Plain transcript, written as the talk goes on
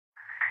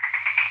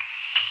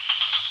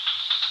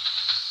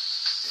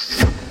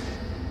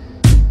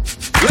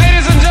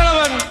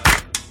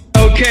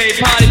Okay,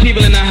 party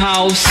people in the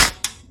house.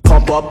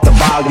 Pump up the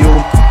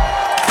volume.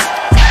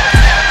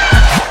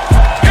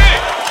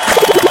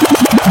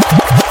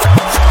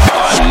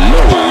 I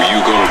know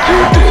you're gonna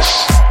dig this.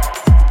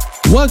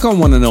 Welcome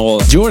one and all.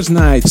 George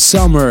night,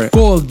 summer,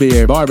 cold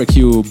beer,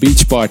 barbecue,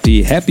 beach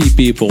party, happy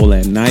people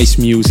and nice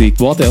music.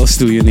 What else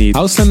do you need?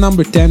 Houseland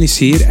number 10 is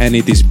here and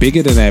it is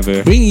bigger than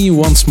ever. Bringing you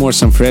once more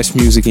some fresh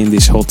music in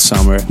this hot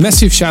summer.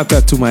 Massive shout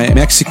out to my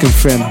Mexican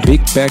friend Big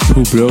Pack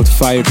who brought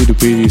fire to the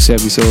previous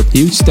episode.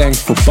 Huge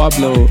thanks for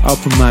Pablo,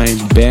 Upper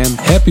Mind, Bam,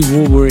 Happy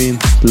Wolverine,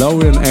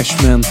 Lauren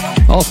Ashman,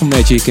 Alpha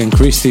Magic and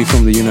Christy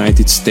from the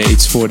United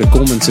States for the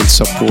comments and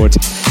support.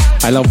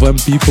 I love when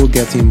people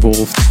get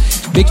involved.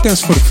 Big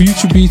thanks for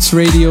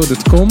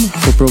futurebeatsradio.com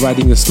for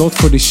providing the slot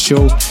for this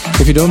show.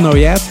 If you don't know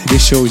yet,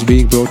 this show is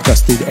being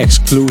broadcasted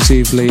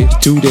exclusively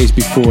 2 days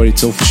before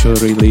its official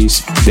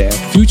release there.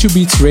 Future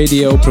Beats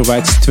Radio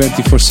provides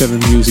 24/7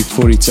 music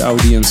for its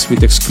audience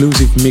with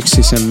exclusive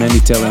mixes and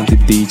many talented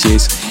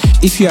DJs.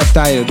 If you are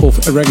tired of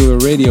regular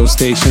radio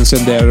stations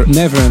and their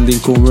never-ending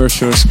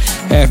commercials,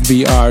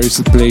 FBR is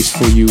the place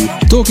for you.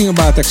 Talking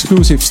about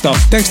exclusive stuff,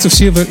 thanks to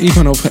Silver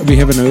Ivanov, we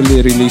have an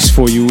early release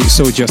for you,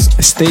 so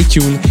just stay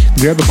tuned,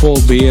 grab a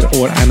cold beer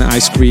or an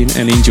ice cream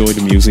and enjoy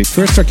the music.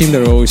 First track in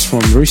the row is from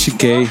Rishi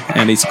K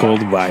and it's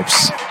called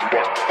Vibes.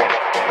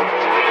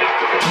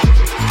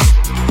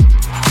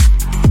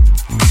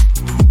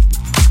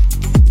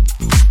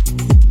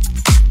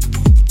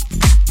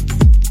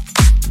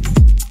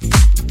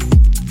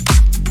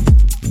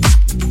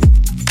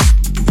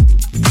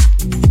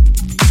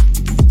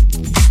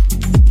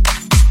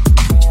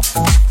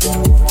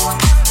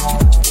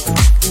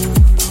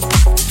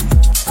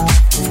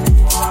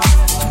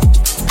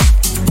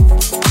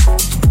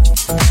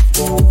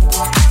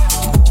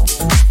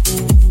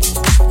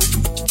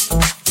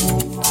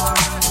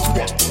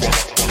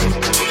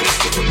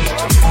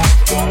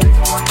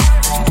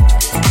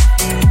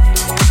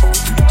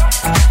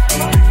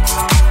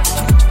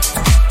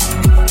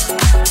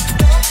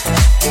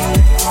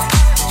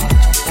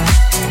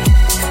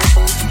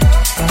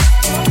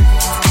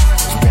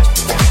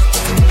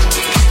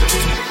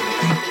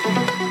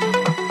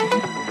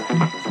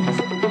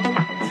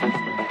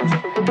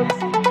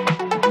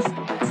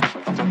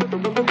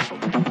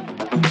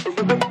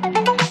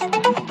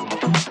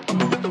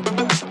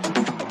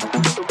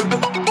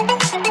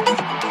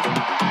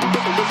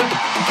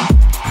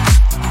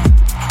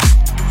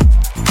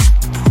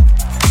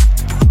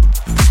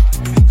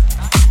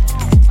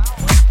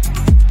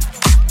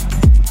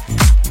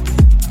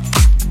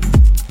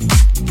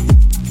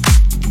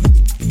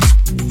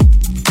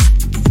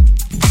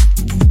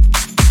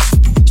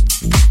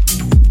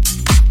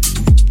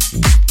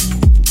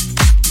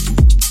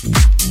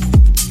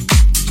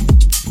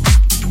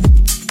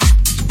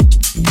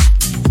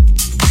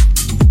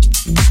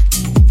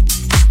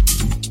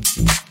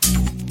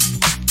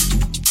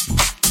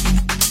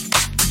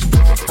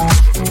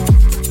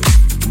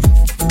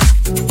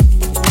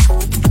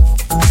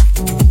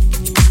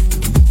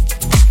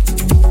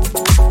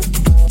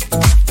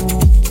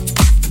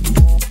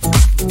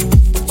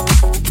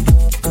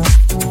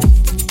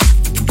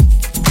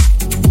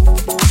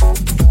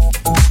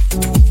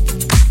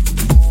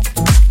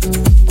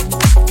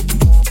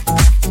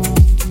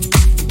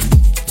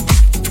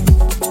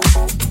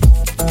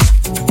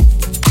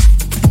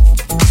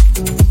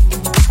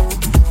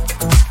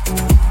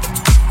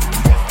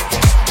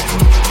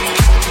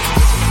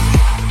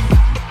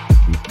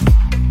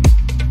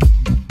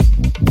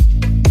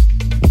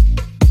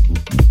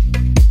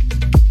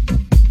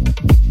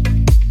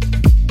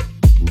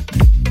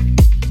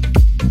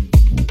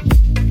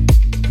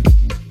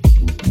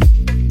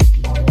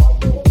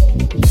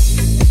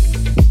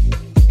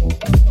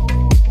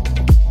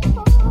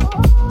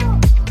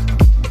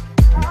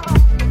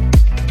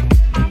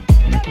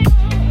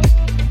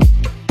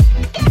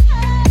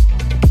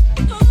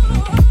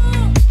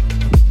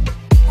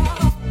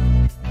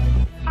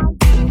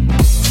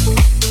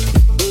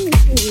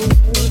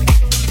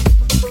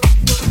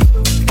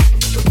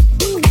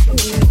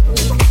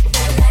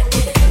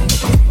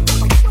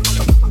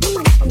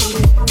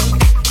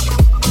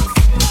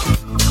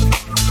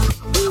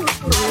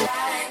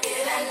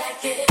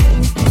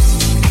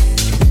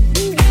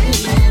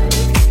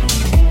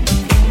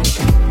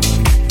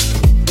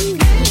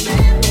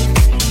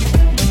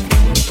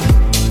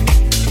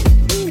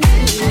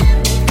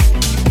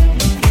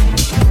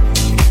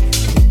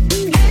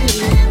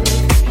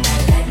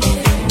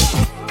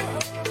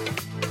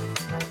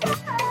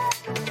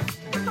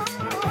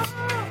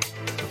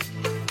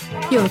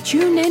 You're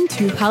tuned in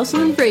to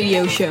Houseland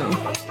Radio Show,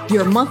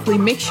 your monthly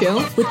mix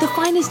show with the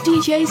finest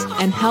DJs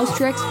and house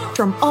tracks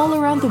from all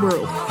around the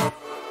world.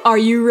 Are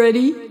you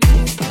ready?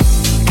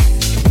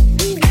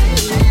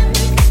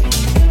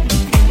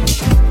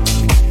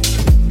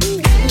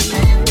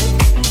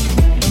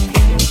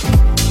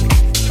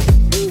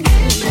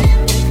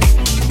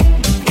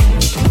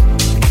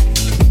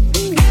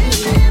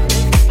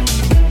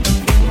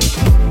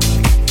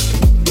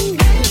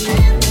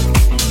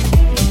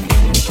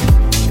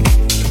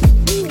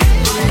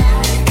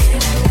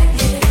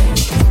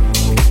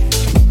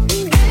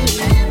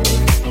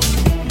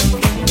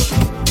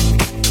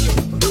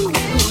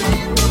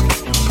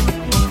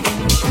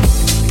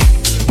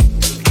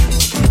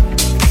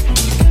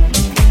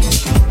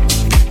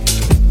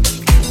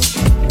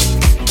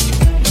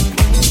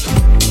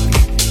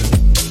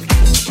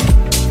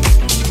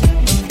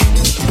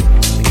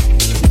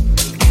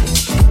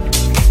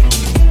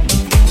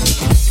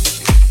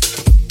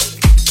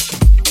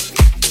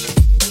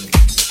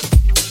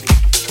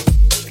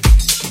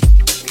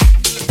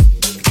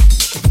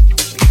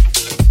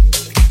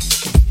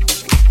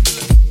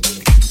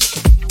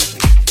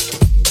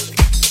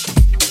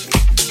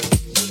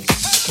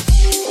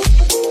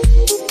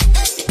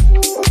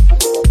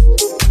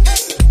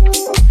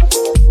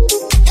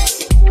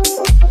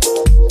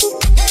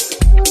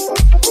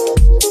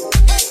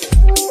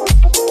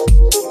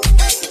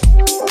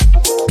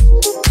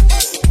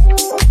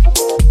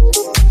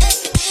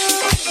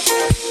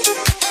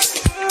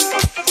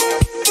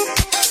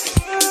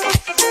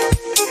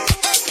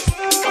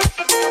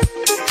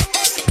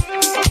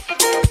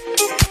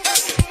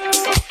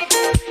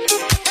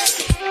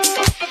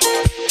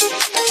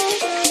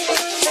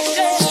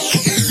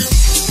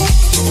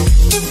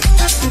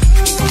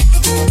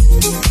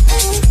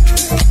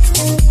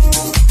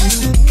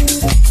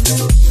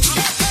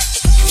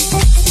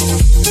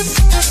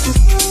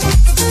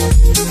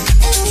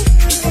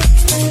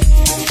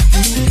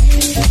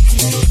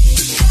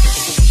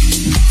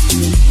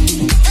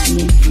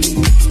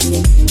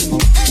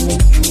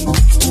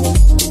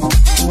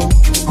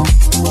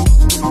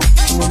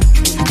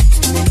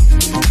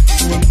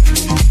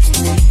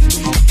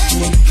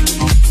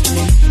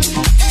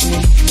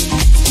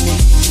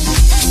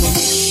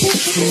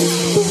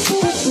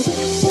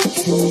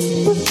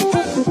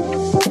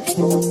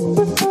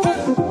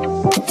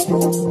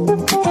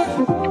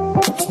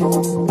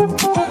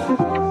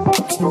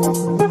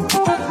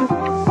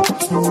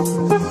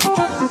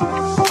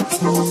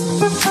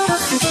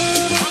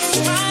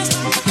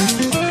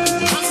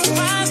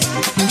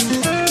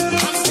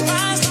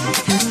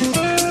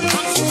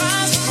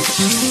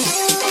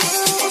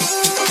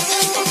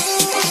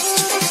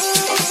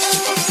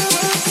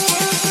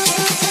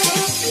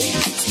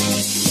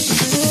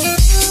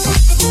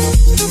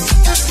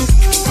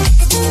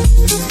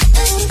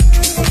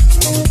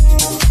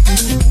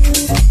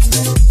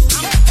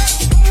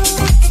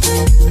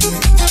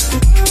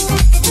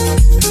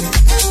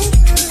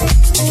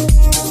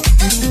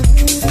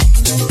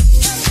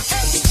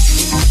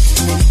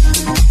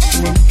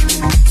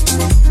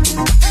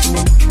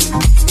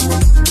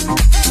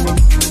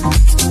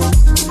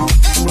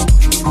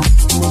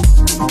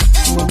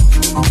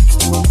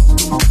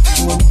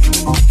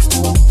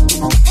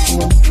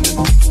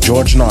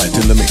 George Knight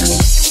in the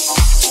mix.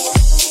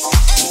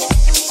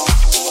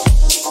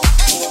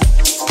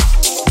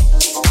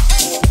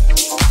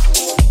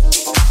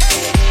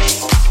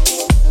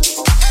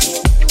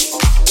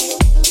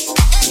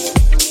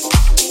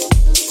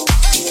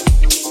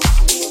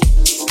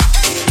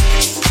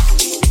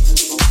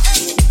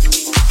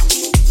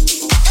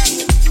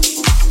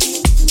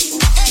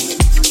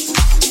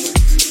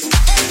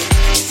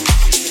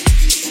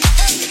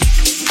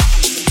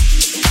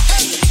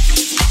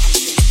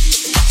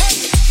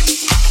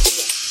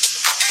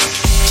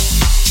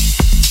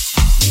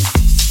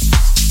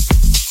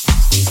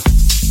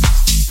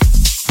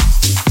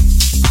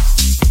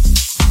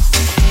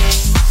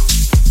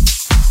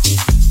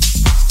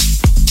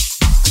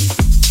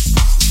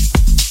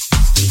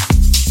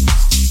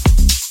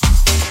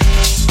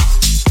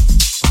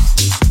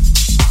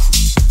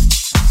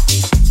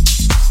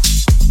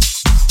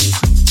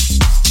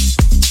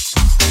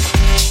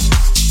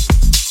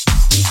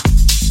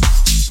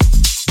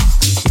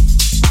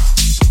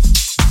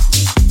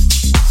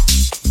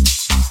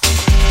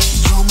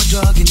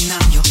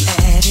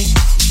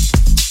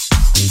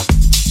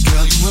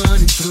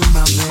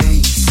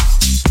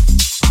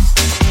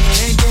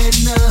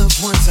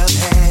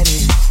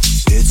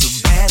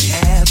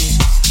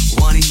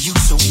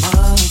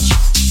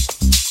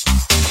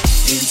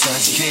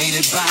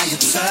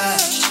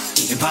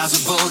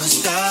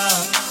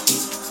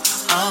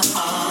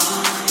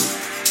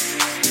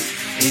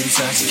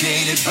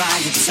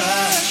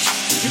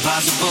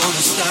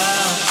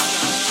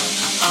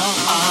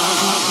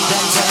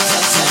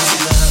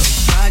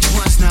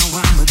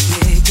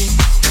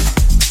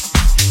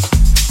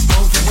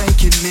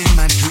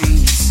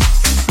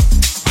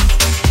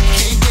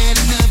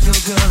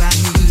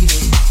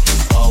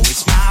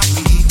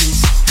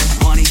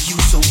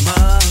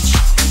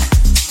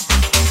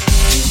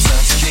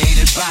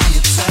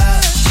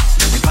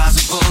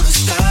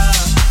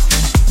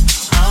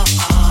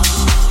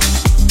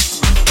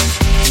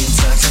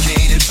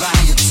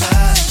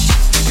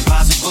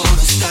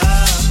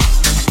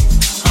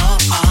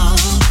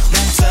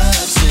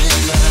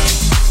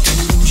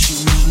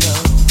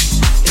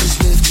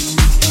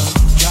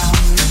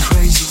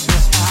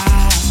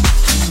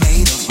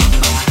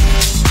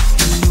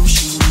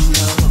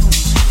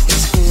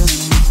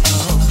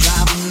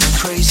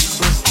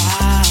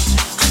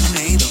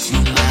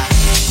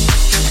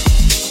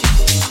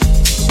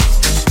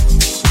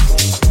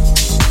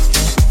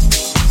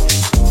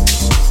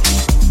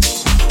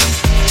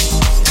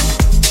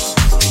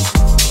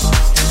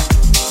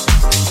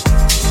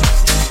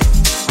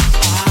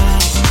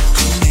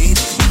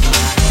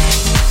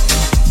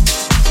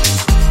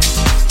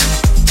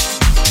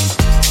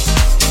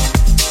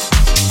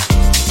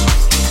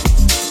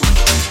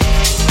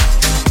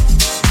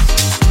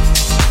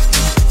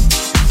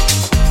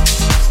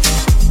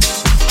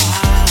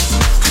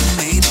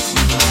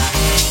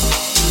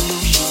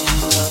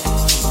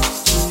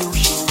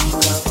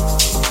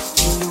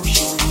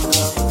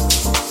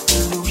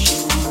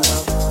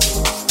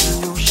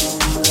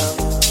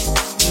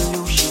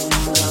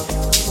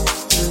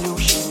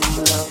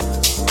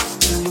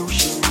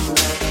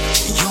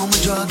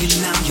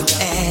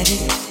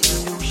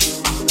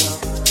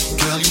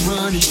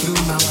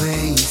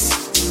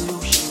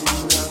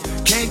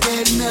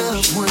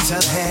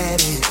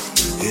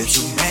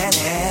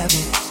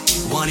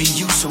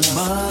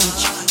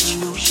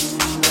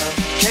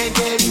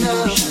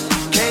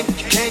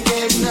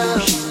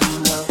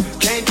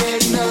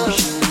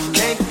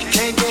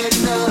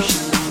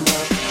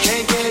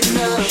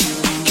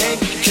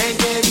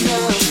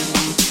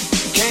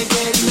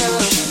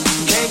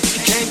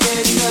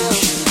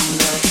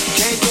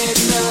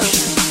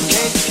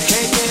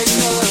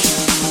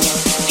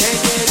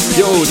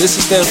 This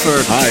is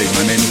Stanford. Hi,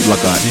 my name is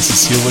Lakai. This is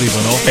Silver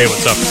Ivanov. Hey,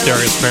 what's up? It's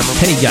Darius Kramer.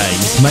 Hey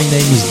guys, my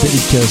name is Billy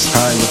Kust.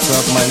 Hi, what's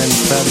up? My name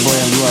is Fatboy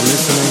and you are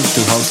listening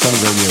to Houston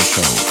Radio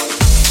Show.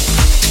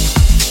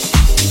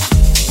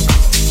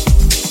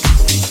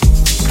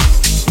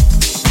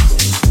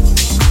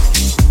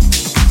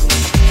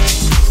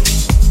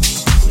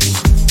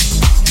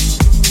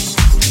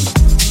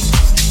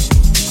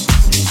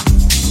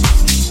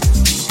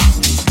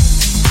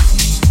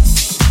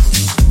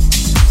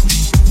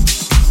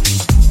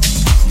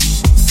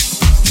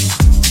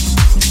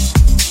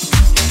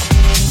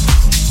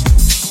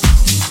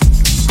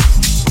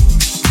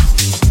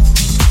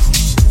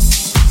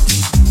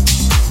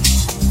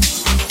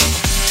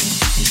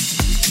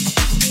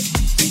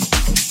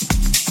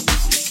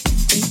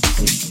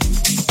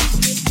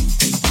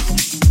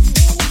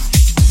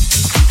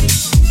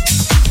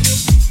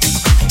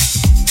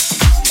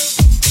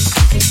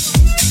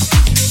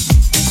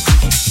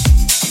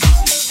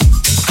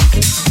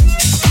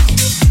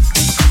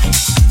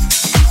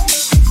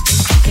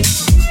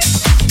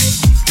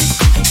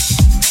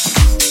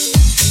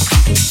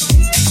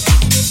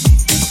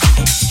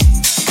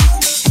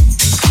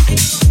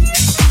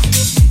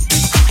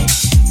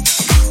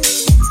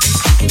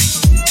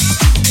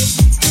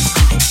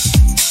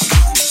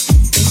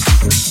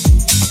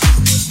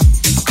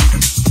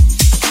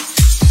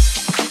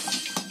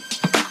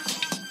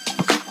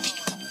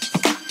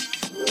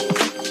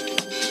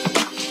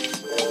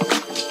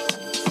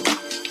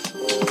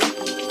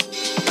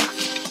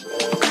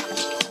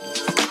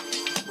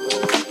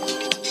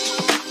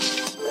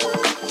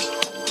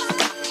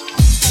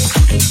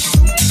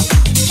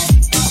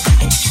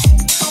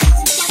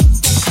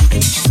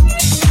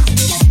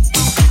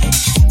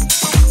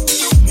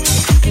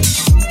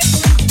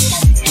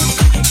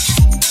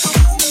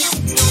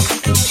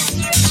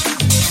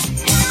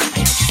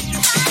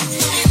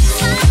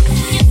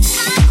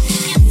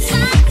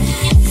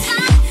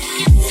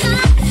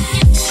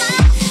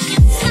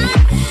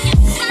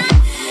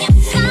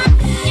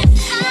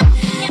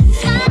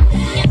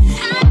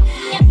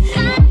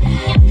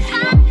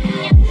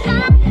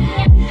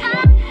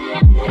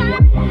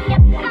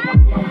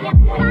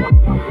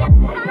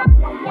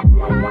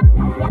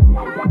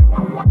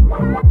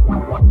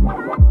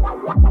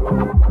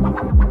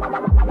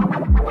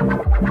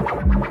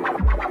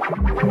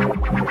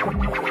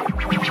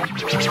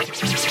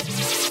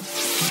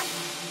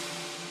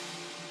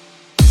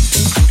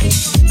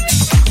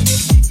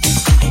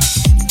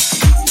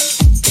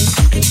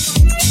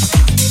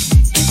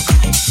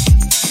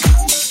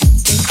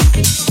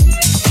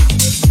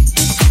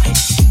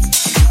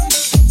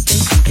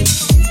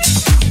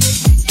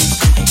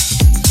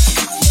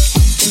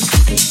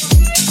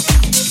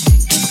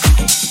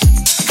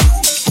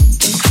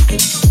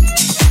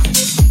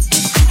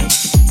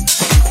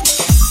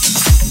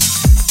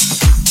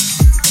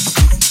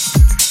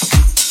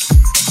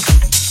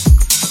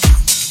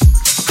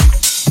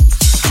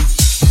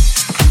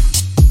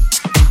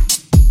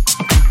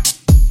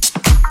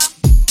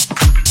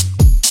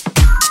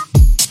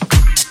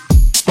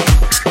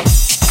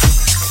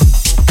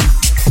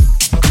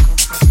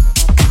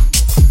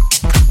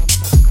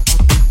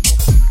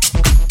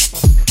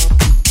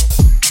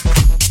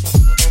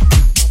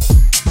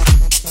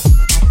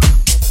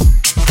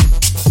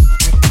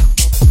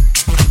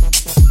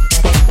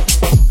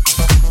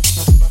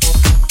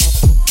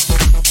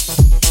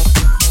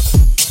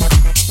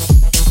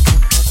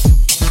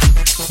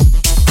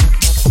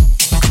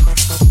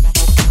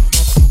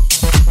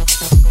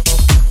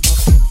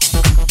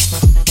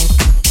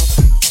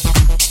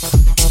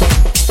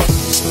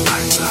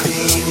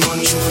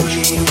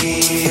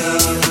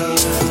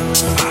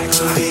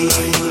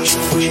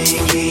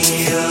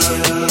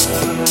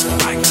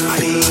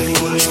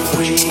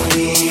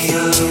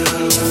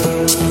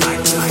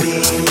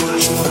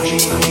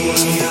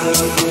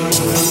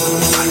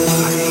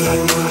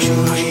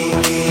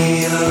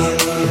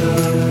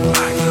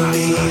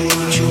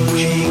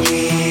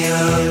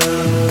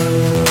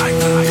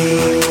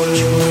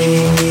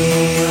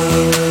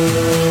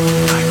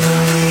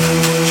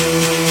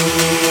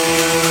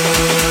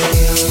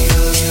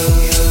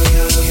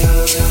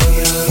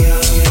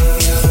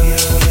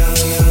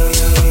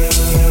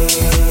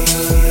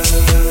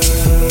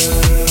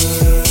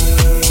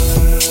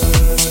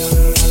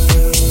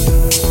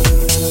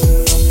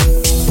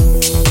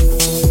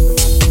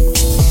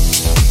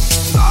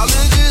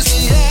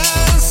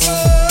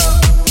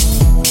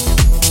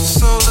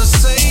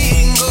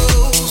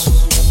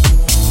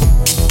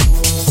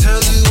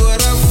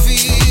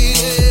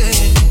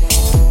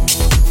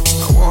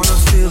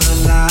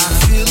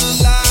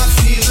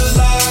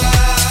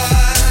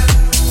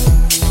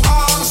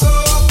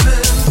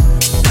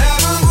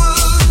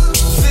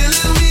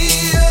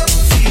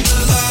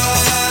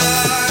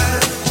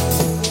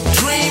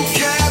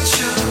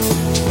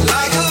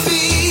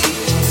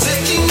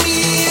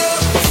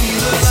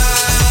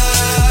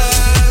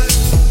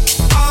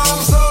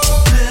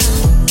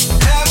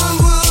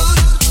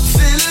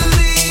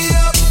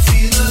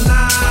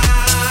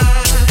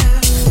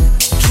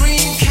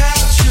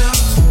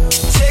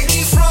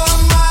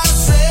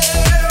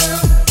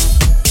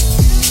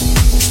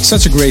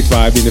 Such a great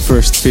vibe in the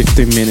first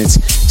 15 minutes.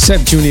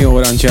 Seb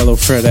Junior, Angelo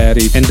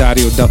Ferrari and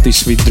Dario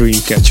Datti's with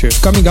Dreamcatcher.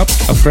 Coming up,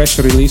 a fresh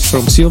release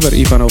from Silver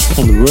Ivanov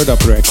on the Word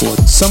Up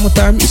record.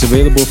 Summertime is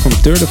available from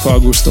 3rd of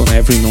August on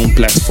every known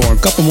platform.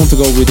 A couple months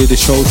ago we did a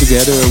show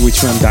together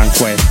which went down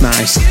quite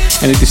nice,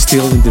 and it is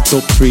still in the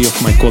top 3 of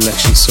my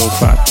collection so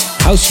far.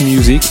 House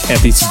music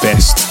at its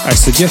best. I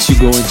suggest you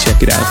go and check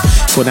it out.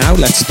 For now,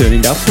 let's turn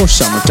it up for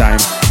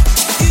summertime.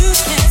 You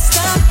can't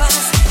stop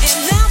us,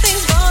 and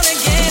nothing's gonna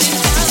get in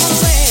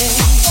our way.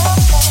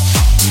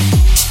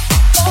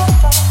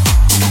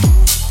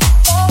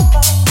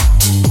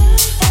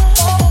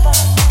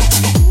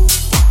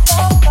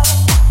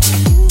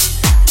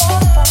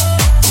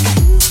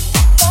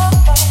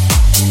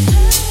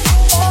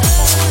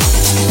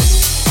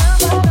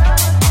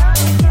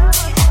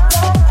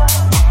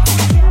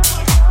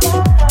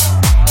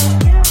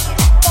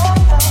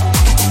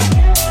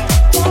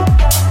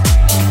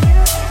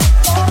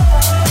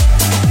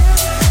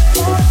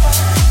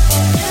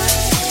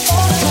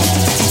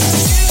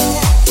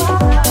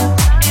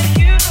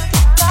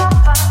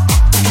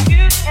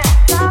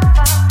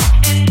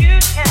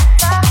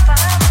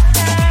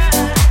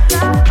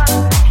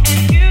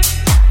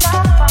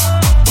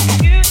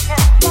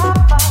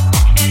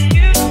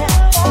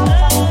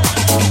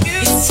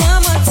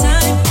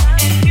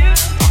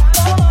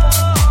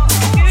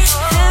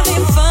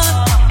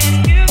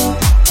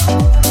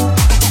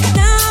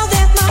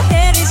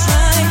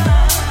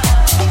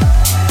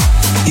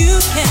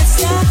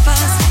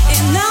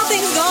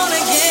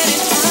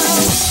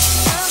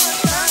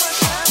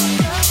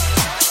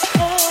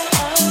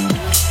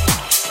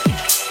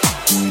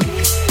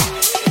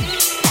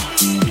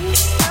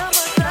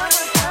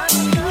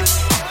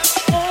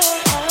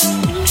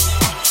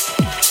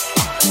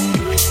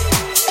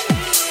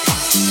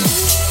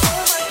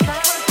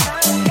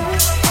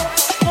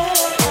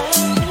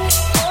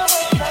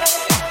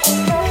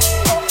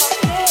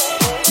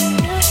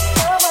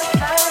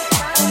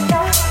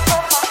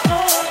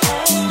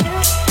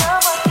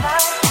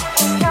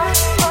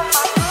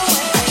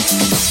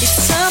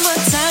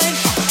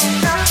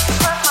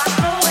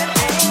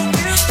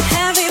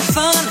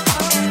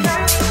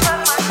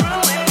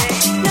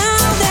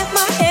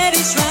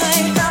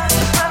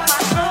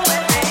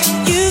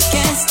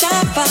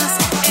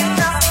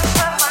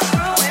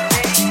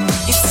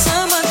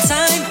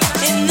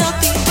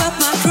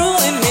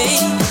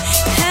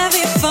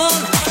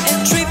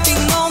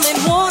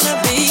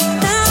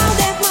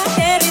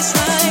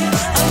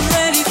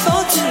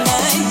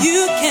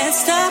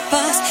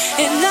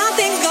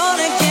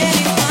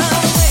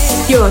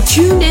 You're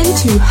tuned in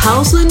to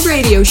Houseland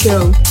Radio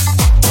Show.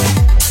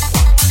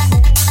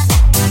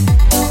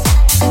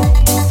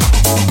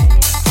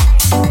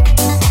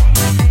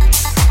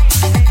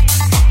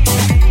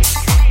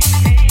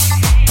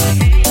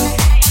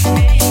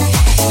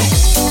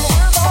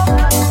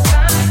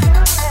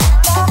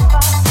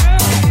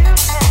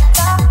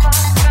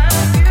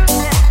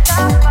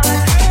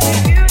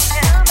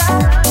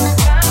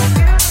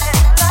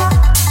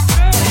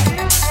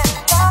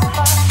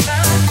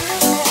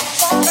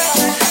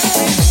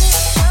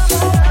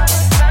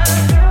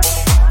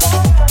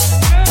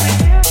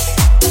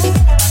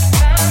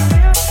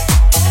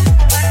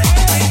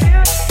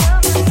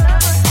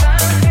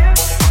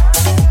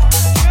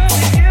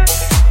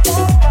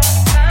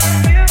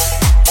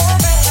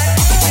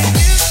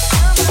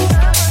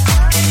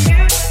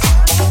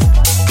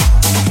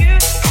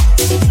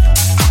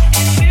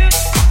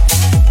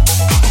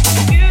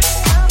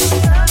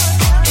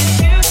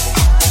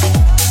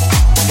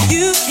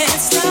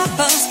 stop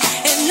us,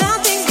 and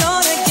nothing's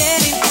gonna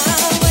get in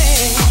our way.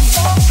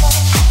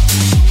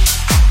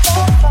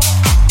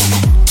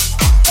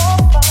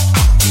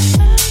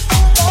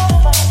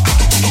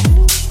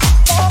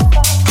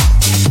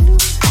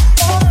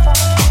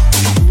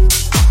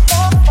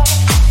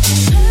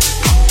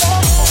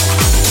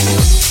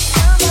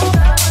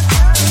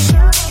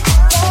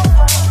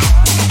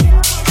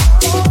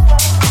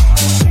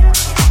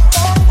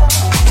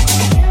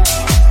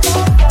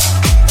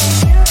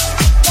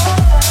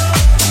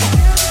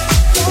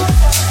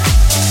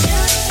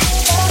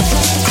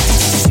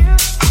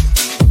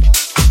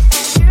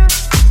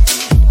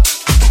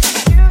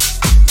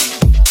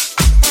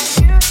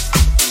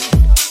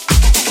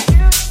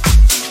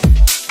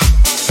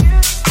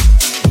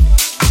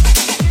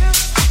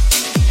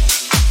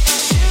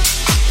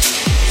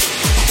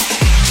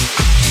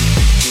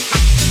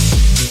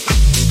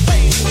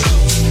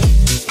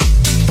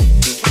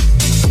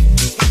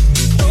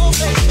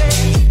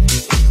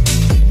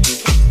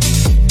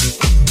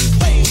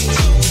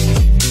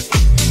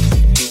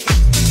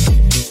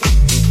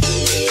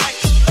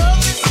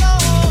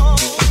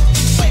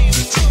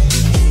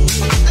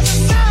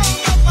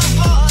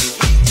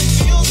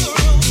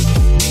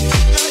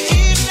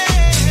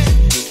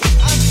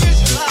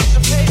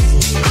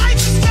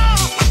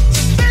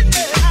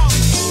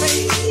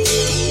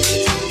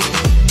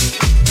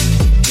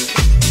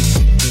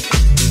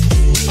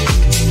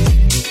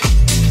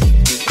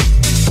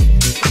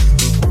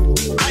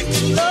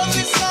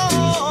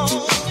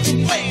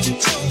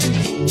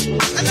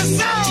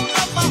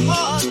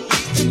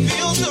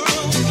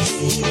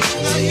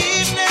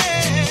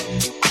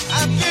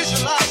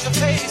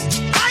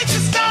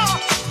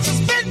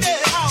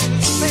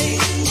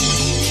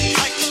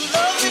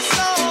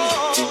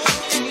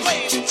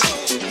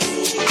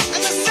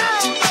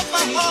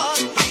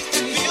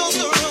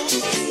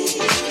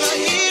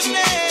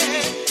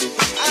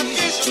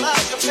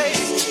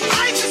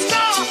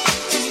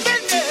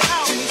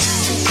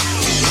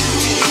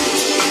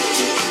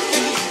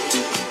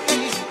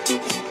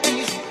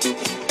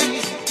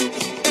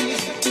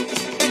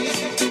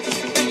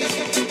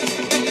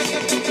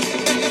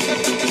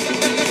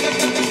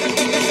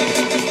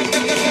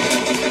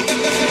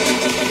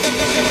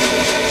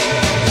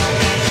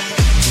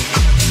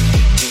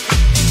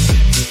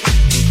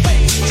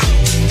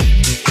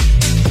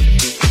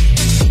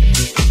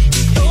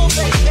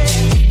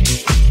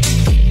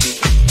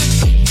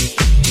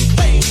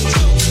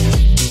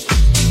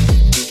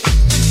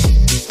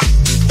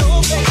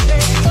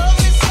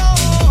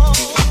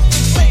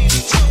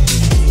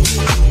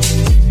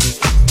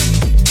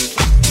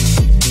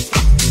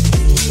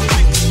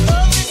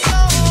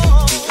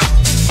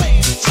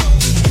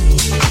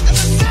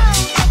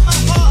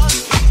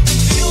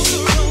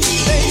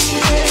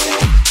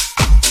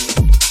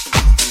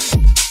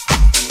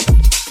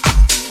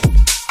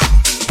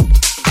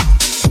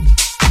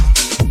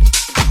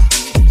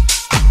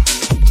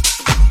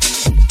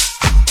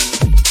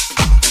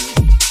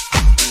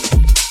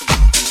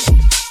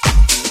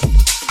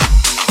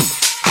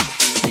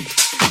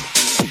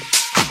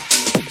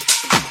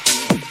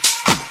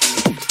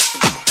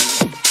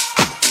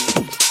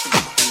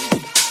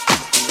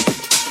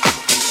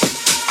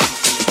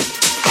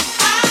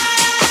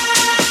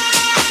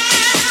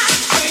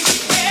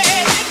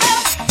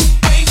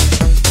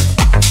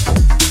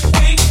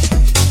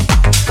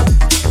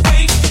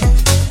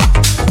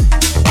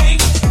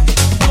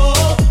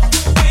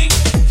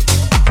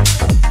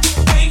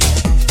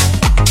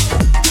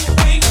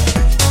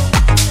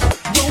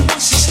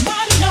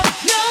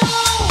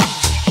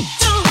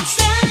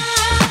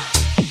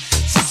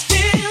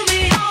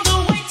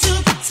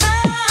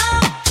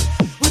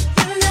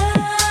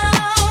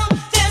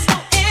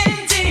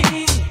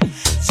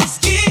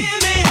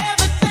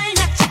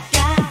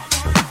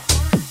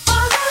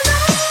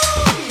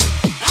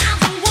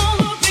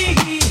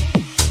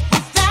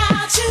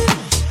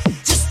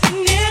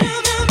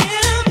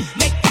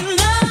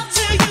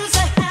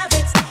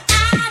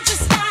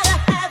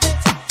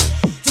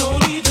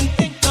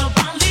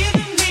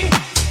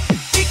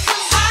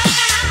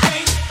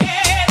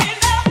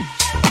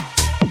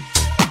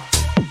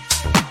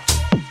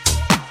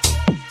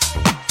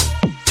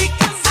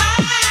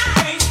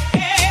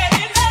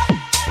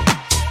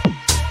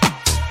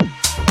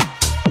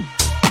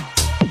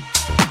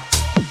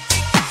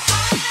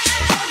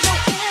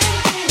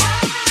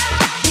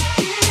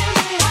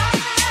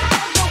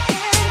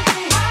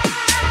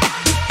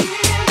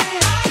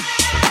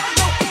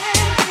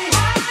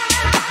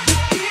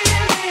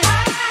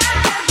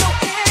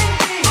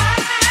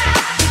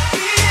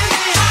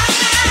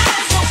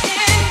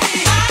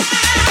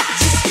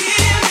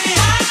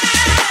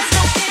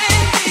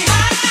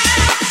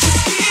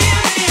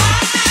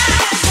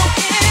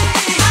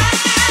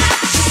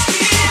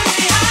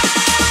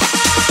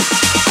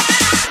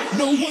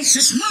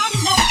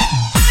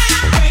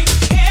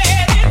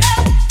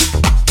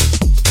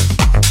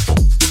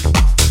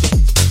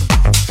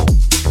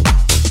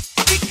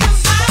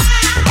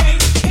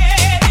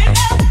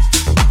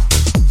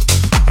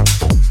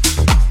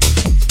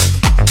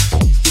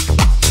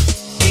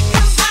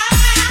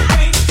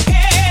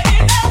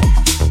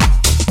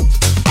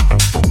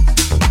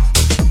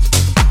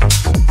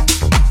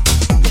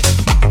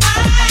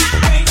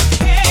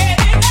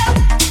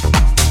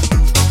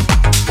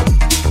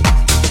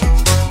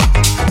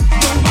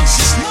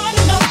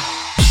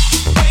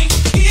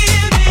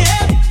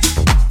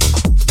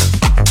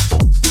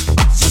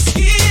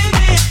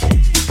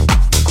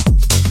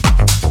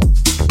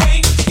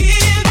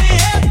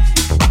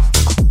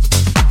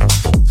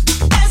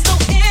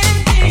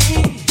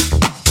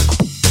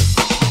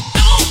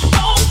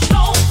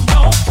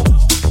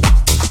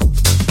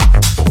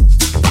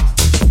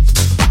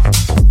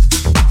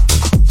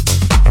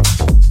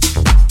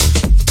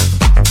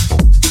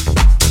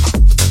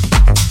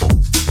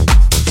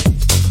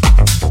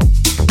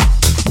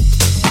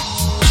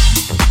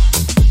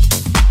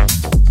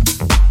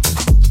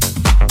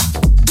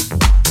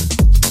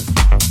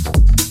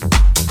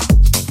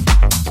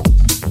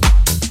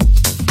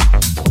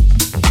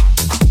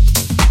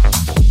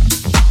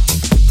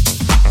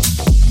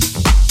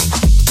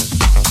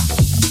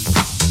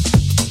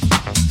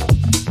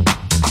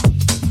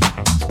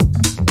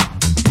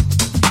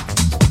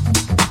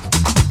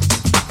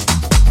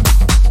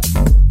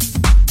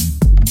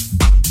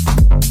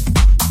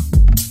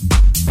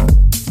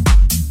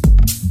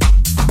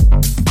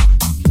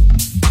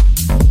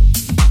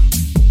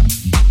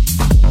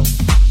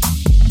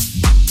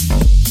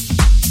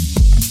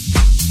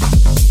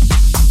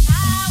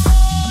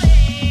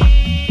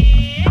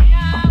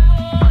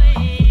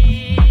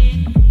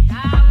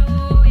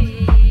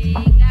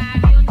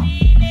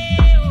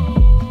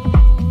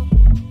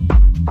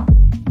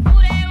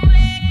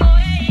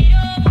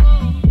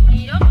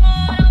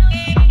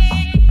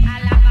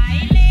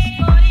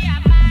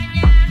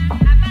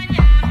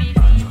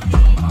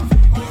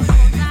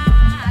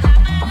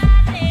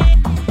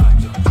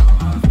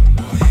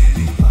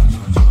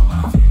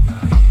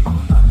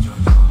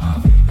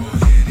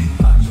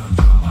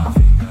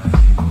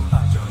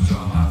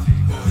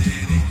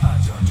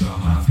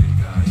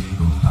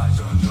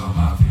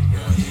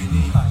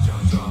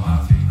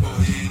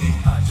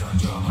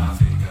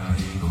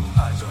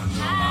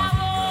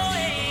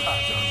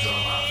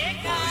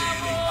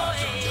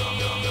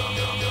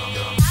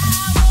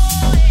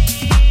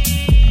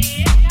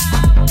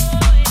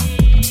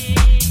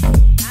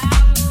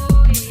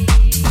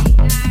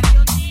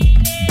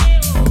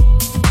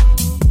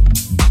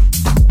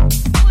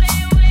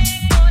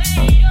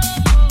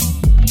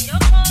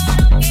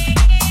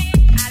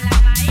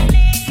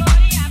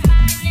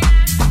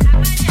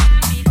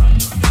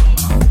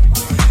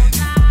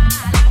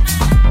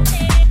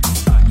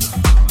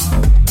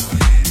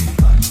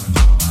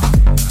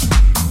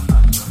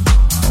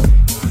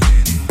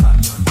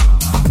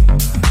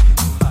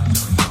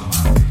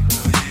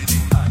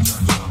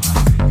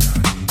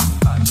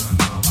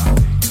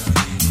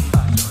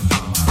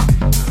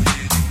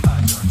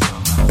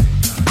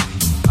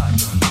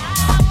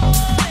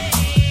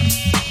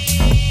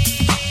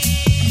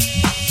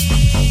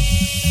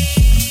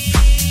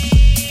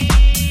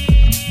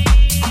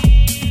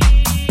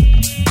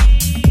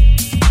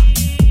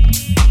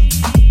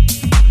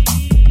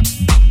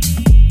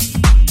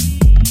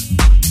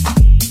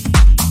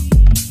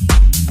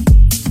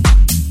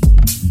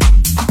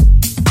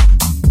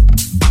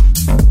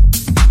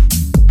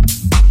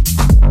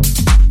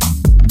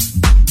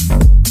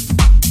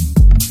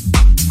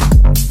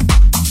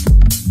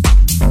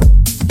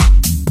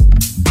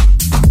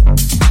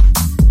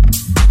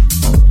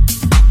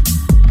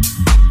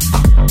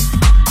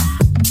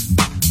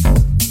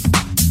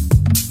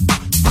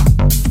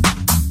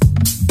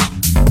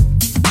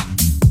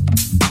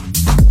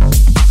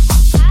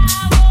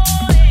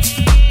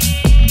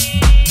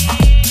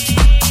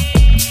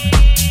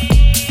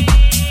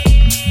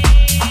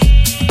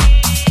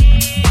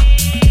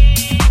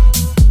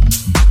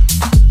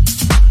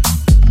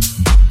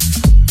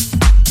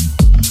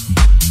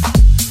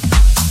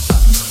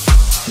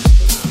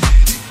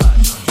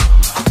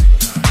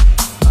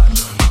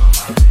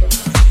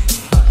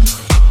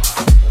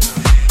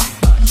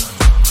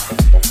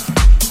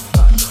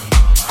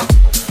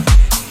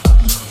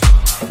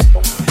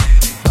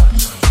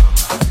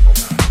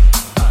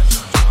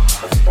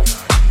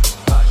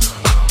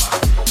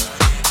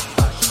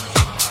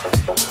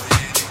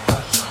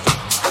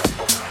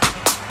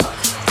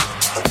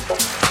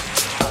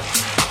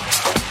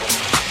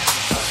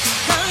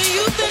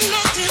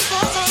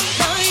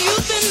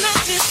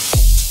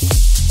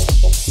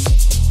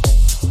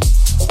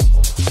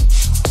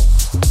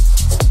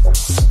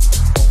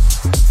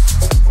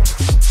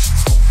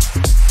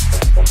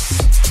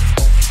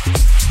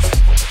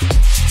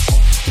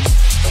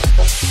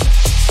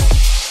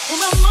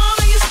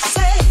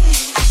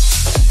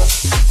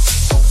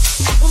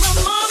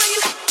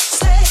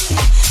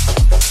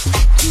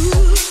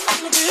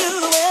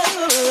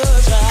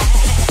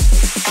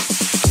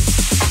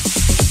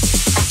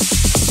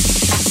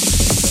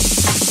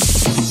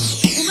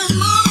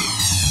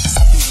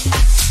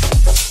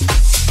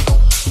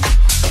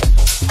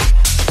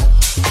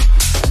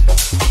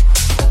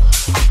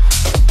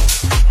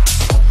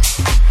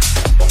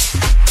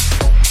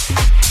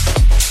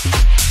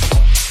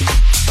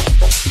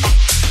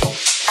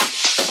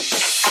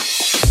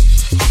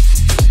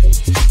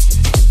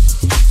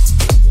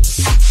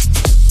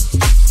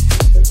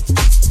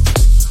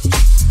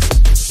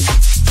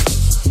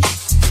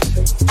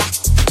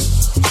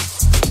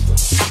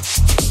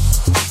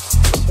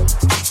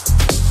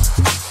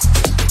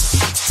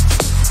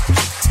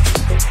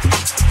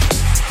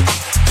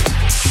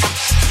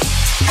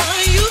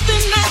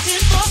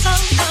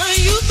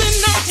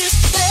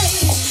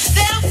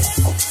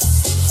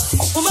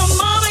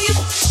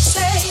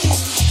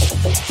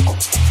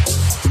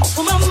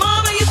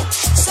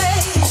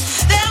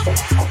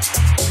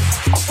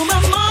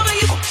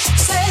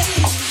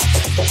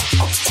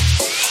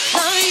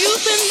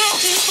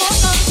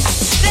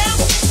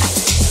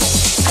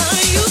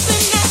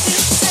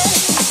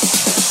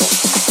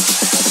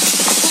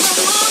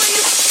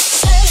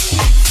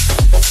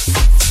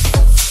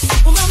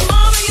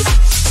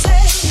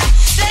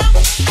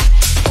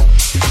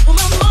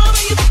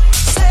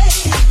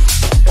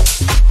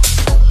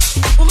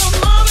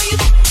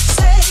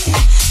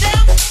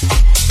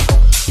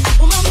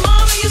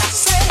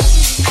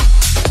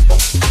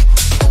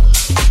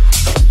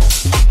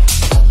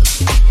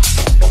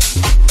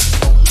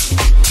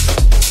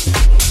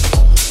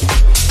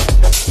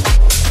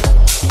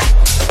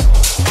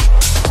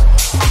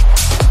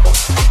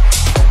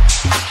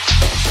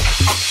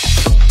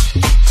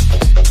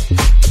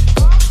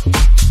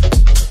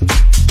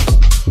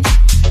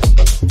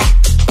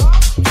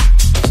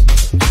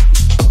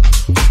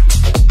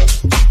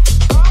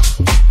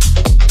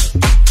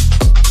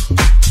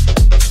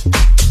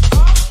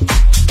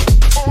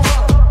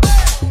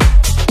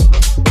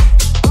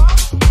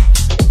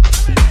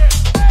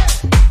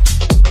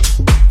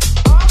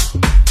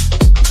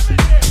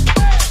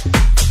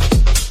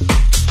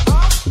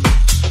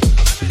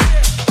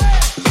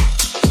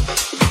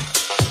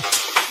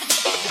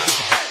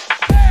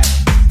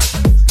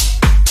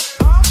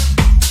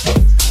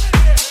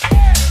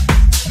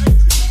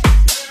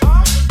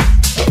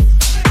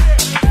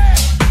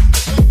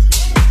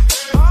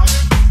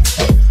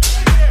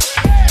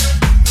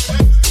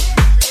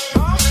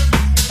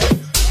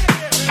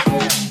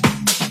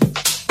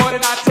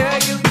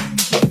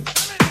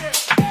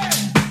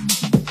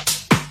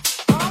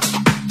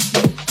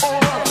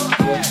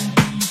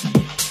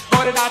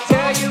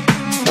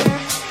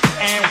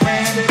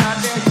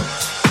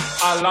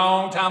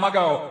 time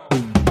ago.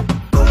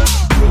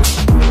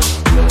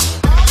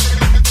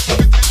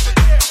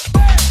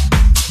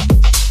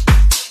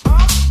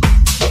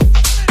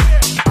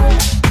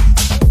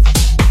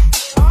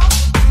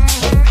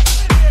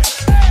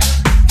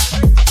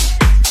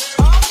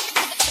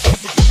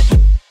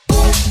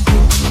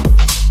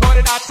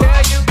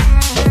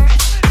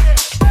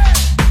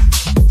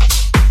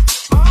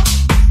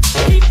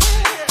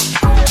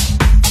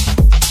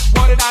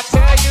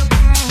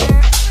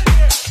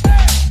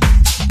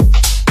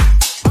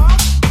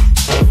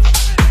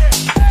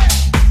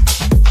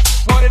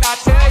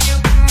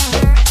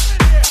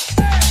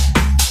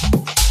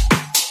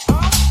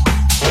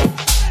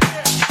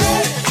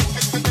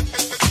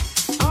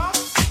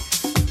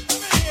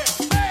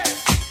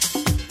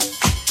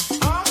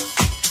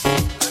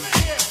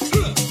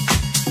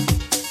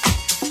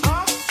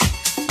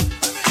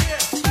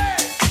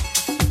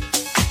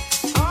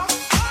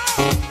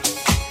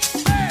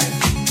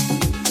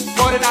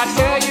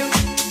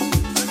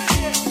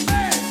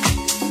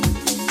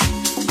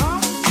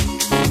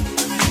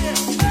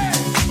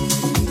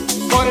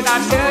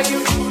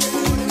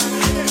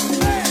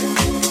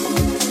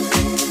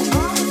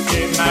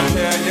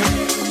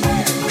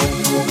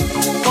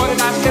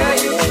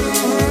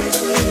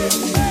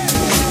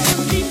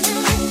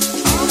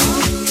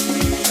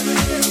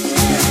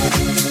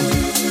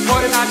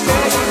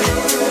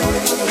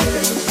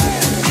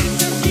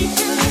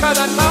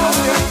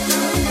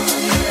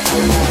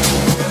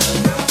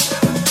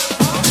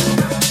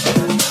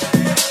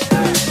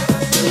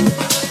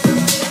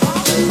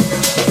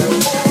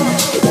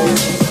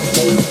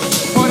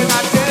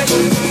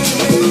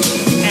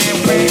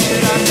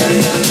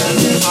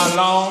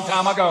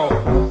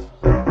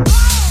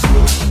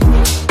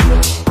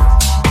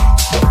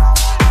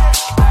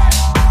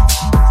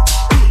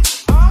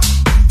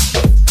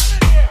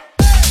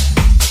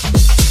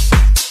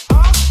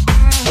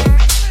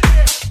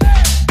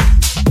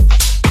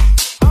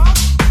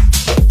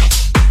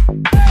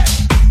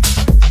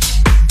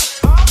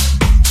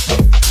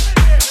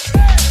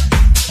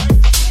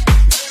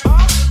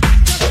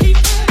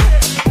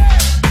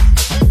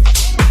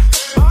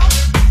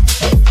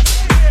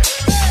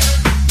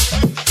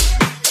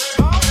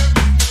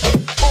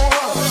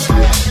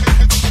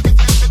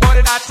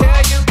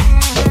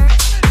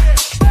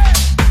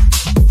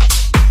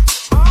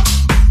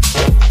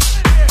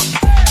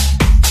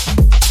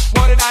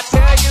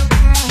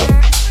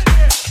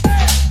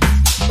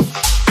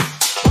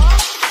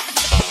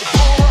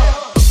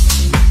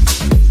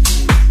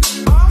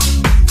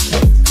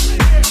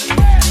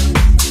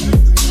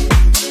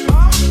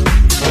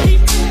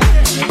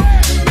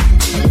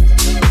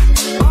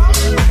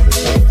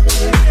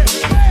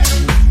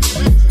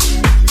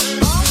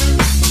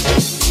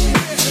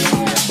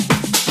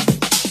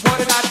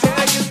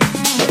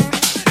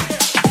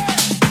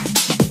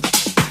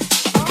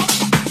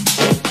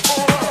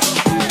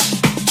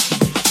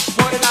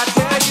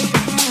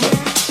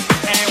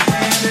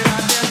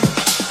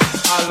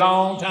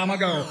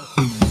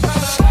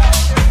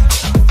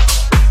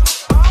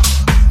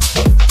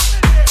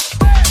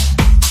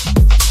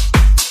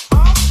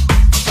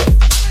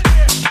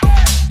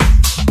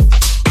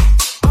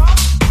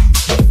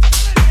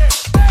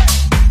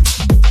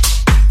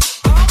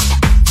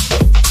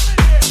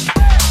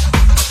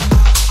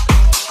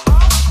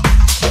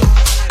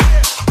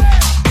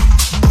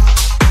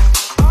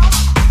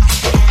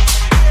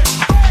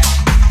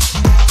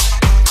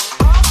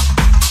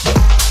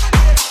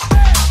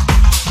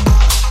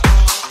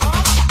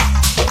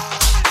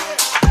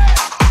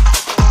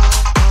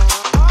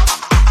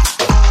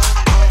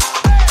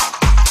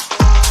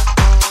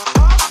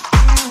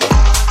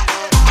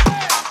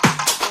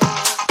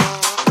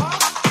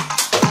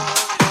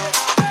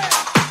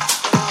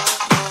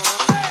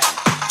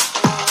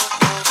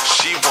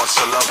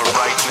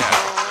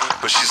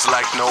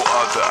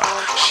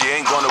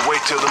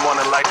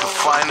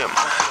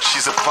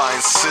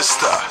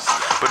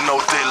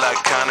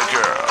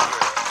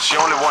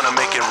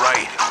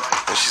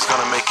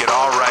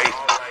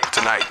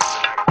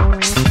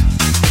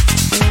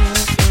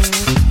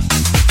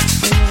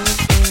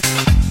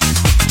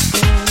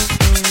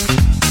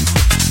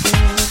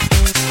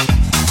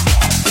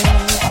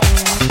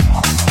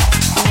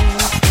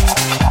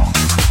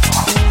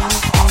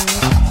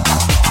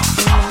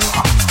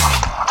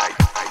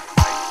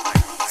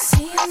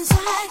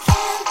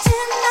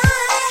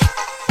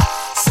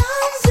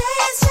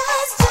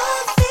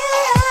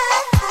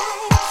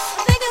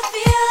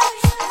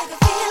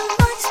 Feel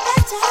much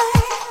better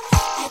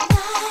at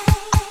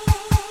night.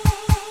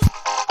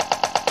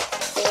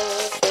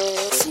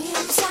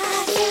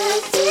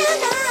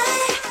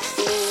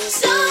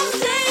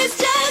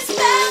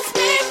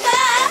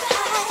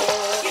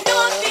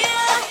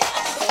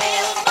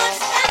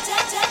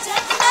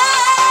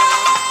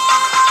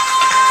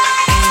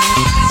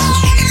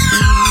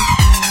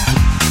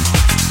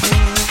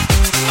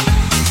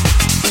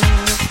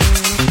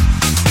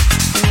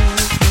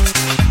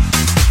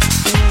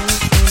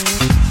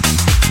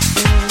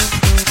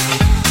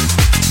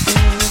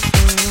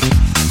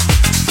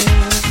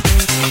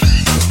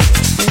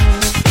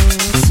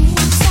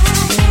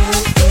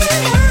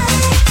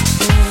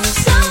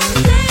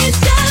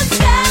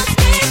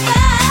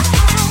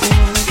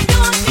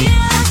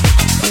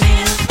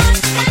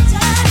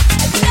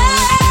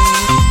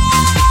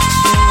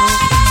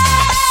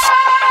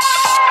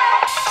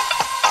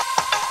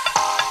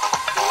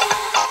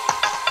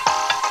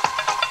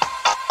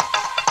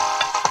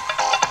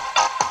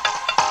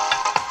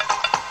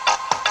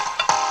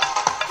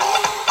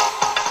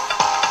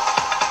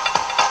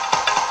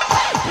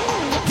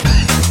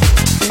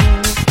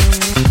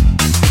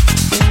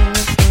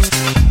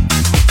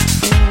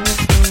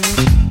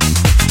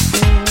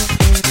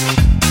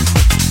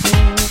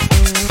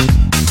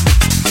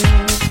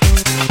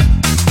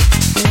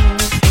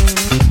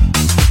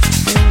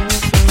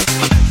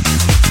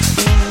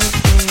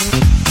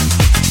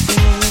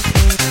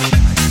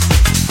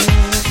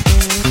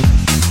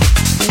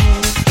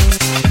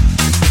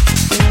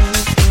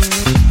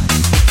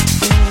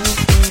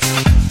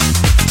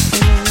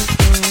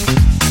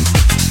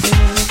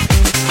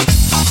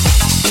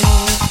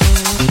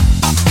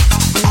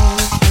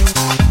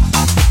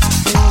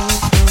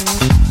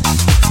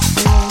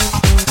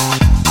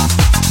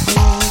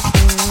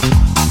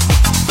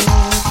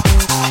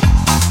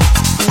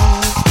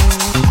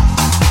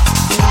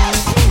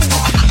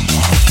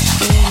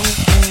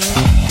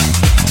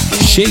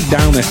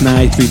 Shakedown at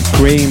Night with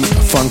Graham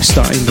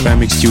Funkstar in the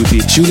remix duty.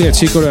 Julia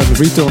Chico and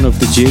Return of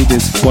the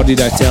Jaded, What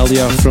Did I Tell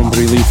Ya from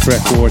Relief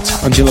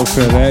Records. Angelo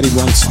Ferrari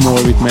once more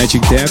with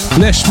Magic Dad.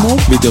 Flash Mob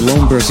with The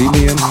Lone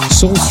Brazilian.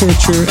 Soul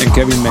Searcher and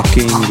Kevin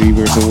McCain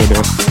Reverse Order.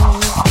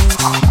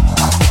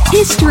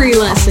 History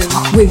Lesson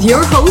with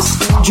your host,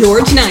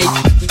 George Knight.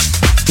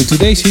 In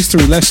today's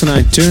history lesson,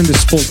 I turn the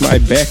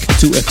spotlight back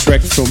to a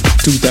track from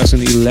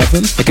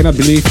 2011. I cannot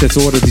believe that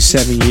already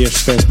 7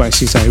 years passed by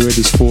since I heard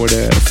this for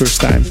the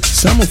first time.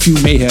 Some of you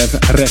may have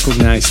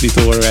recognized it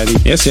already.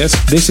 Yes,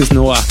 this is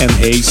Noah and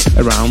Hayes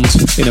Around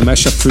in a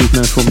mashup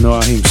treatment from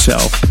Noah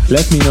himself.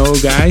 Let me know,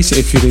 guys,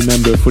 if you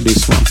remember for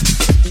this one.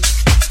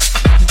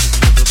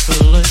 Never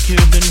feel like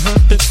you've been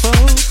hurt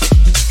before.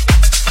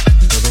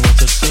 The ones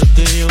that said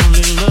they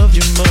only loved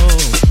you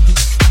more.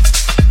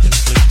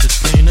 Inflicted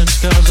pain and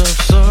scars of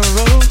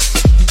sorrow.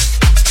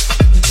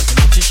 Like an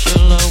empty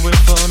shell away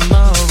for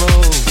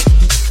tomorrow.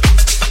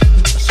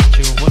 I said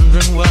you're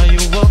wondering why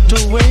you walked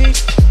away.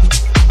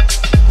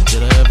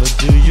 Did I ever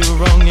do you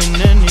wrong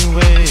in any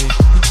way?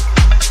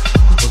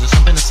 Was it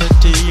something I said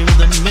to you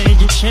that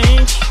made you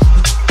change?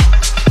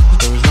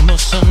 There is no more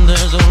sun,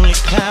 there's only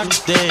cloudy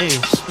days.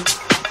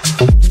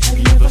 Have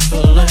you ever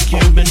felt like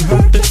you've been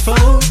hurt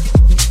before?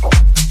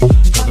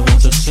 By the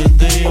ones that said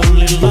they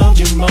only loved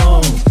you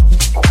more.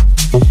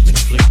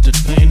 Inflicted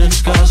pain and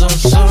scars of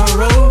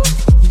sorrow.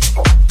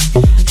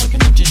 Like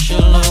an empty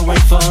shell I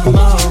wait for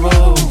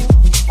tomorrow.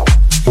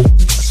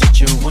 I said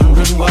you're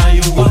wondering why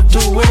you walked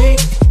away.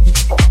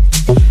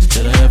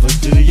 Did I ever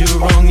do you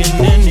wrong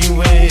in any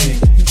way?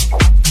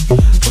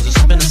 Was it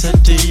something I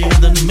said to you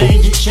that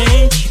made you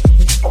change?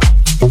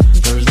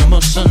 There is no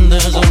more sun,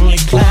 there's only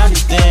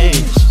cloudy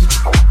days.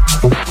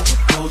 What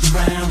goes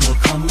around will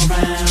come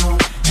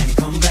around and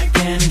come back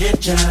and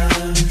get ya.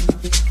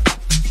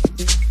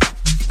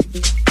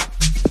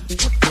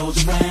 What goes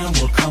around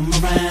will come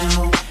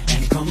around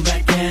and come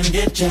back and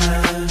get ya.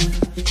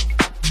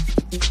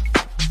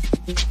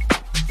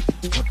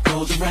 What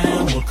goes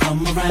around will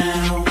come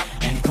around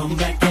and come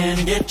back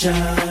and get ya.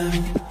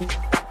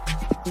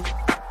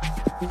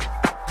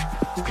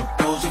 What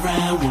goes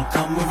around will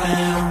come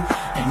around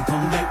and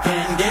come back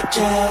and get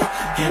ya,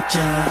 get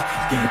ya,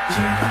 get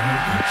ya,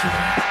 get ya.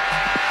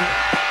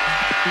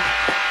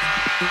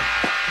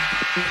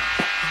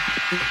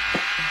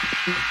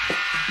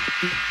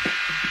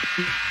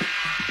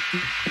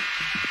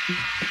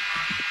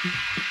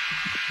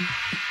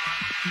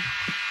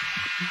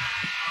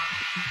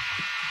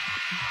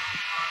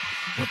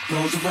 What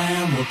goes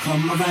around will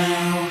come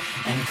around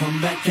and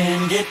come back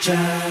and get ya.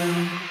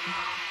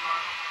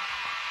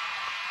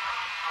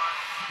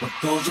 What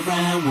goes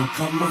around will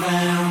come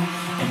around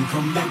and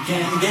come back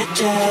and get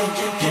ya,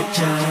 get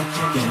ya,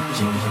 get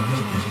ya,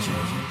 get ya.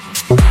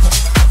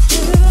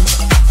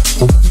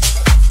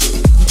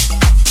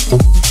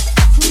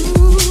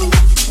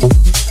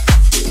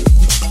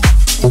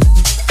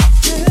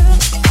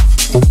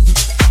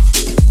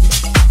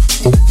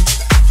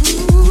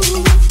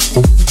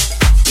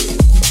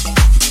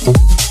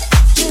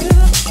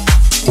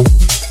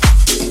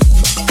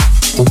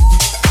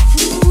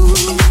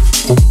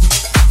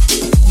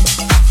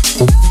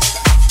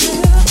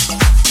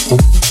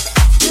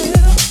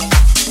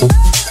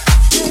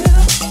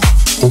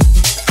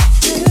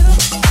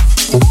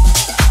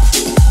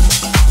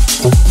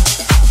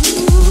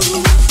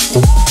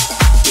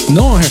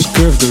 Noah has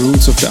curved the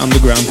roots of the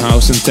underground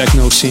house and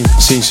techno scene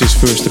since his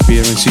first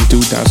appearance in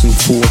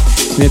 2004.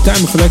 In a time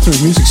of electronic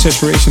music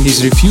saturation,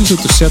 his refusal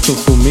to settle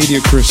for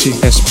mediocrity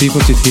has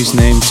pivoted his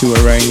name to a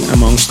reign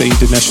amongst the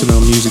international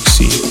music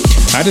scene.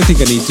 I don't think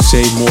I need to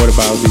say more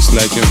about this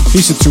legend.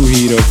 He's a true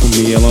hero for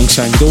me,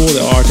 alongside all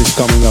the artists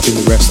coming up in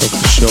the rest of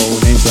the show.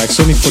 Names like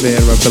Sonny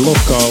Fodera,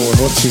 Belovka or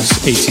Hot Since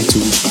 82.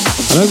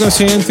 I'm not gonna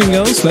say anything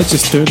else, let's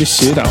just turn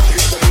this shit out.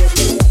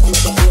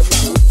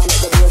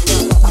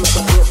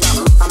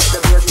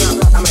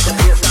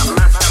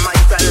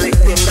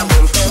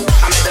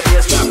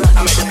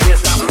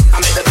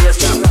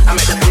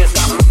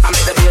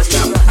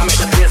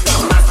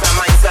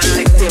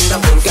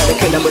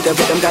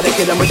 Gotta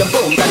kill him with the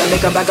boom, gotta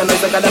make a bag of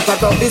noise, I gotta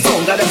pack out the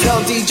zone. Gotta tell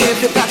DJ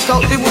to pack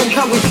out the room.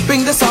 Can we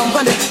bring the sound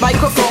on the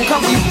microphone?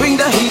 Can we bring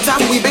the heat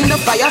and we bring the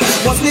fire?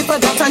 One snip of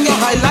that and you're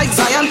high like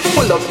Zion.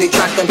 Pull up the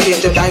track and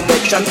change the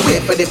direction.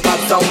 Wait for the pop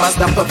sound,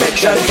 master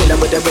perfection. Kill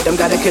him with the rhythm,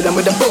 gotta kill him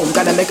with the boom.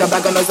 Gotta make a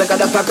bag of noise, I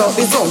gotta pack out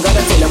the zone.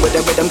 Gotta kill him with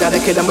the rhythm, gotta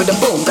kill him with the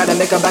boom. Gotta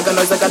make a bag of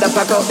noise, I gotta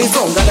pack out the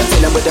zone. Gotta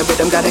kill him with the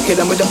rhythm, gotta kill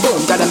him with the boom.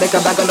 Gotta make a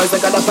bag of noise,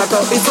 I gotta pack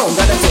out the zone.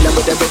 Gotta kill him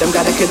with the rhythm,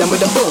 gotta kill him with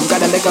the boom.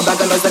 Gotta make a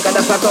bag of noise, I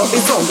gotta pack out the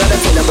zone. Gotta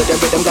kill him with the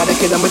rhythm, gotta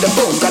kill him with the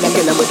boom. Gotta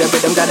kill him with the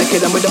rhythm, gotta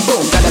kill him with the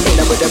boom. Gotta kill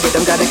him with the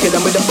rhythm, gotta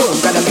kill him with the boom.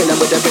 Gotta kill him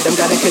with the rhythm,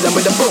 gotta kill him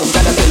with the boom.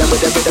 Gotta kill him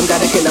with the rhythm,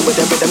 gotta kill him with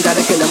the rhythm,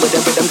 gotta kill him with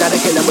the rhythm, gotta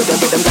kill him with the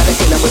rhythm, gotta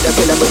kill him with the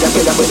kill him with the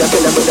kill him with the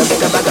kill him with the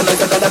make a bag of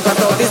noise, I gotta pack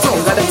out the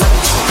zone. Gotta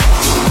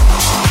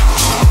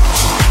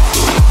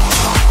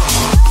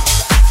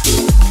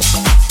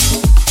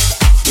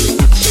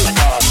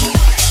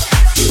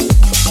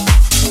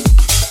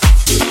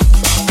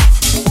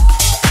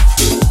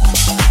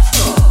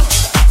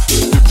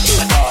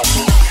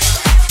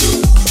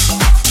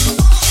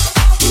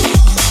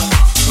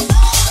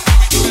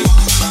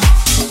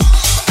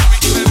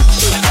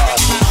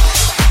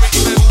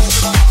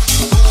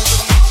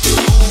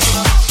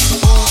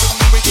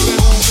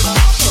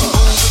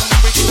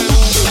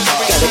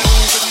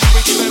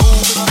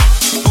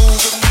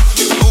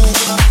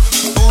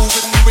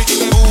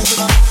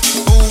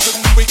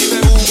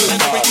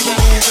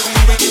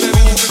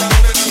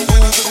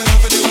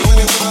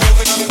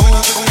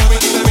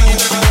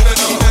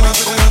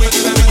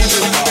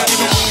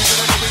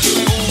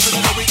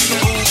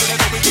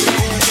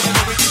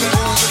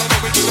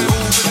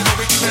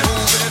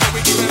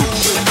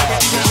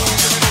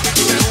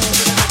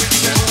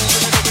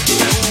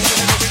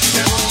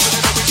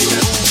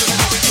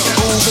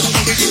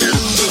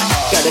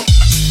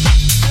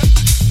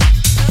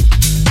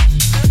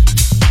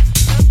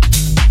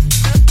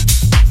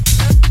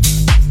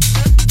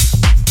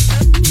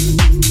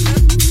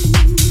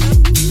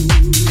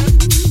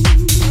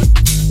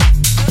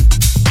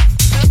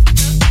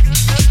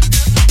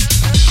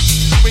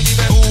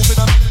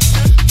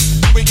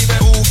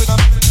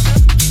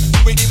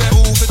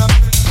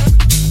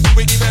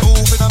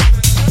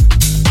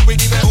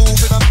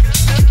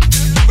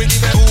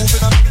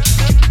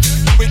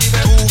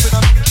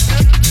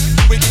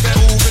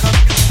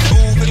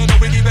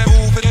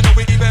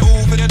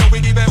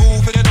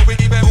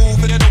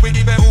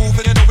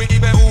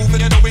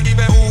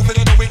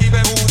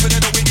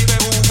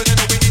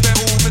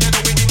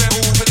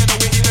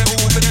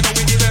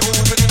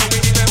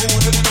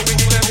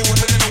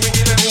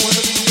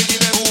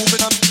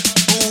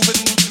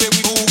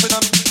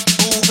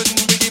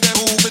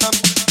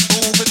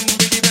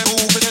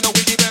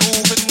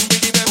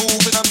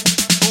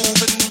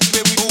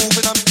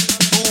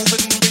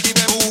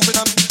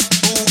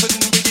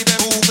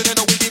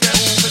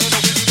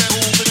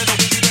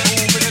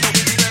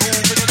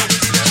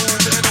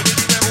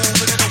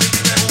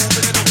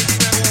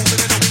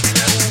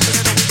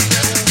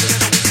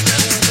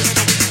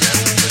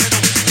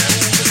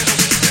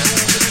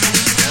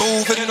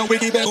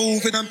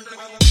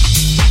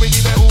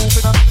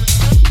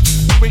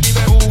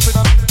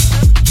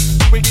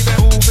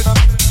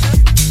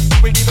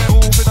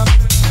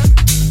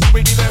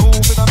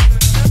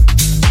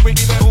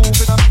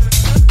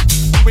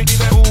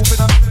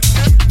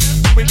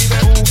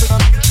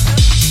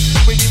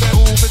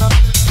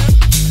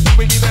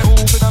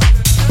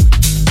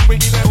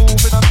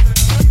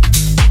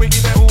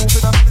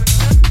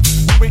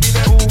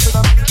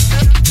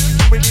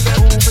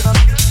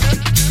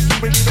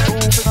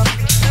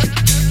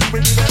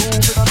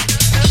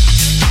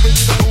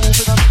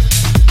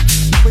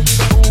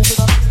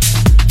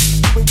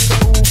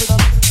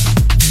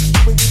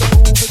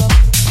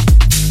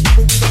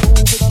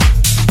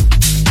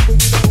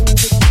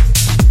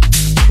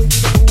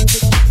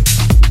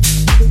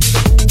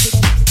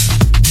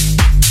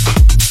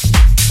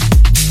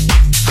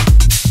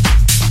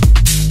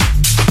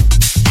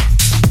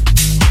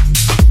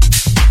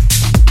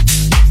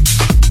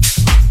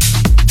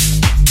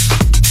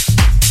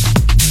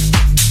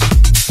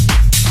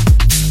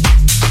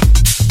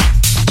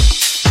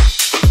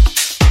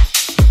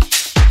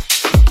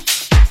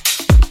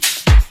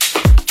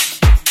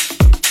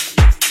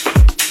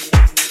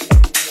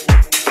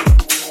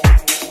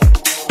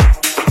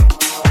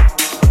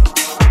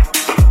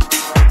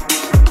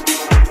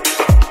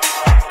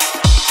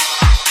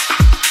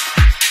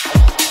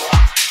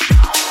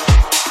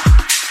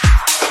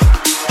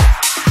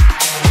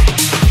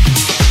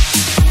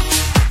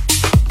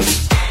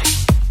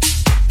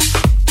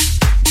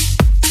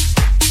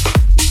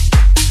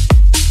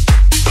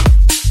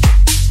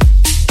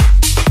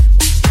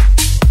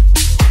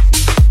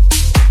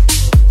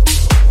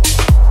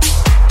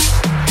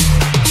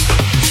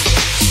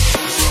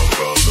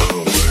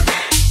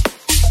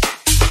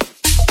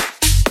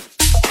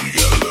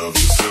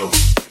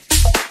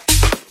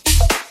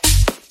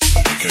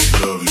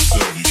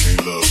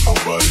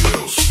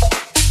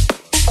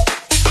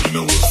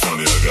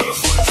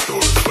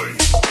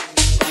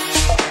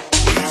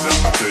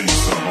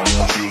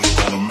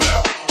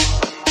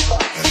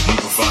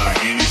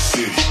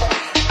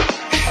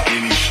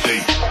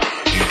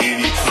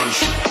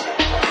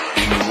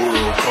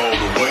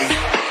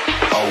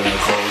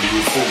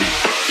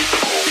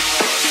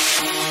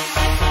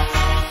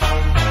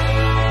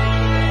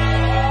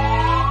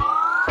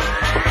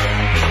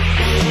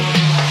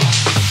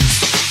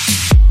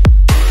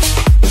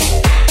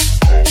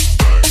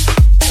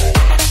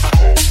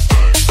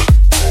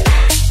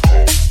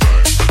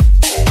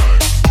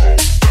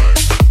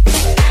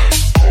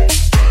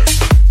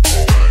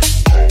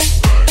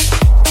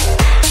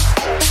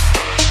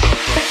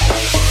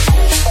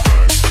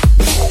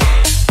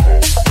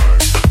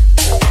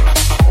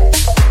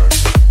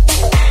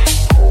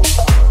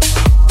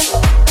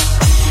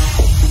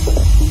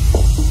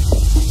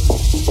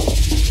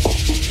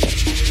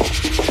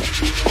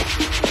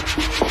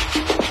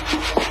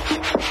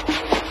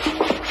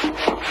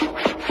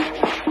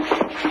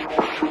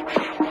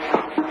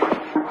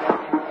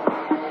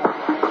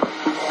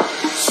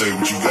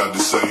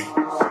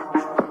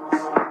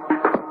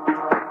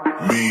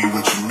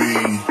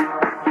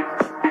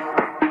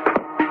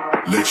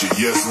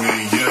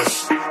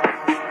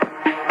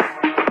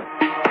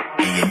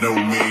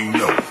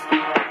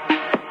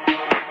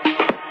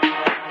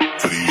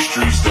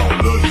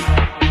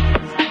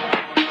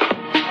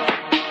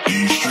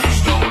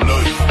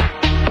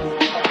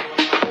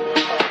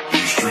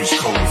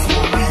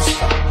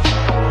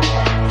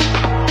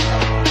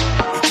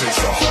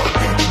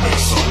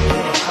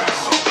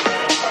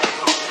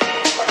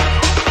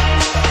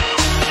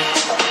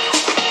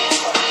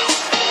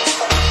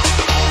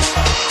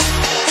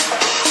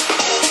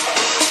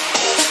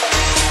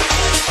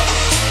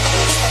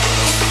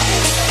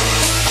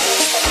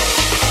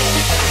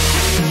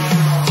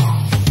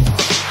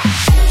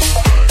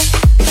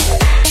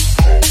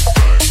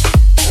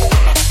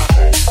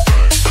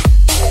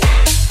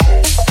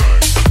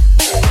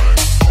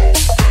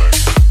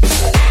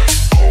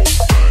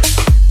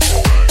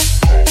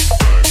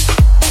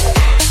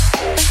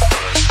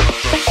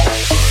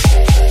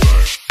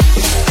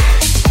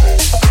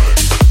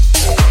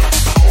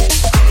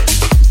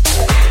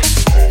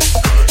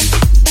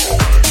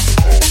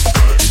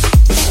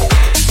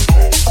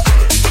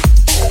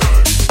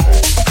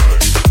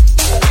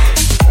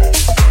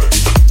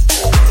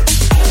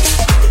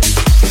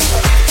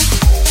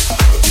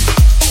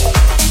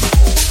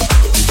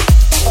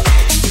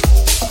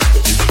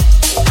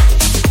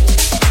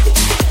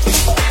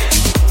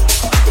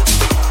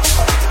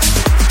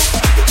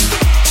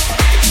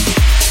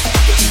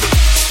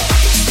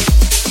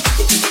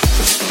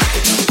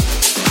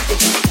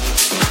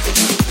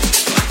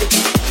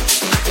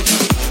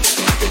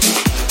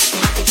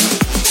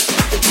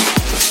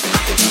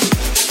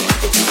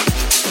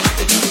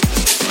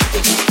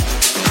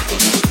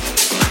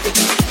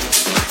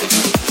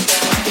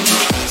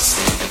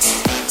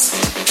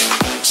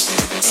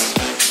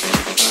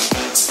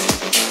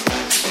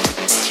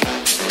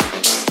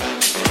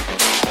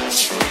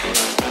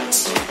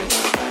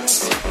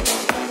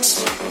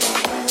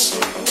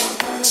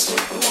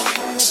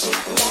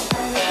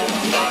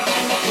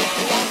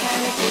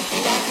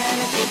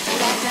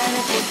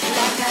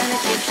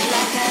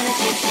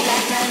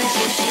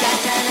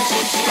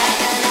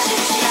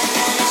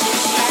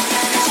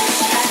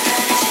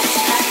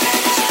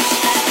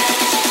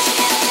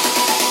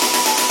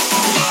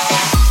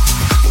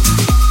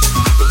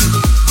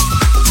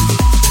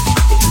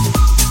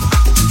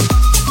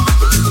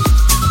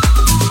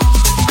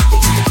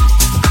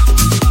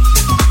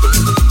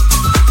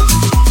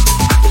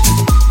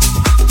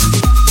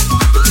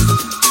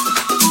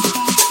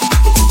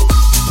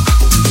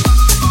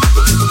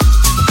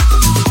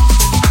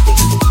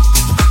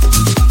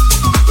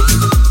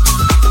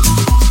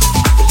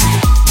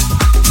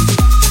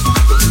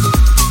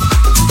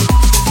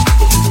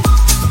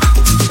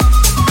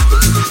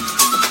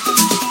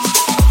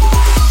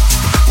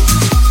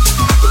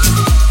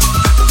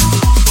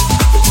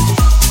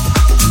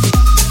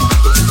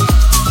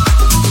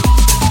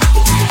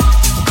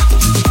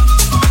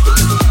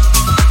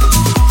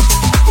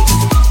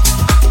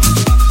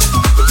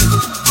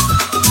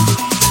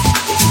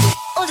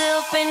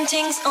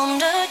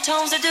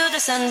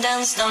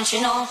Sundance, don't you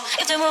know?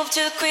 If they move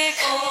too quick,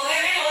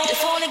 they're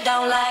falling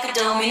down like a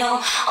domino.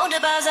 All the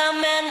bars are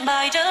men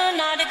by the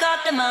night, they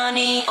got the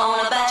money on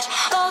a bet.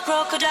 Gold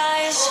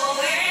crocodiles,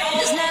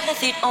 there's never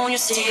fit on your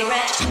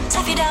cigarette.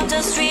 Tap it down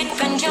the street,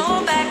 bend your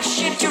back,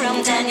 shift your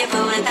arm, then you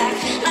pull it back.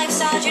 Life's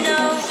hard, you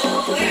know.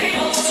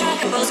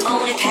 Strike a pose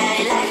on your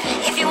Cadillac.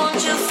 If you want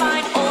to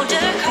find all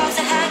the cars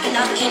that hanging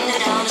out in the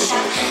down the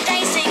shop, they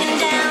sing and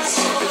dance.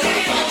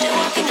 They're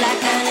walking like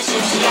kind of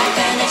gypsy, like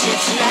kind of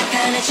gypsy, like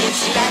kind of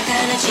gypsy, like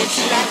kind of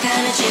gypsy, like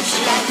kind of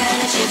gypsy, like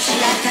kind of gypsy,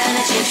 like kind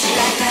of gypsy,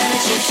 like kind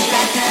of gypsy,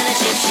 like kind of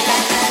gypsy,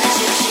 like kind of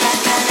gypsy, like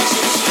kind of gypsy, like kind of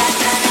gypsy, like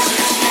kind of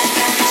gypsy, like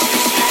kind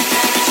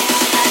of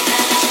gypsy, like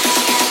kind of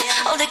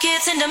gypsy. All the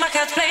kids in the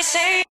marketplace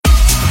say.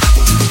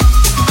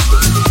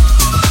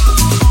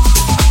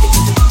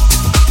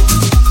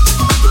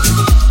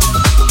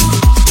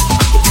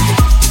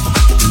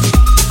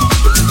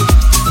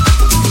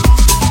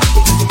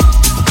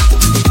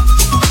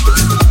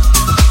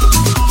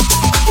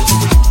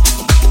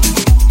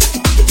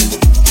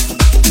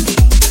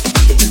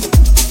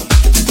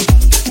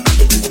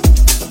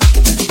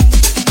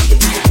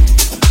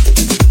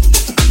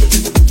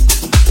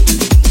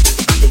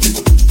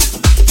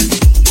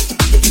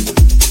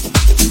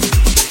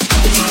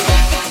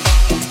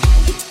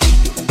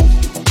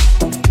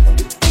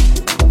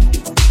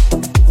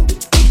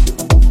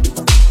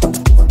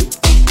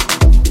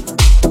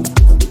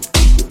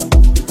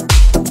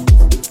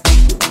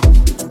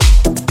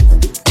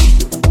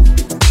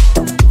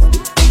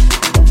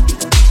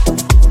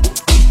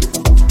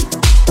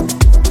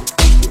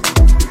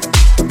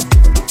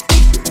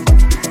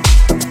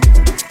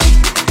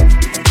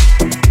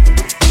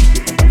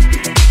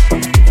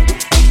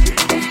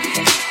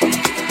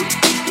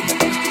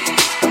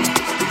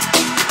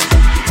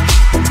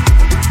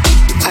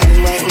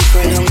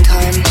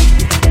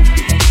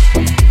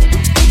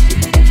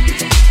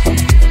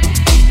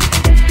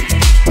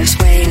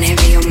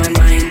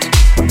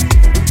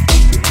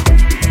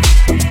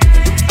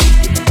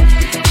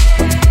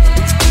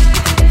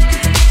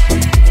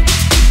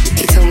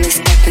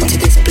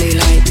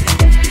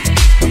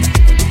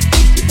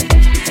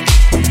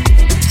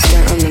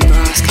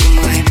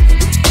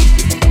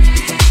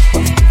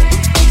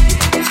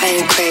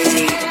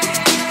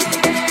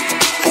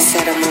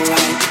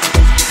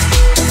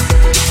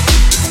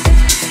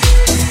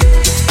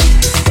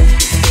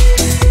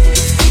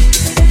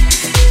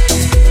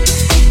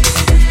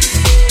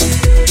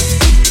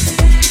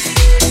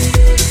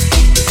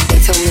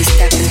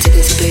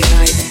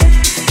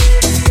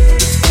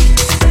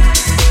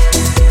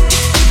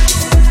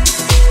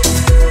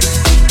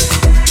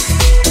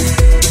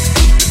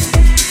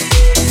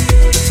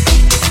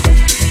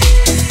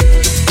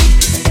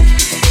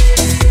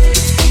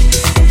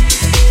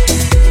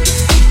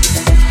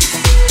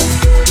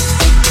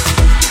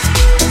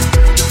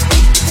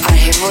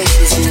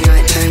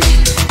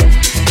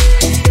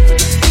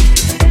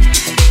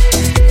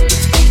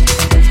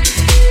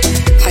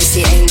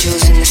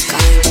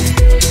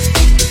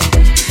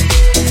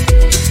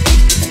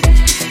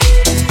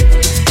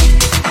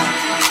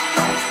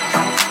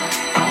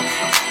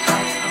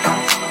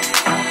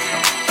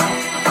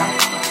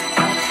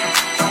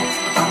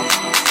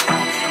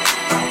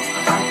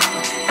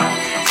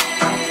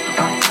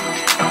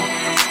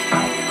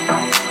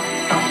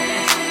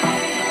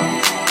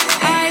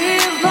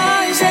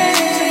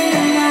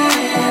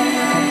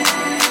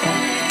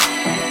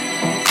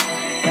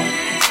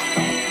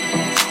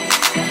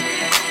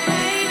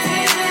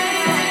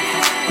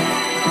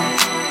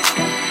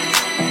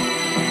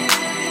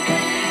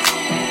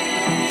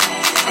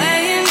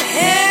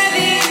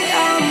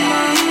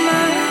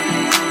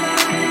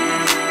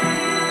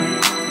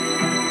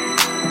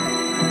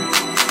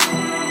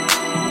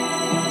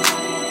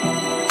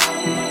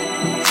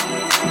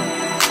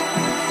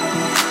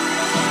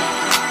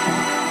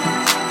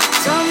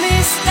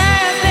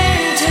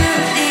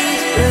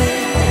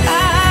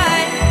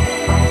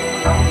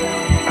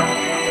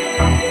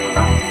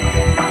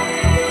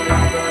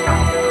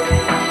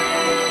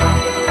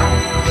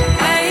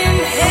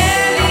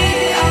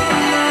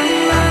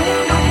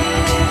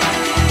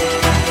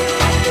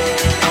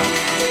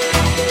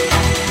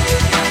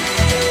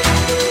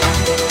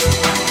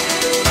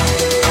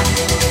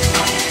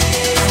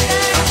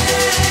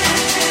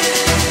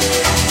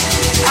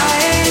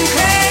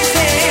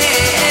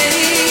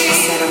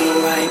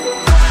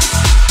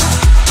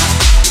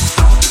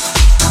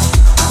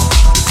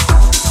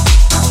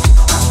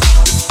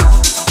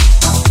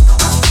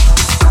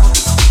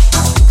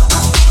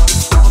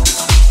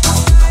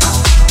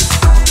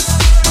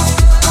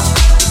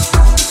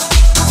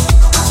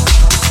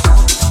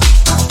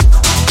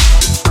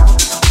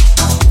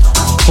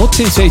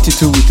 since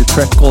 82 with the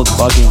track called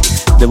Bugging,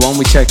 the one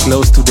which I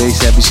closed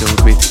today's episode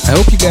with. I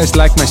hope you guys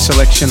like my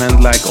selection,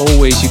 and like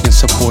always you can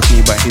support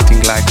me by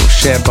hitting like or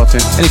share button.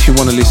 And if you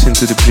want to listen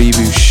to the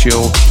previous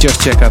show,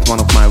 just check out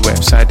one of my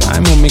websites.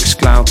 I'm on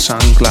Mixcloud,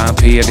 Soundcloud,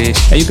 here it is.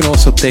 And you can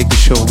also take the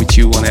show with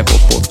you on Apple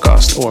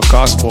Podcast or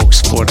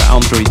Castbox for the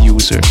Android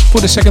users.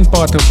 For the second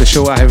part of the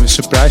show I have a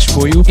surprise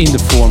for you in the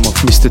form of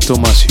Mr.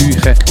 Thomas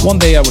Huge. One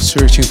day I was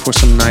searching for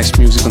some nice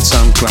music on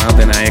SoundCloud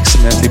and I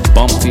accidentally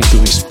bumped into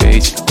his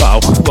page.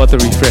 Wow, what a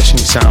refreshing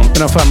sound.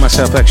 And I found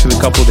myself actually a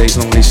couple days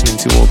long listening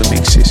to all the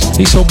mixes.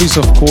 His hobby is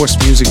of course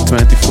music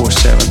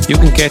 24/7. You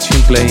can catch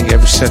him playing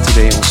every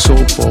Saturday on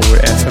Soul Power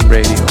FM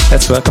radio.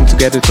 Let's welcome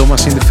together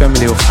Thomas in the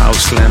family of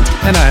Houseland.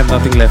 And I have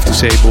nothing left to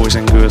say, boys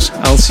and girls.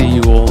 I'll see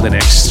you all the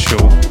next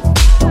show.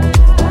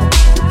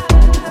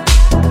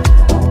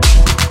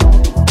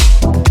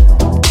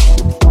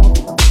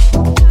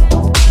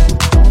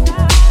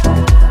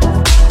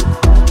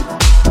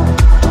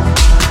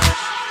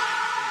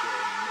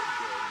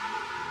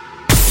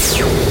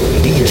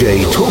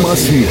 DJ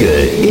Thomas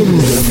Hügel in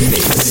the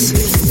mix.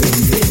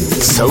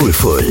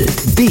 Soulful,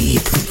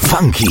 deep,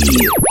 funky.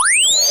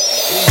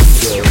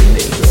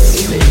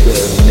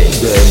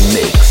 The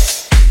mix.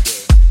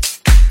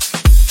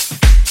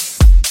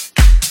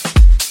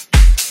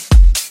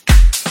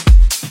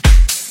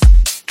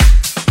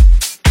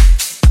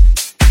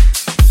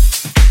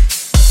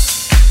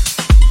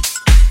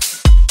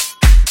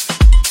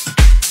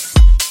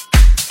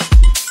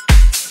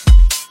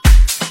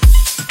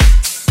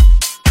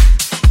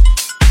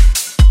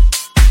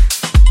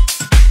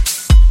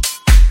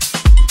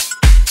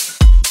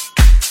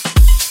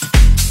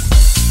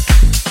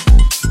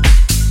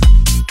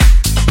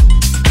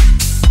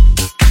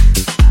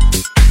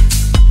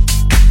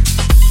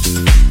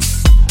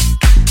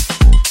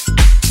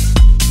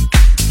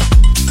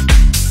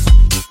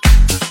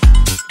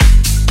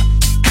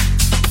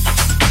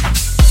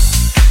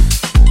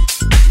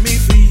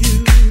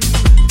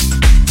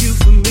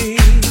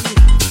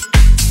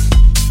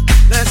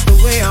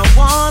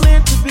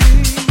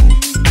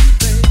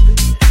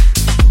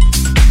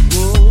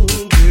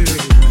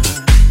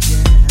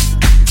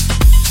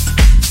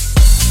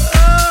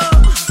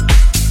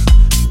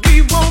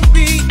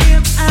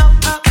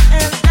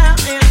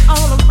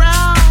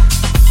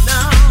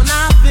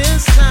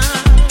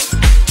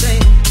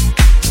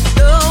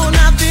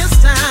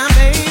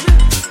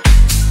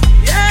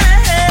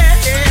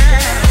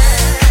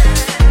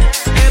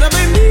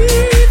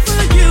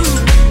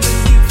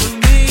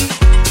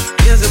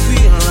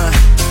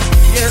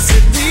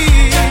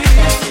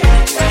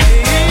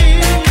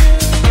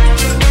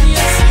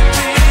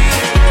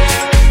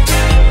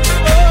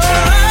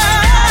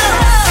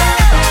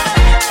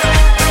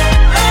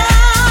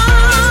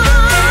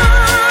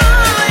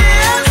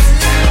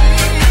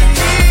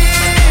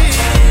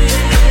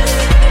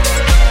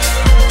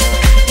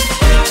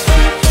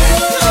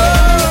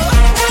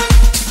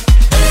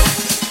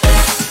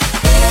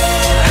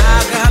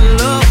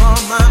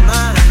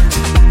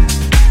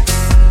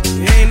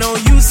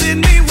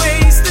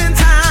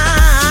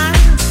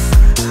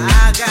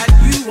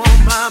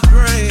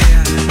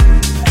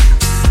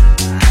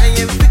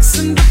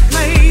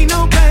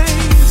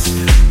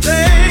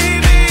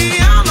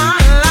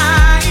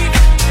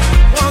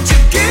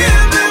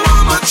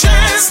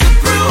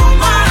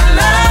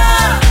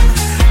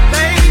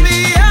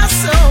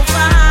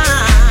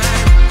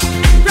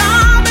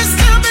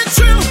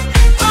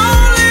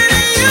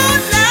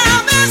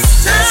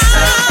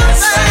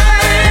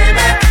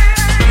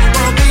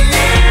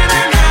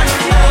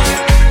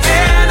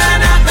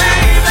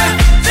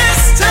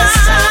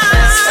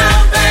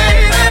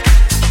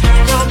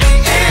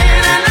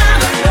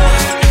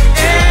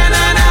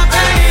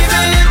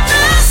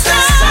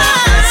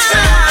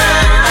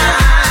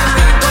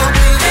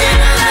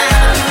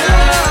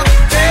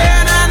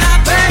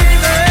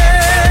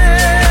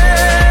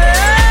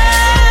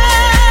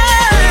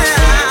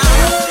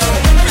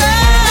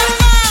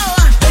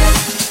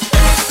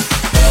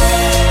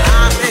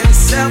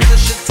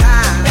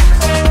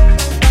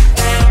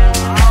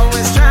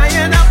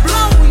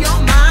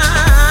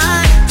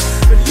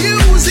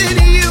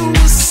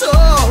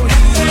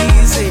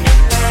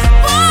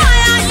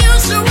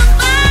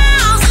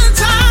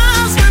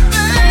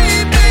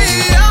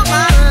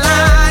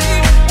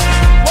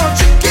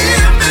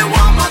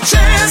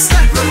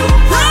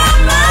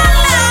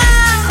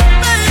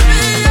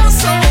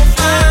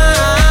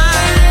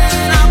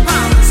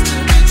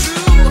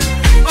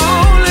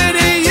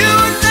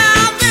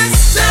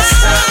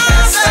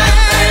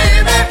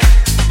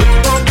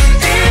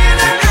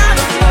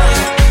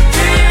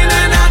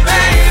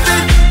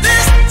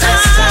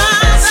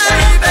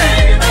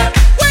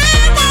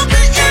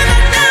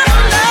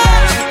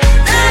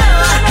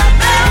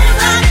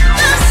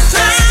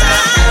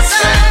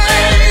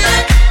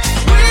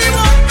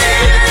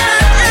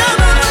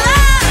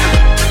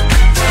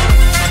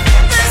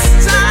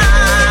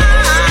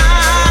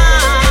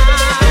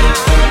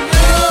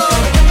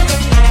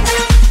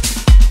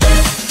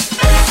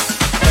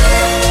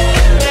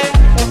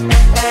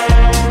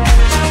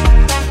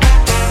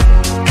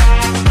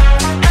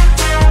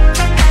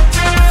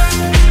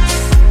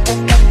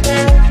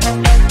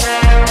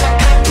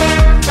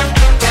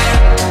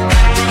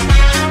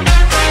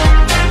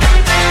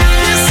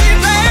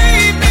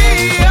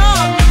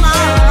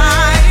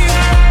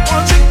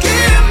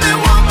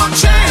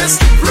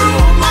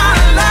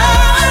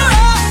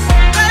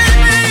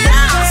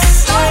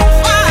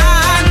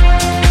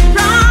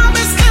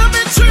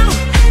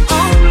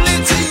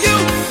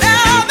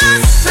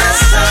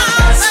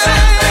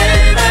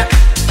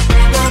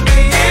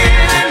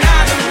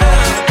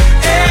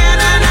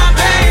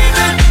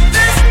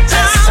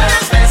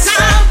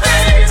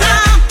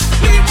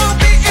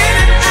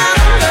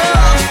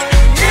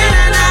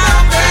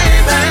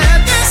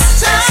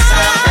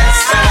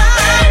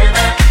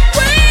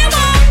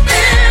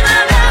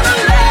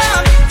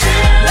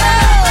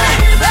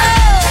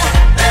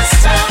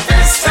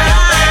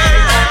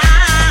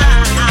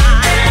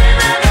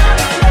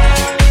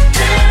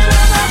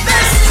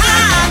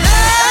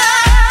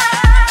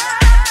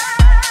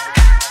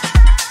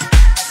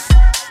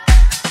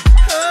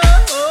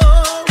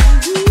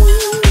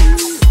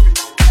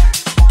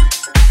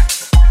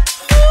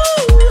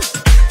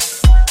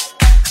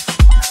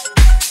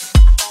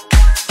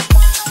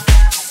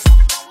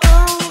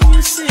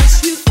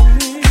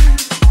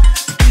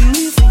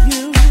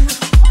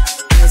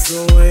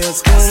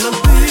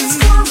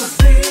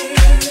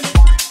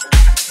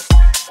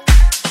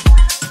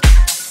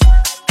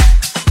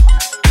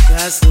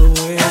 That's the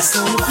way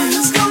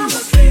it's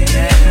gonna be.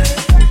 Yeah,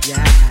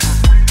 yeah.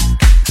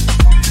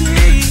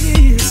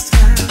 This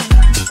time,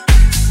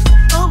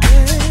 oh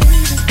baby,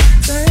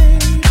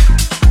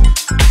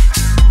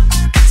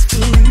 it's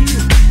for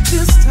real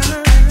this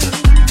time.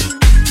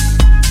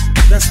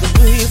 That's the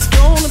way it's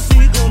gonna be,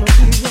 gonna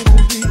be,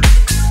 gonna be.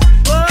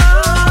 Oh,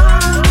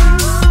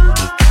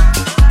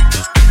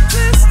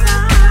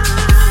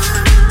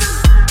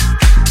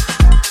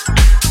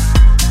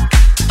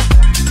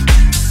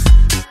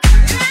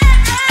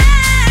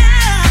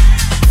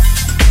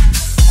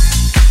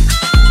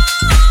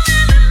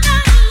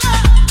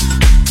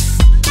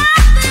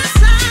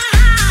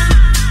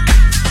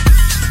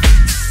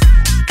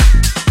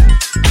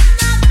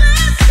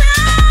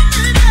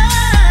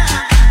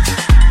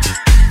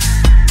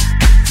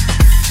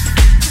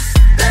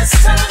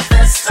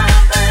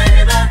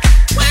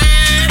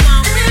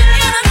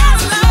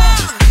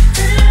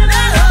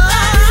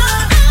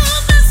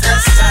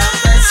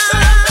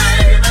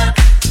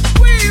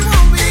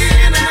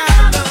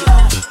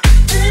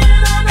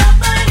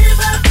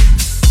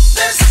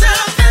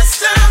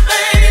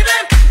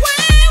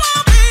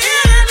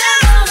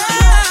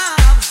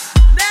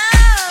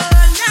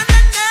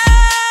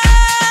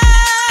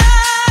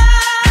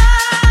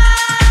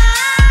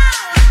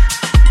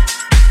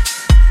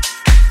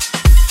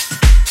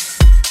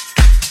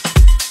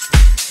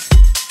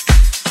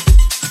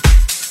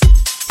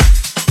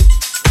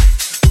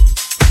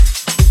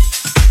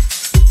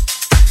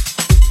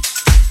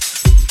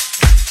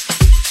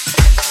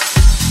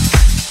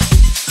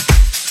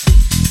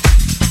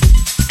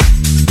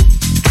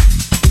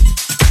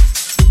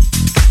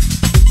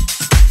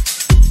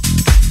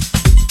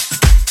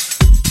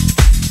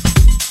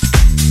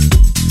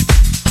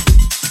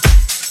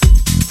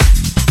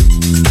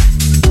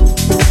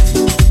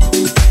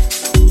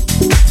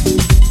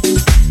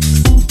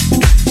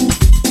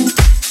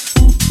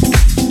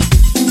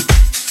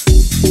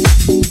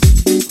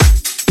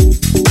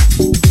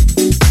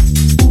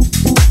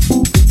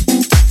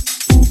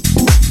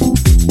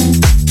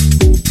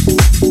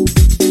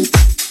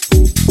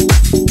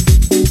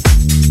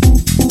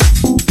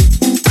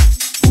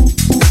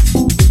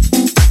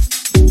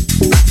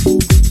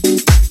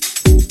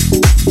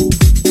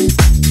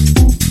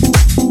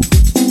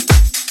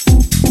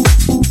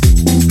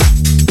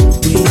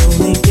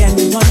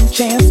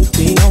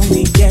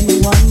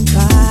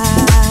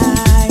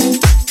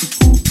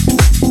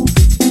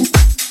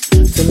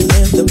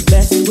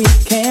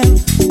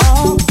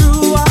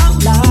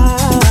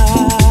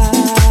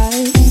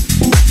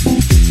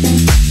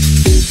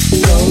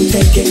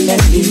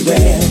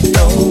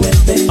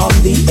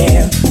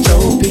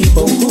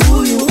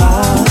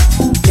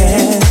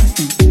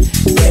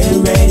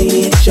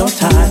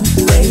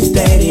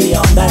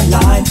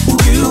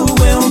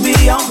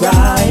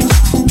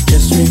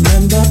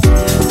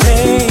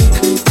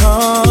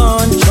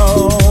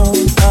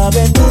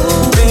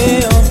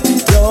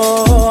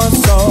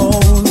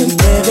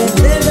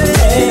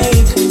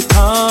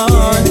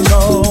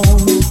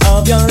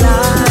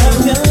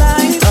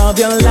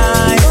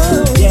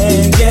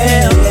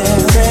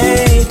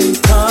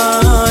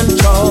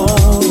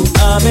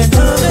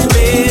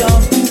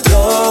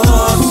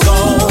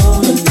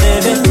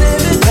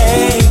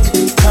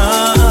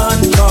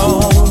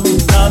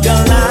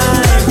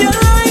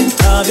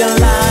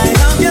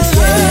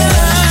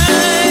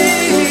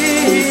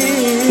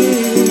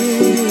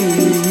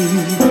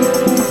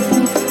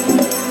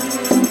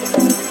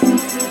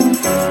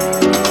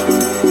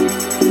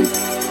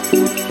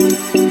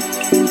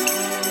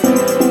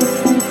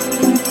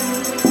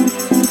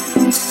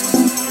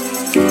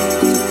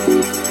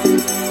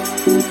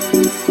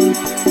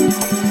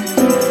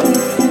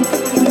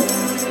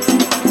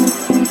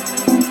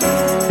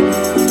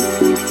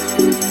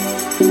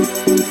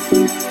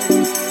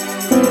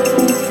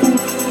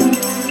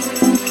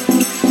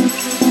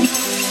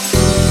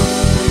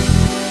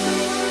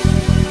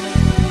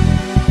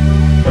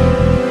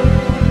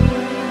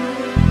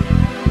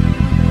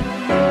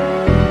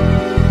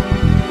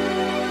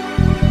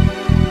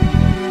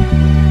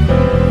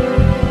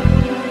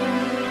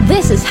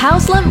 this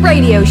Houseland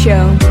Radio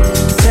Show.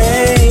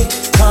 Take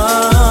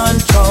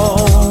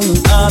control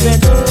of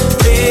it.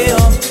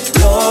 Feel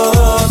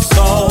your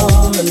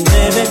soul and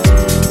live it.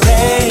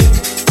 Take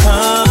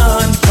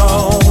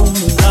control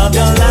of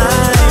your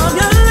life,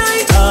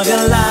 of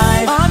your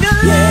life, of your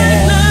life,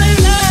 yeah.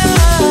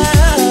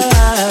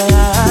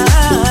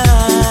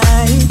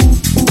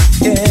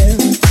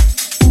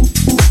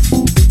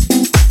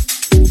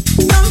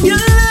 Of your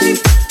life.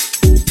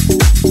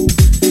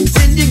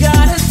 Then you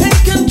gotta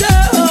take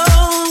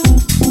control.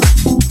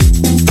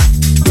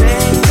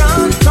 Take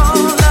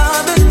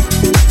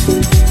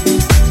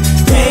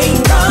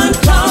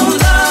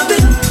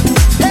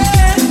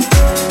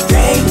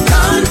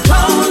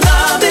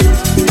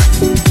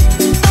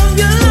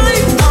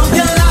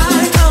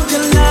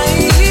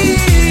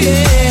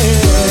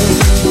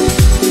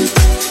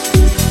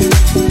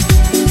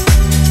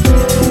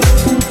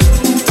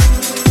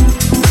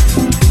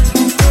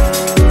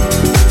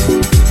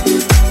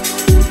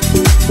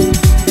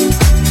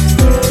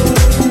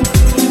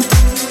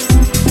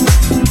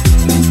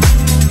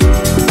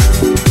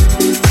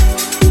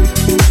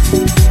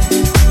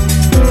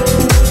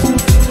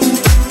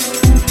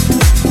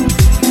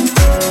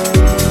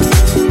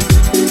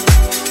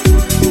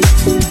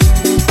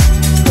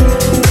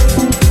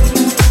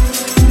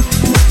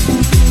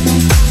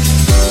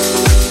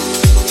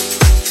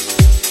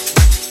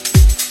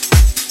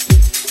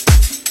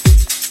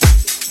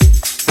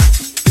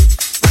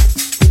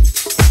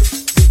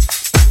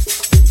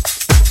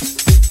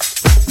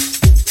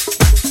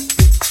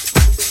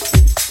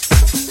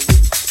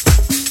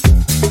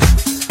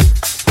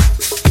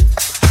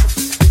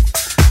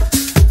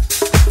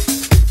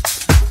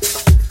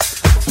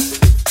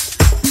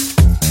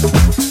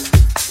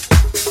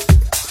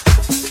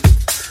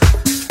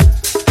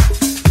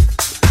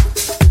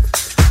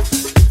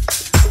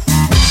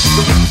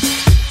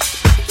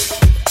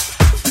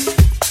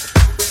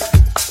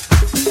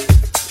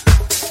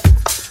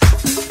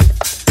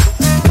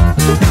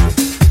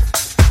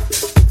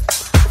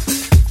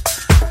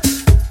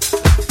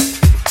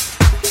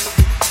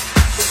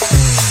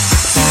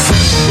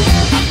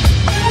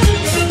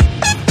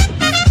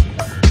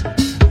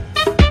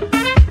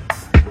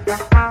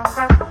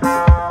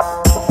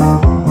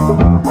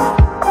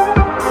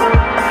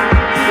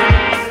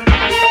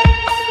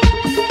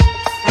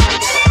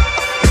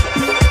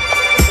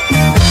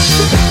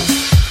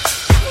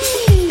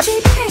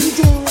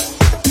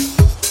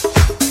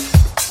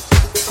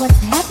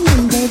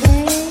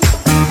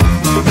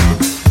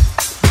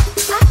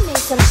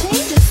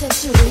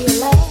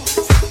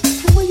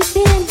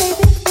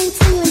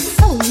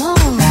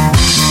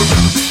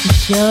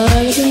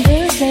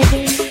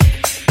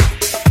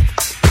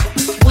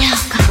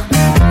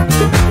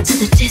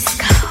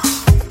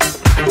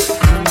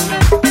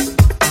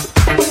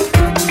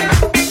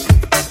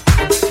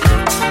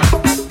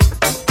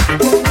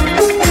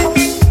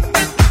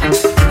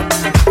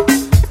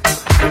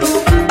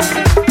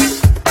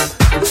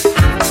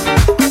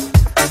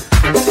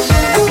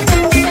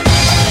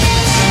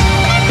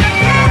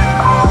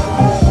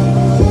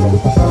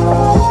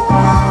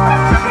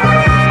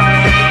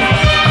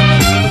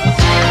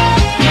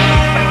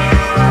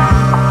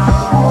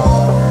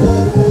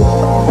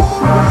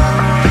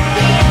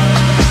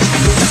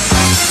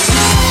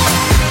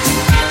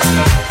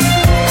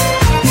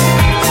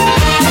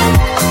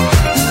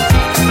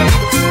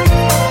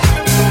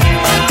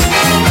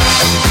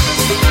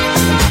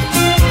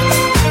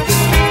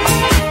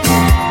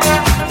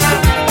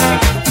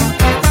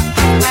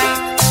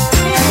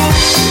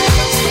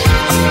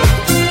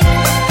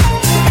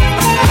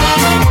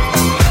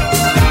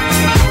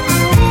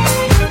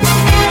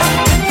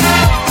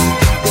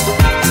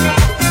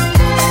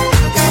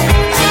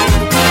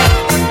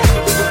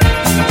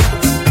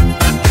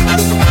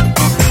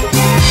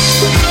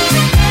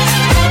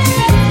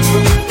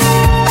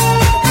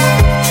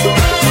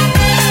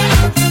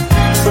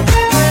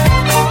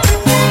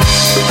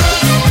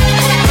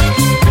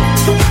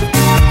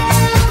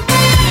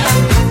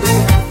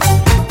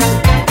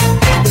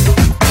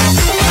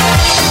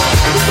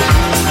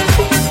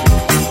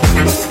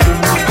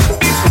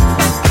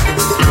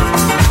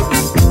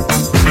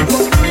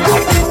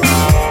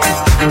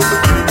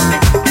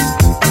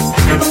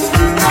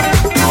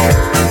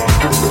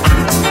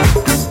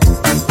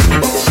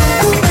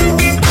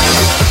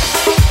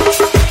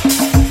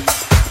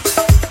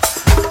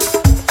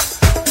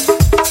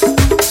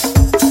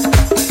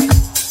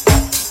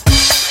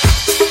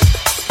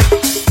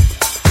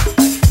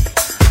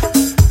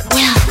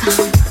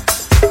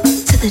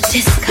the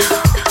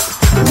disco.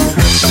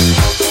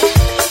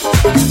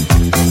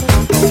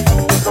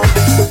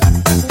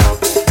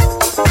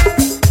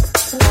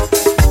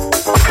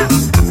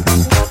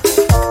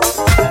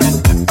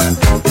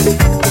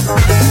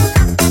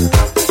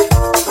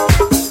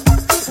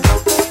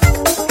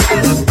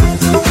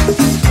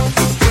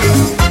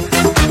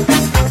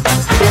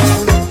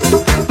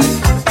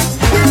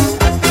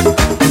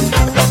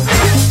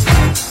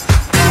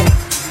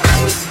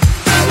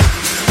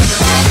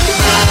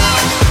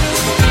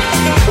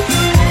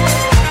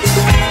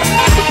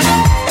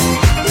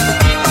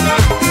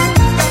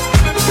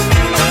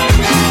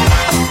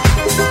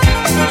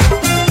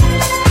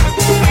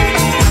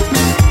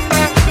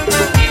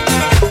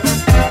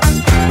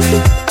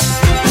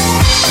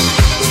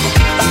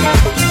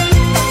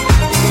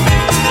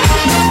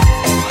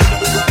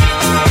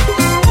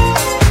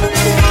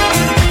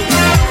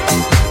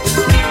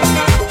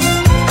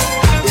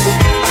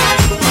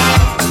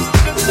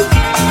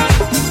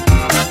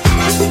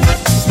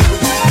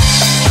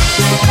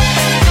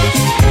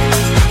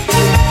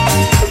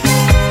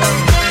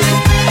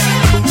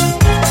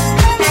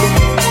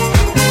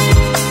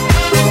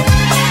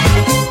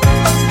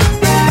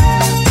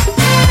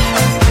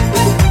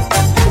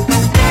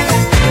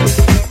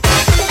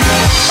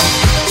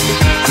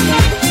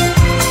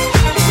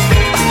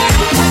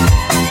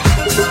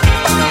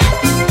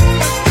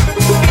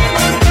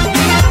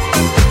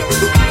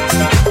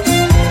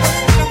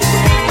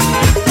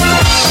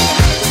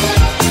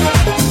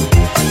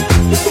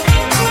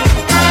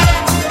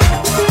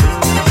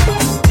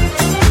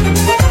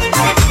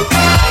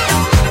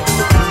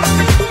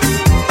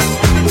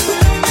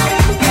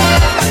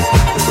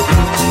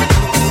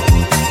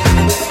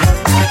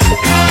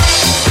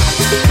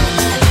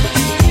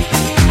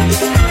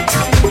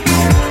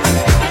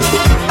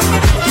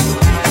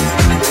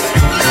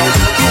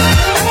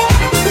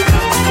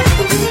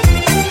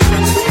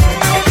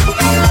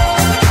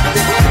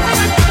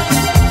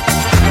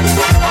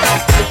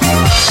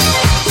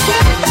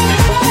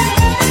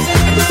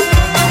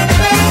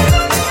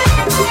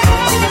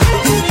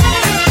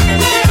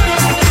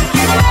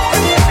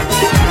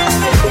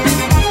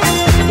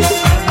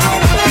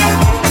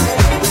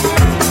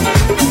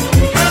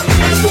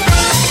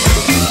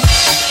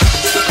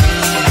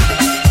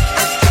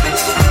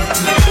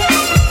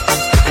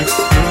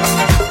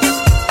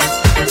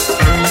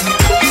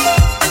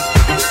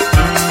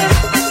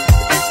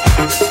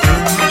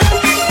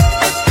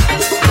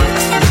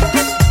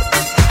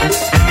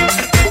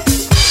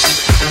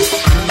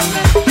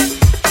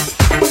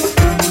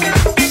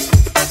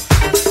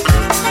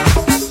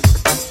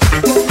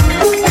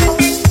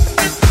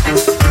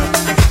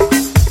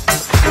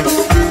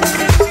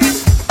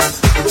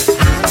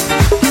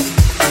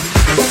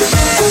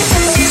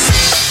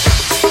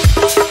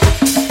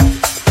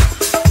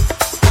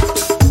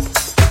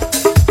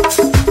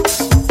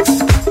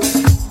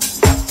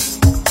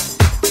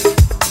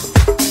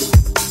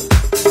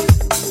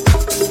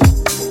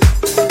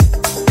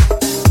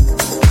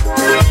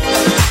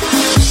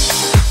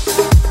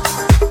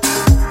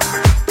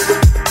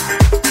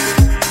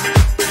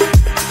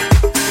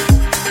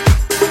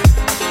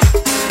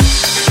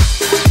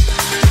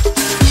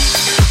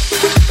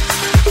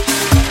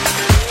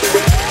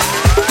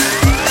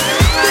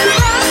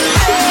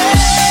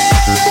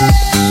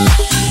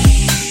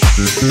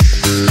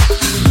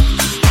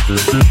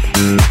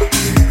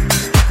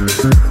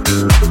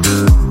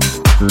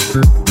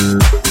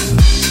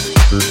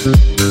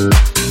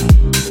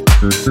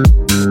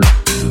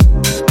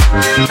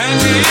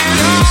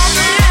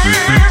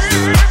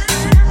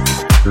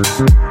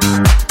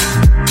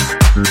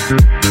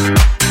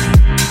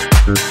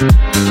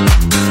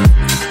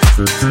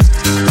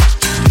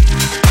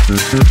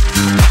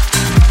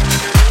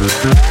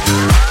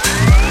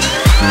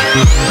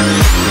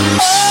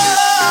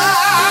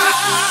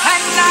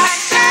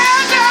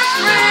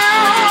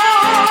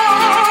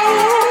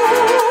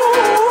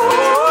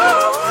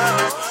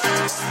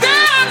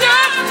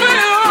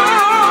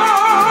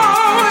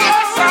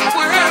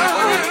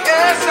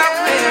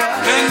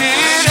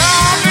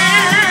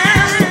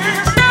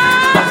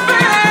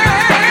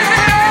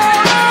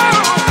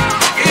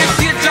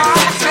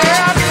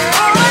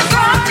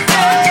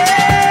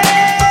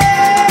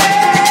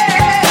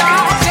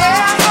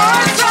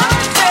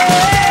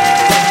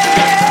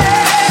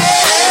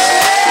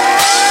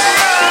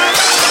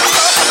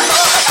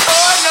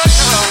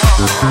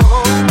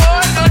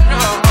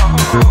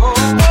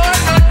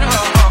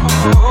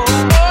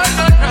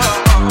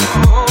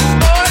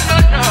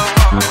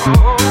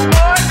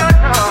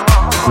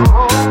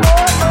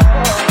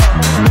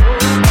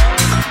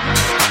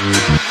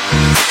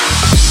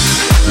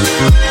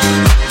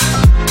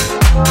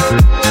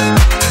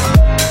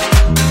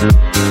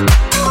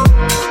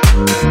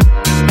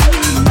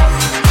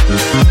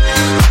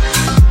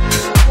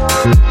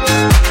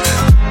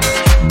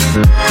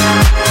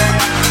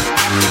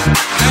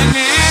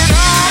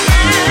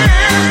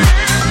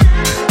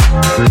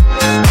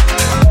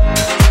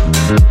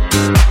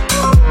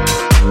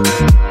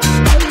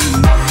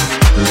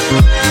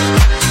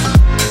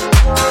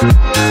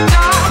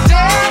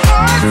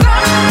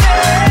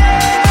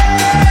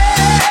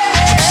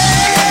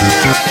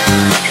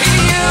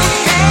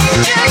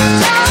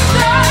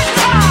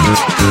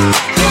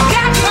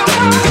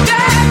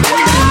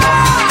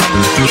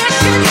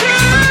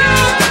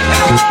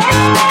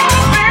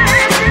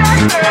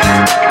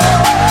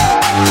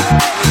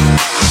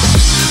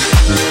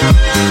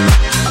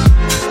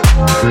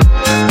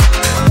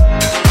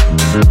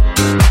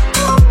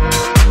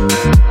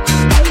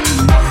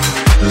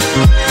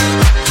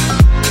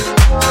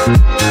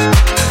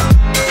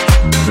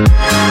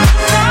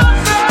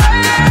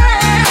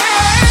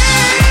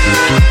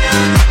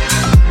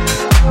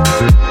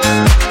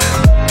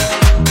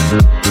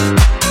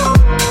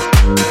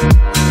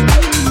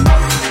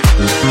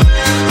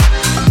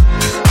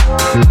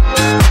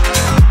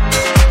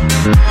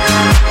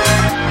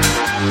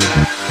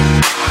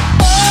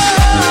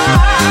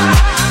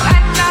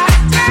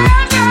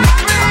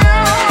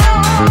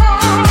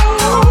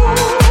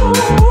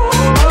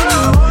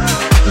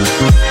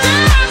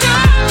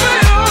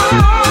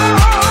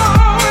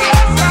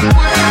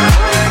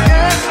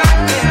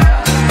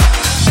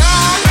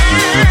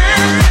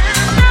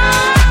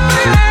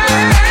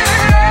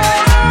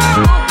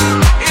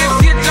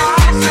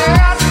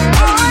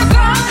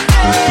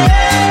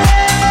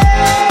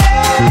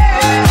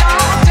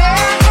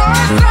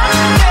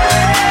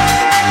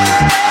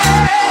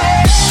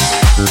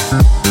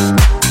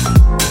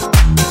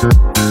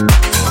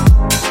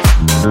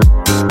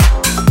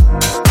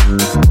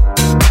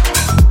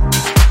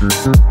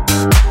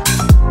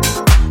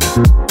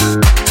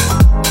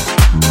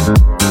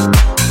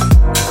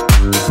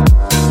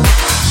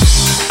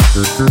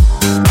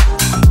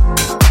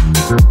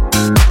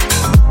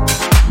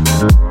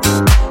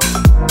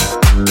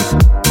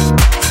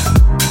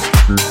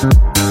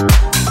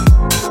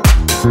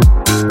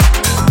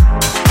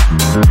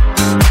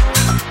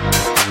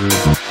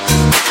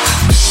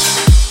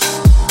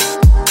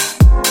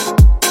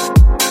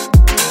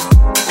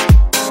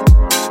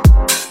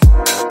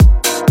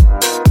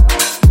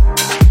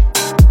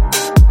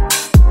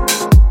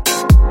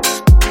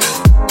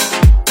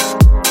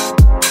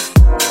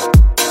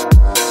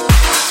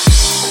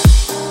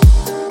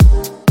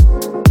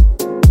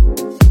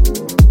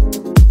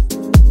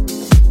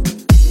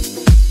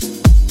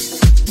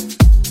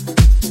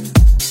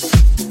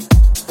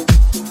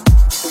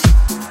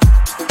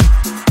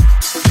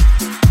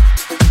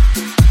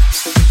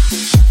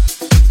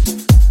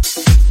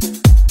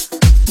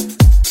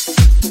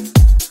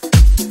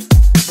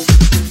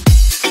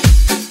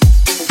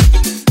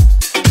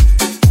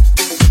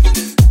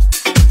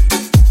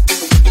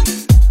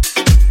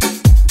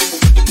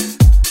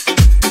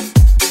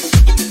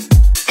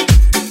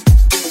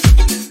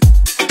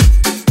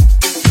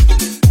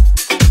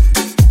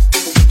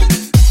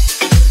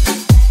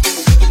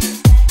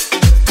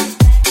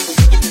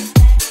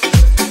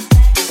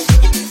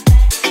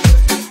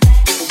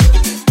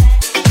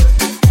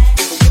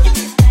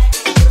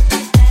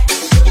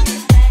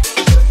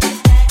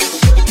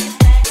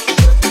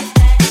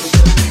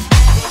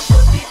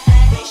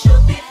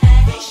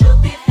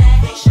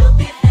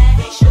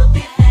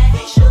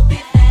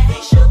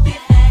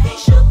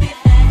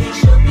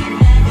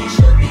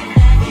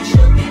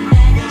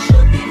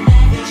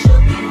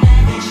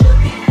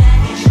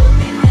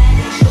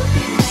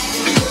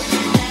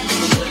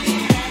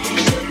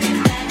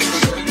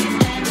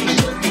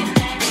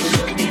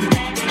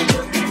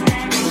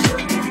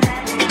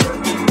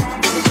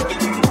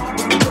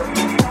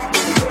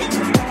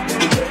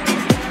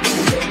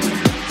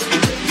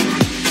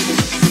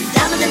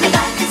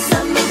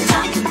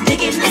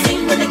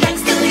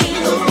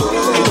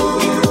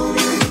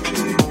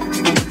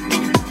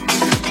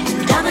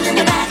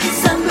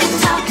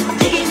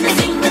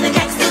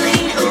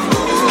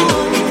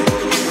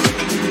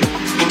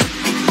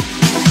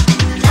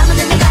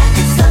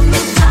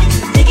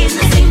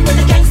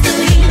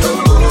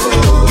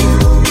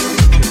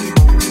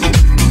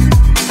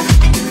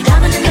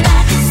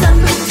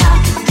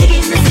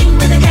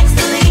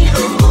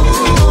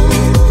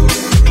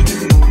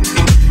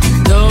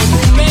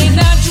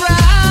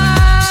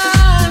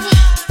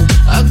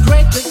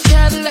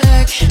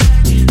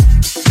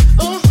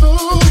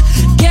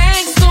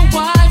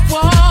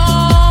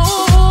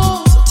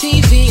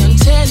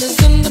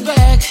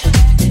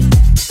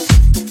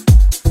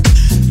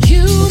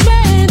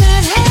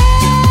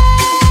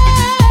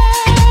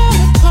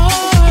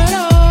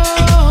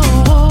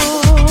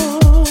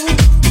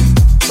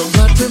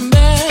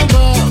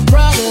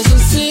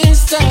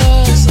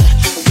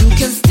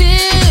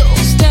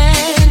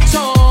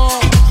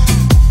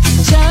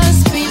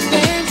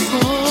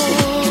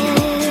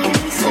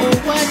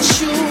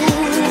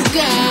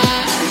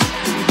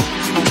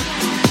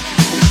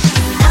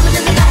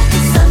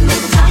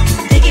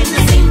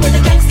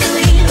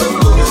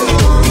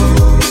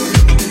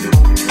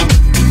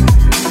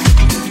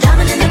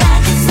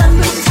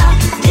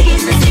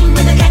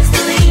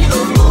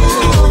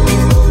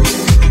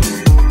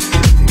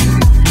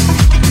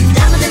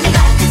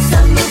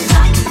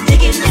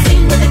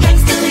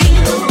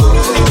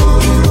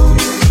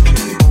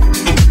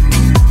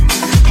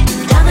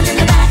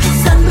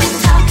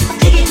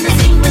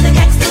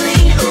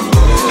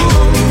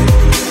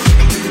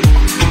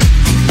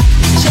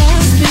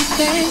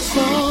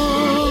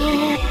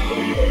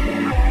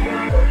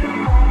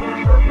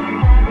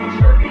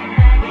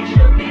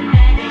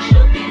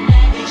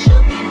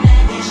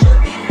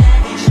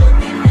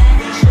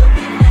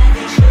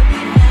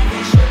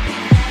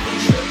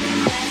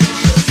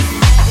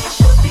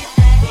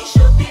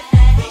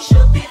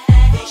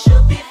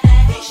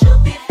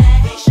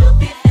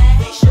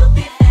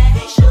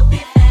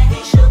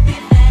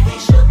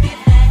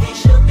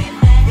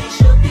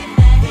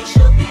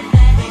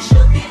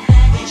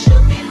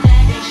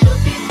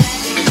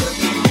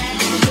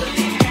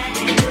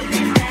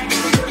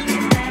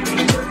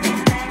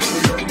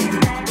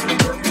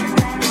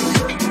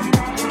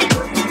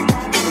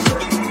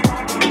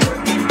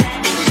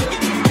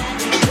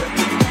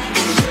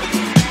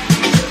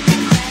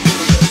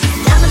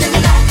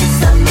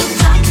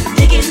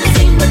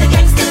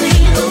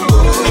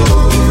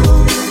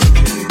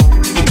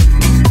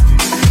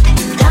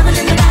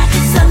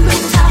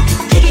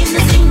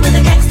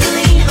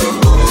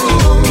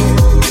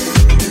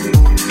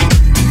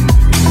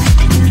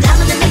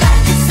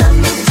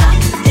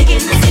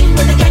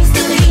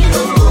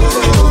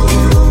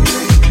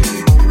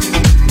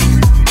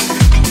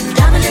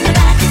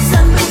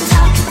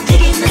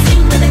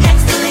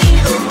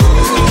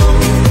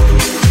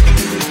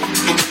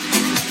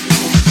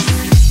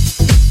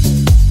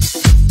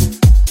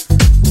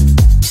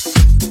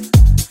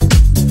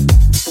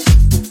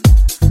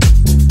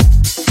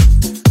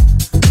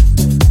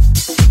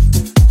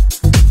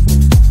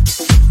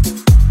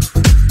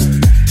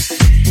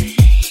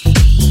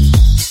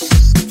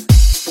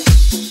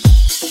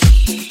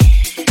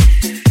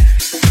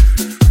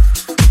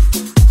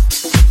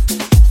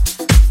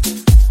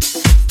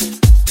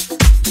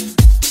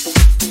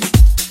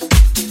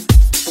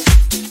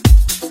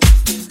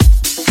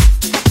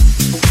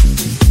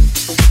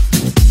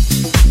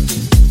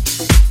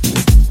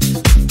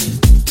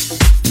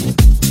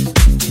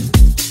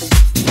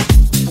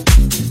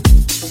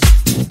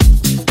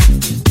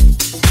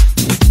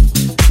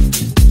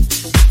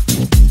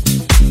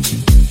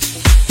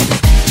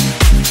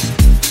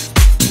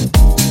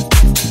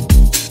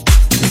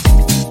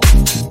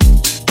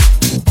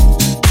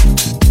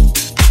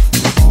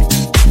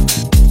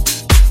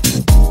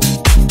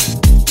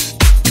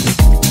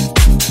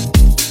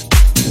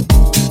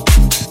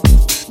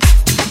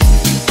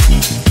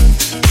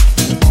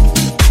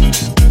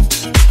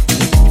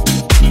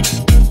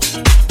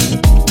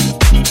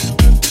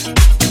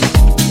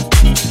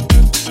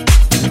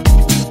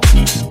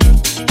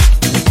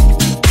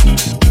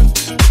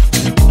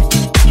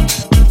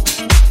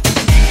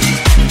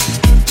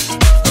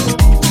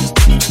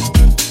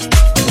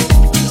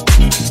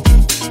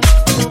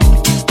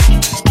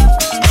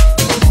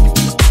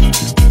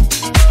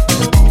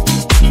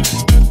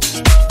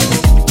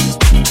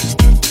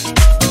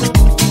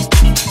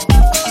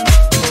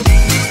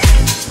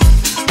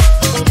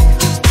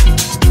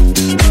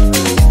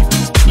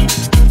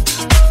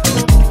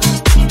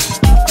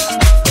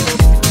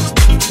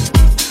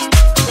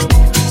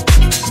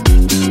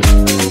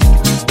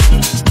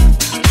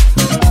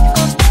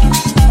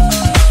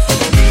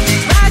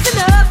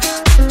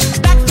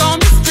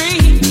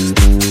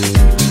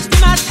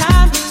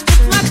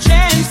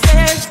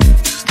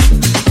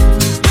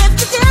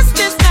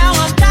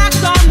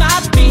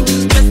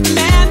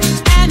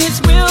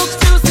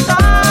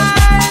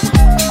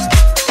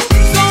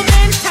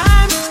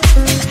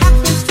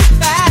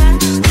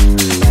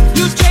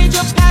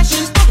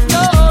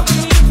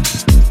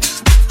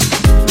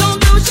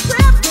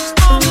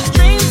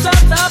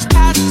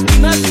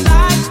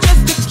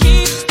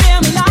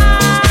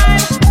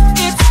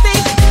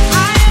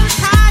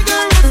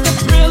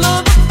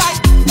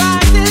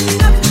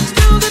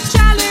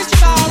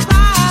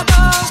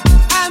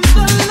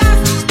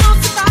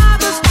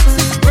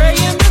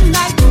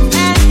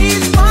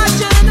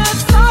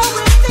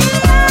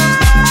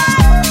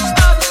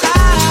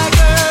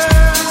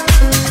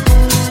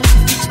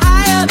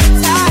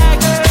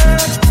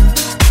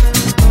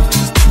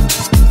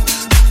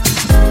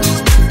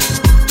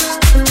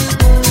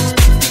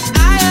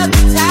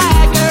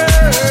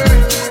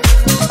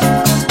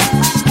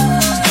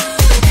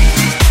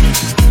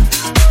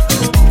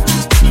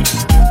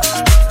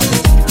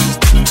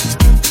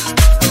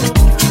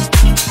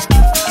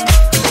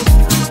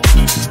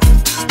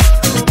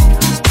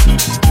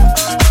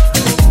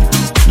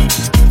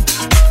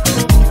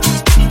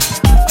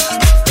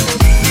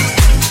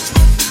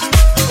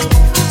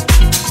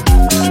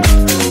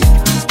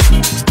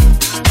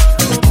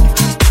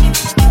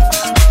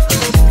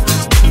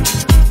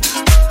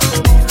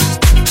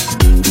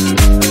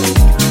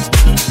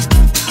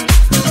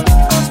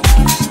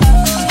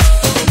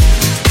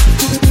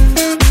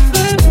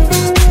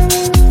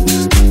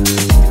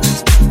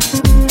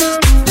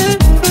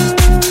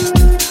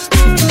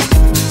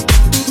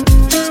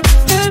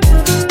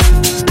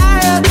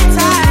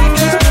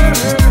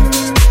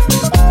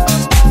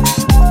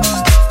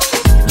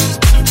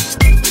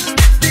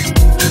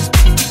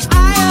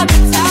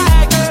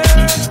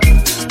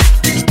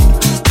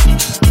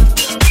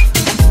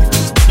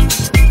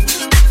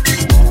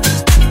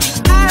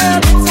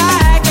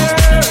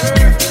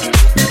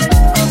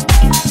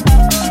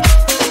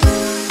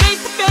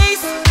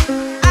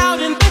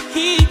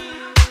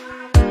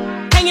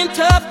 staying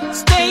tough,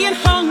 staying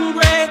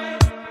hungry.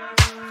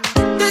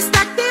 They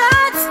stack the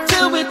odds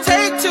till we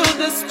take to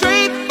the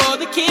street for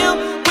the kill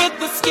with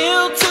the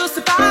skill to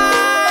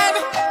survive.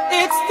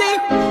 It's the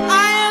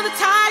eye of the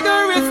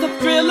tiger, it's the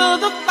thrill of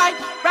the fight,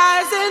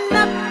 rising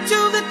up to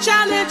the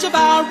challenge of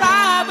our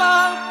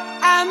rival.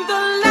 And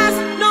the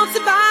last known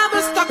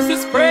survivor stalks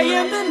his prey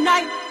in the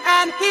night,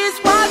 and he's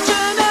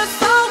watching us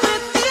all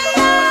with the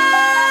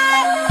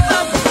eye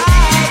of the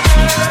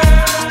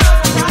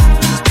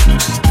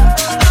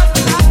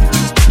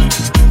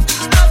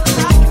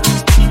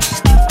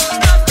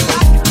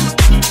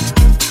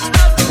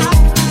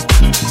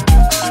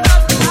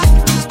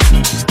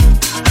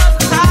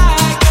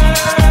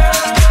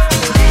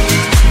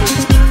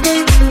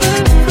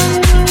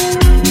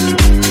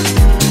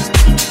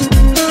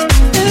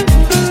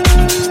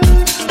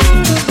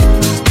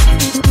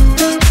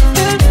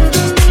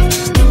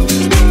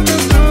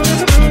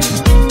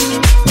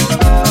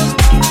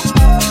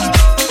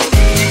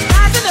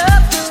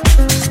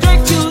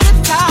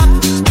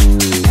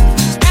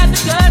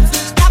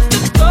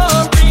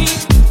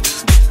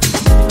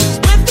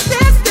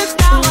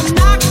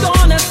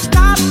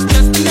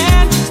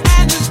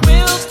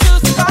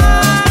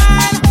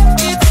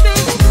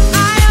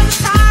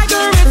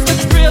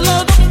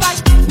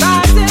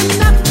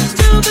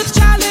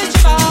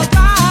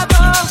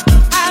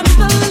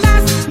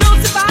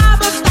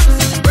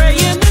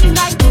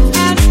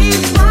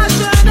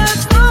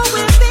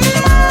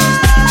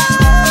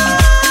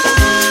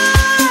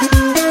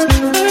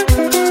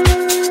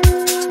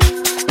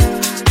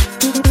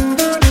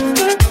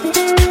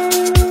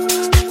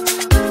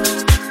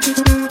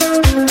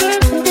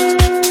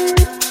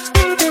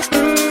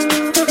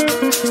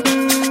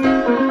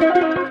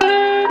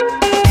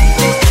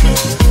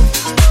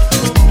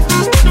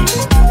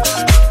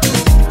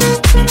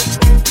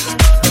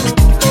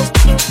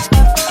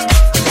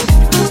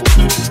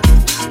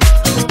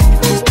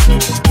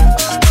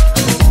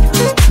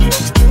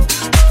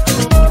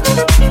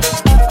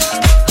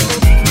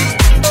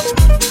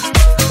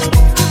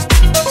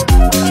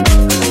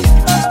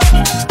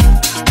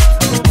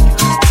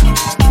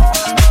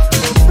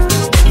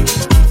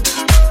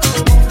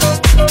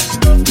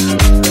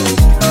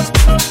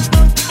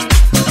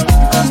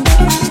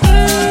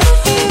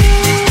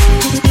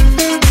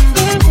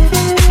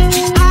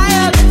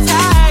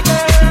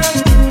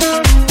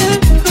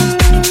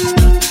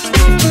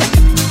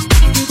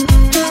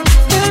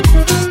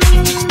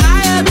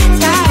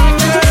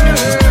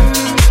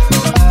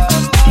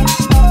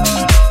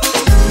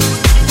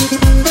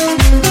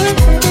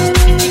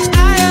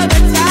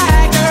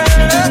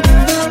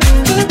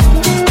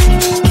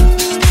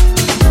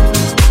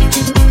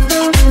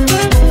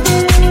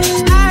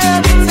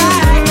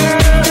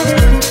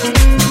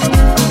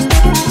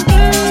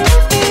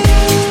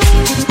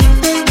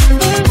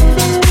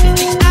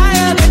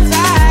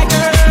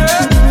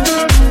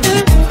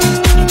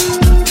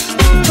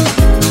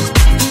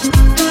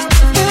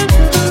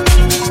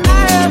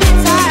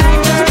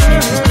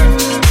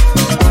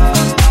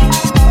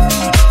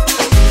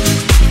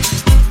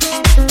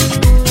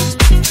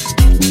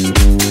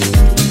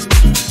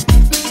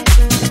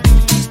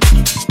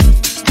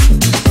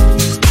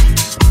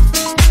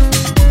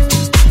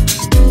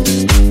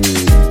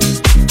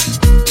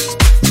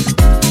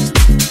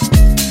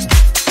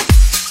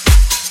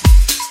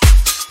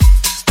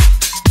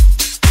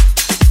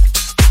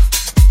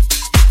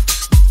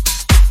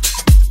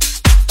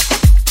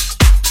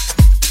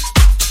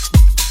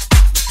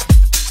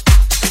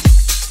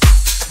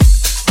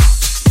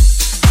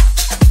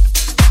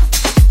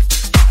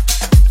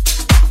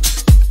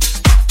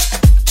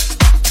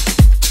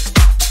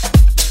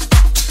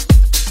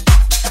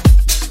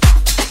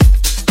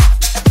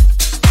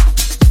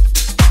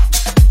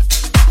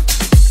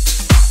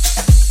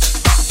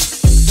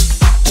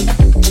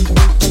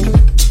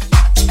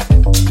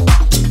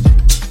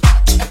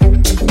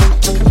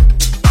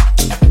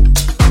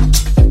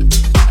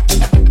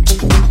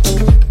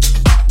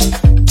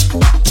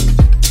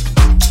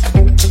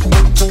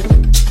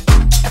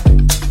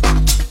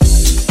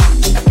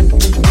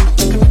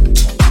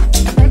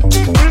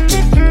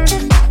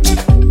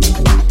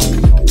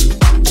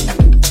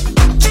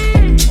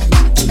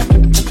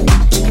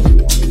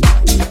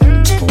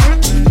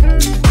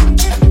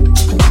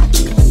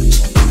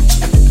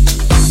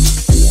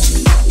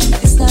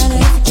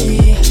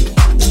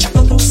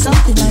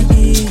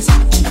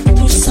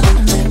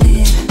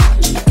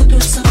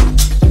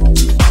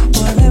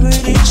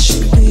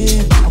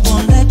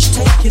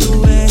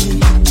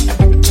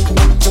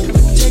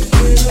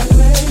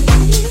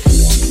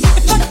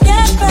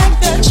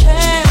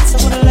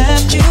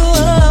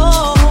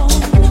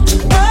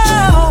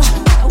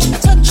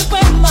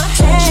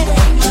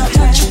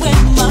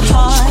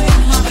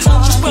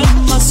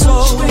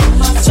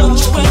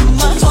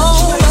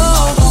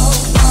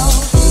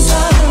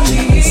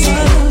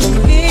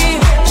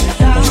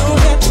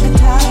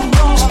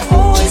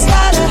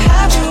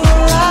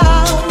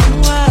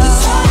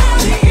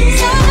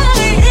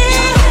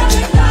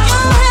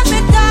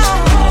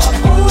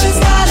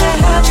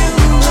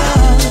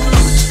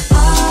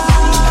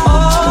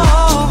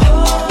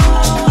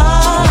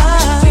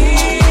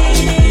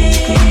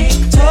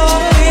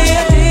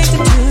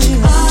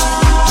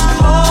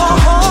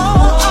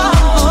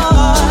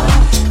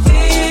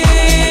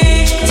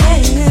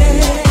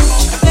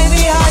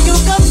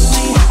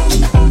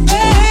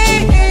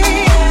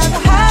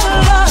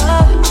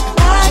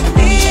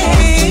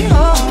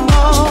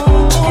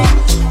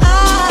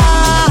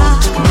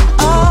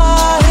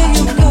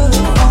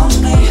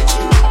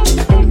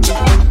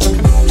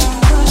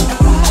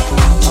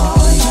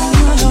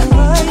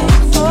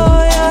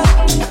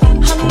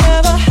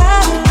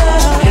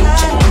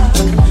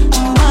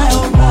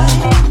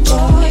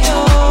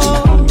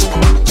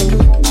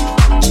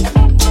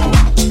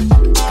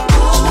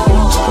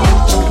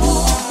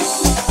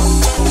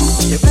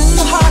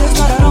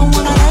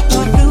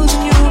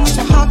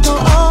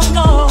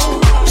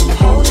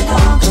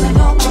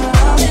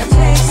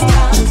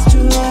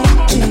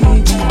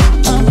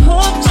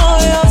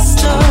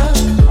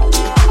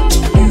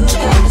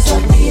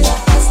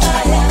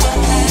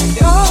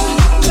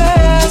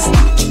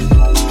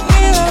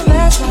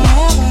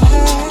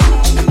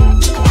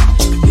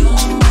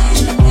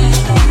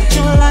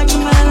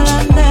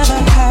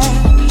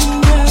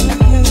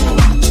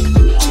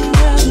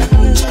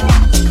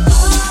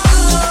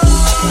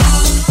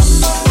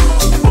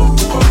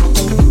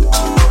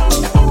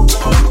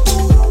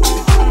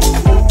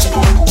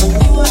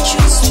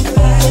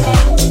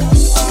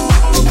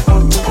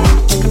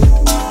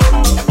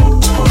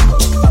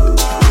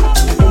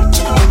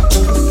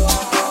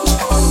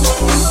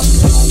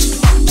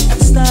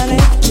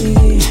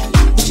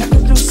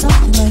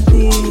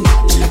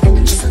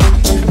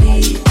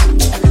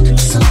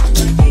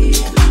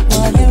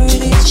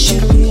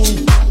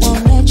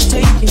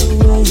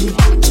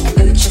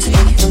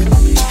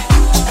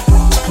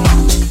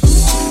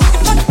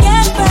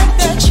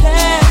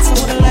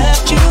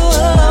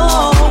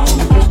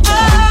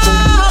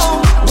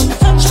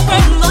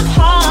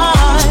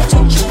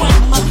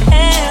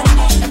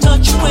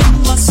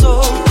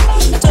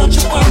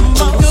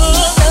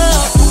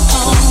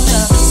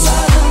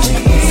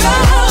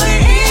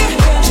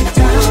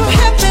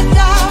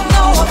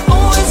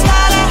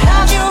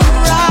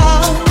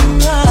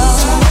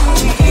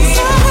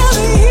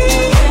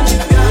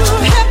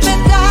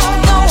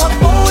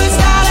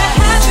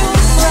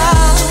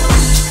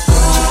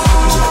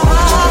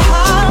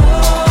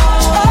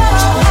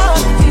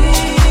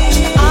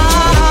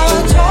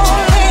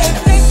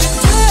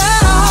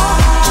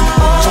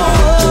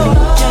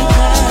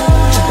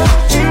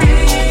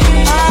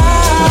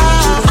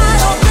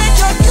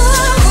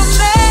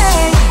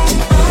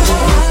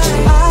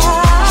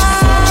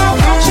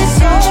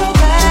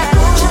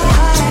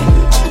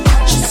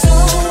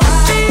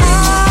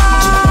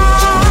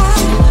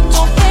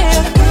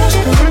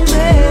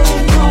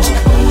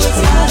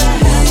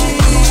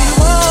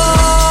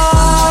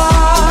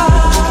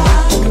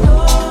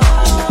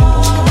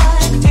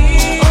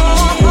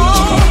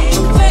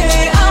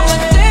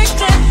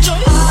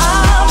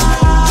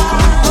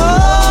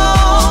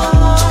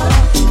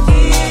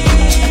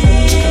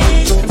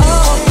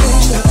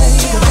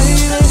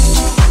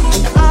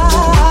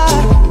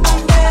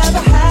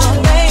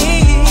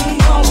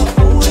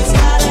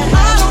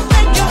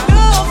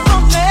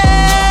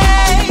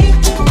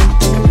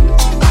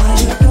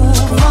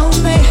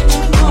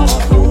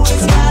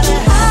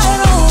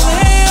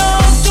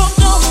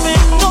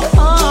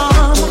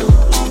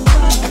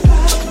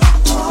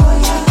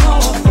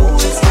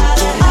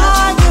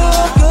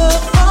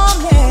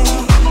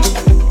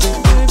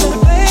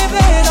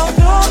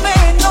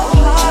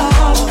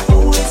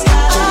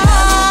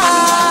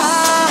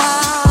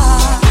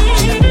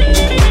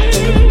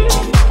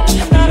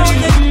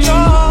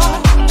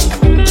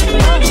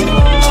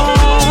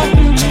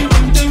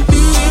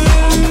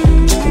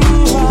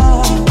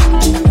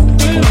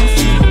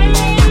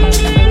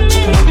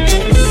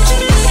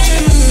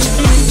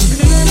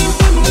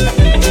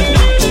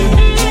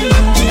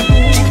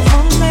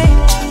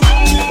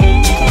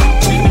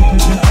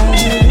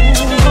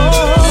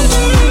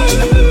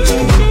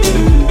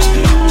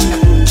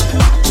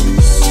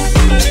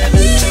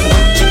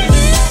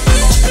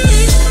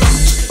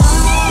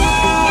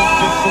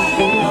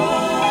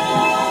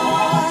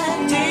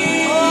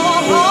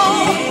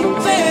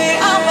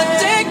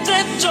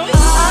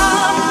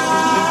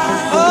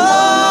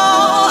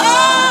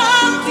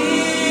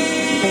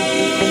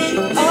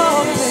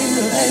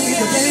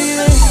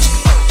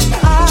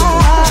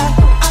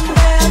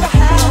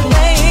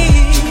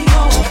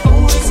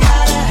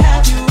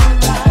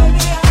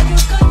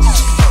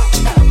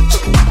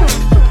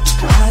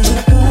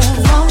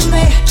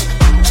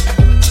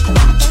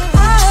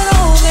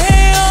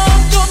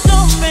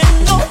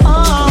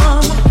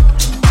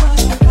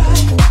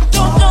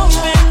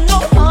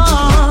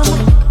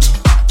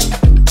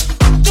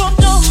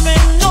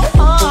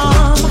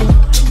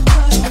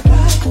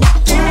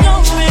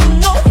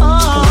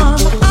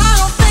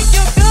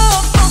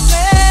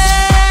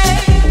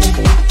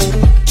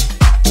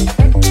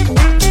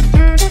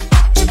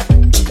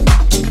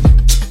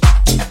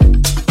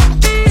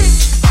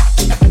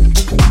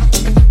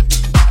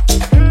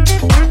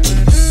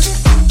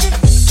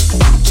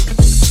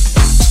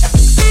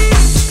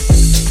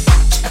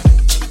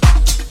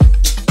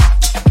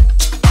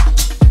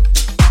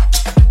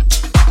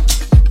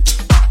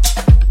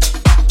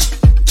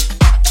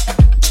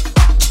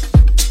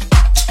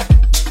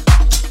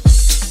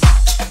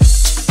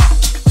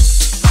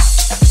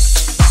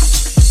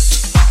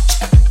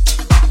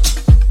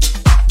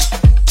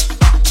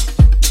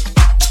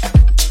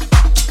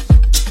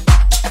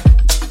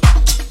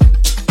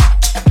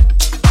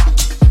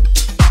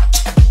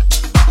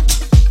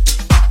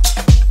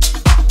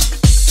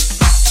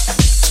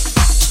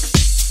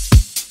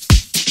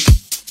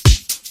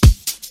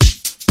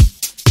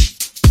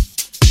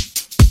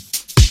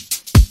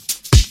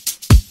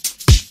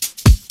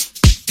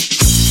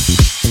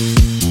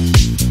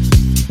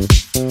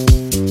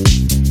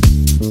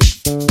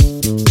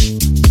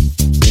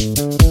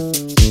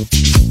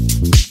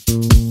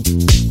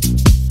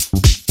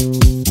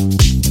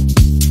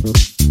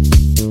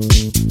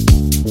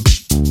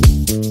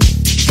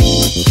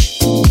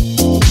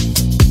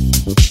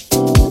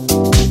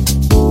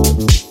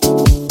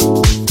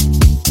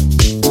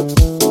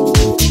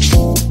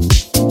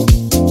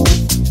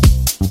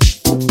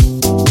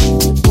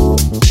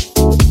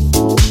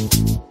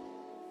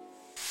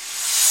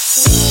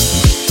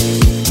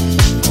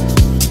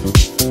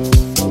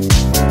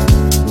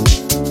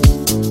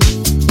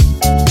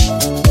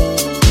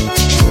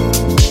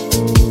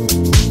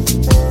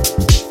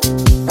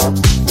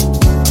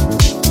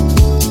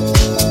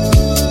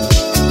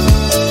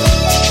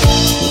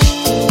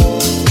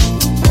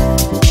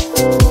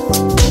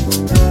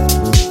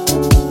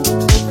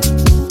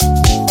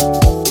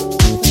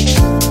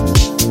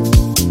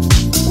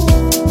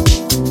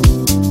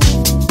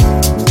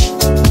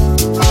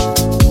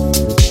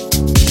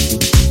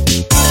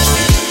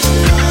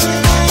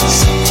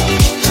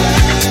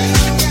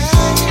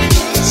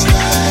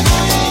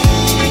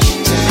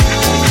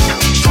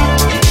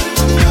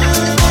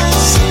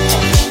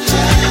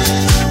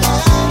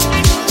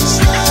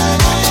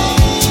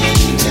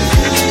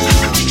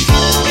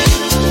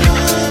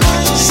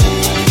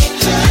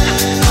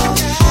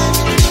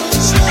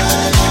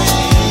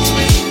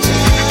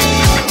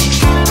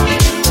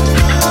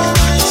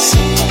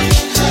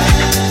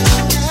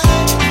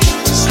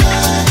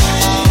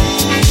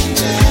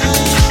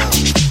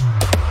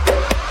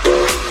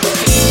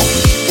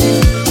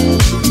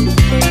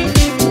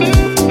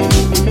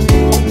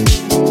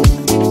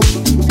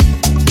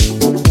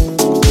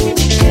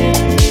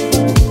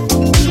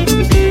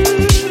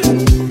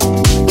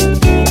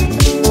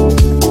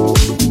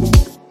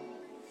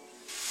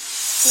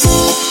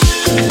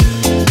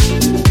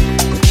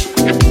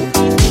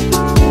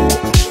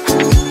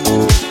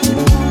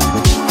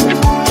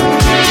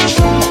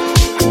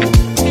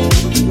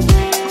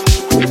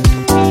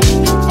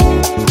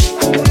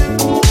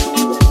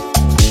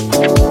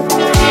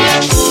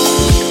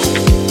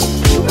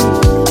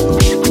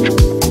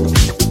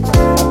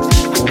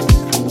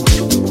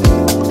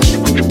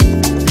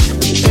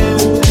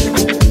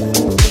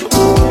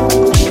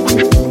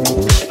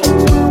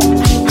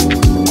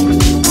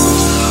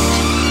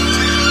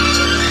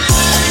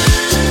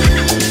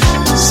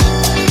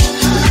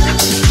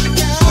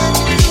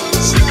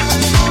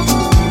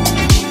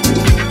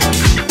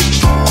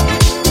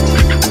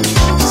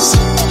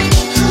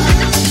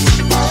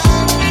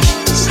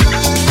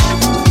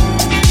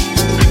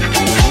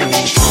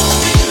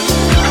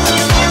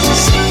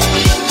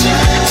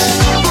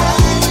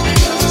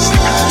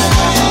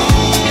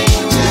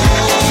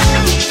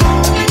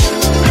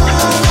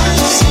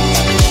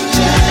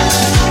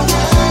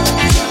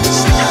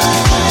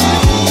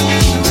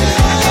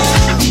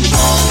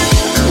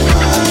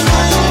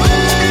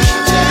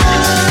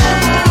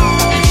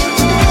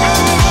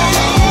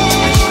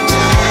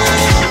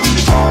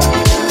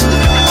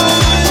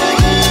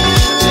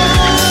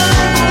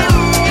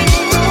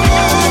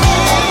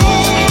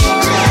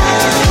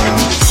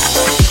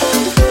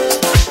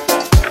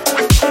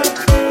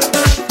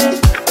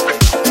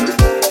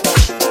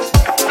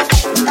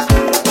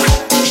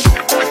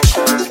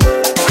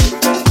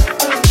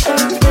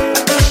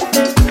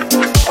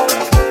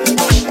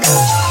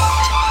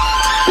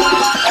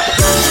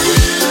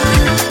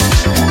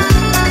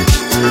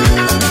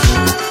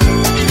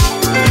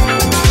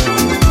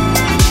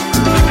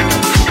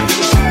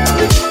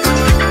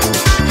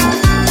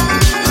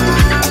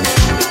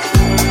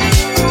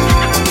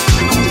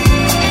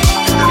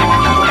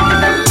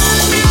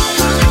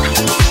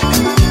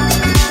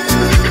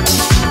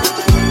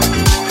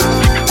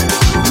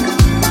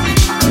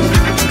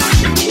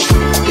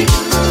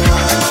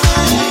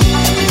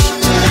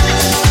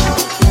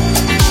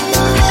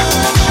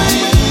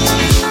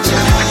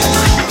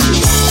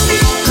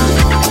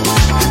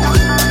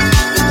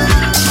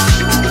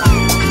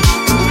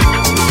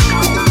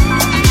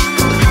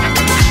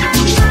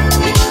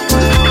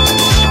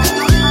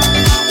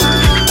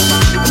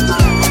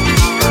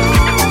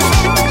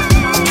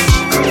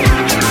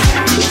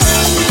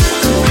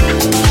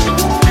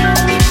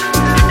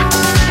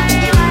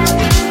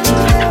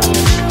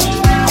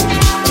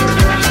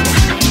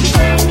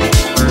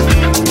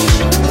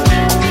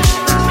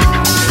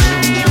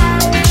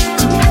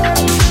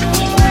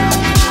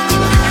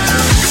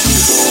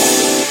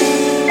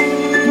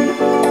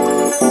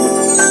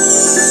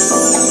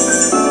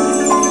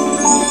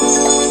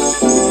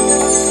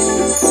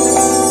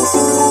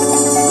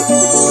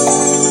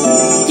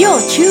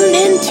tuned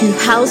in to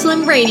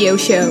Houseland Radio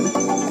Show,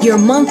 your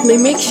monthly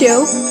mix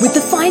show with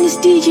the finest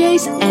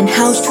DJs and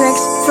house tracks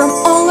from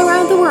all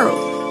around the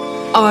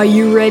world. Are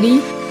you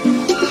ready?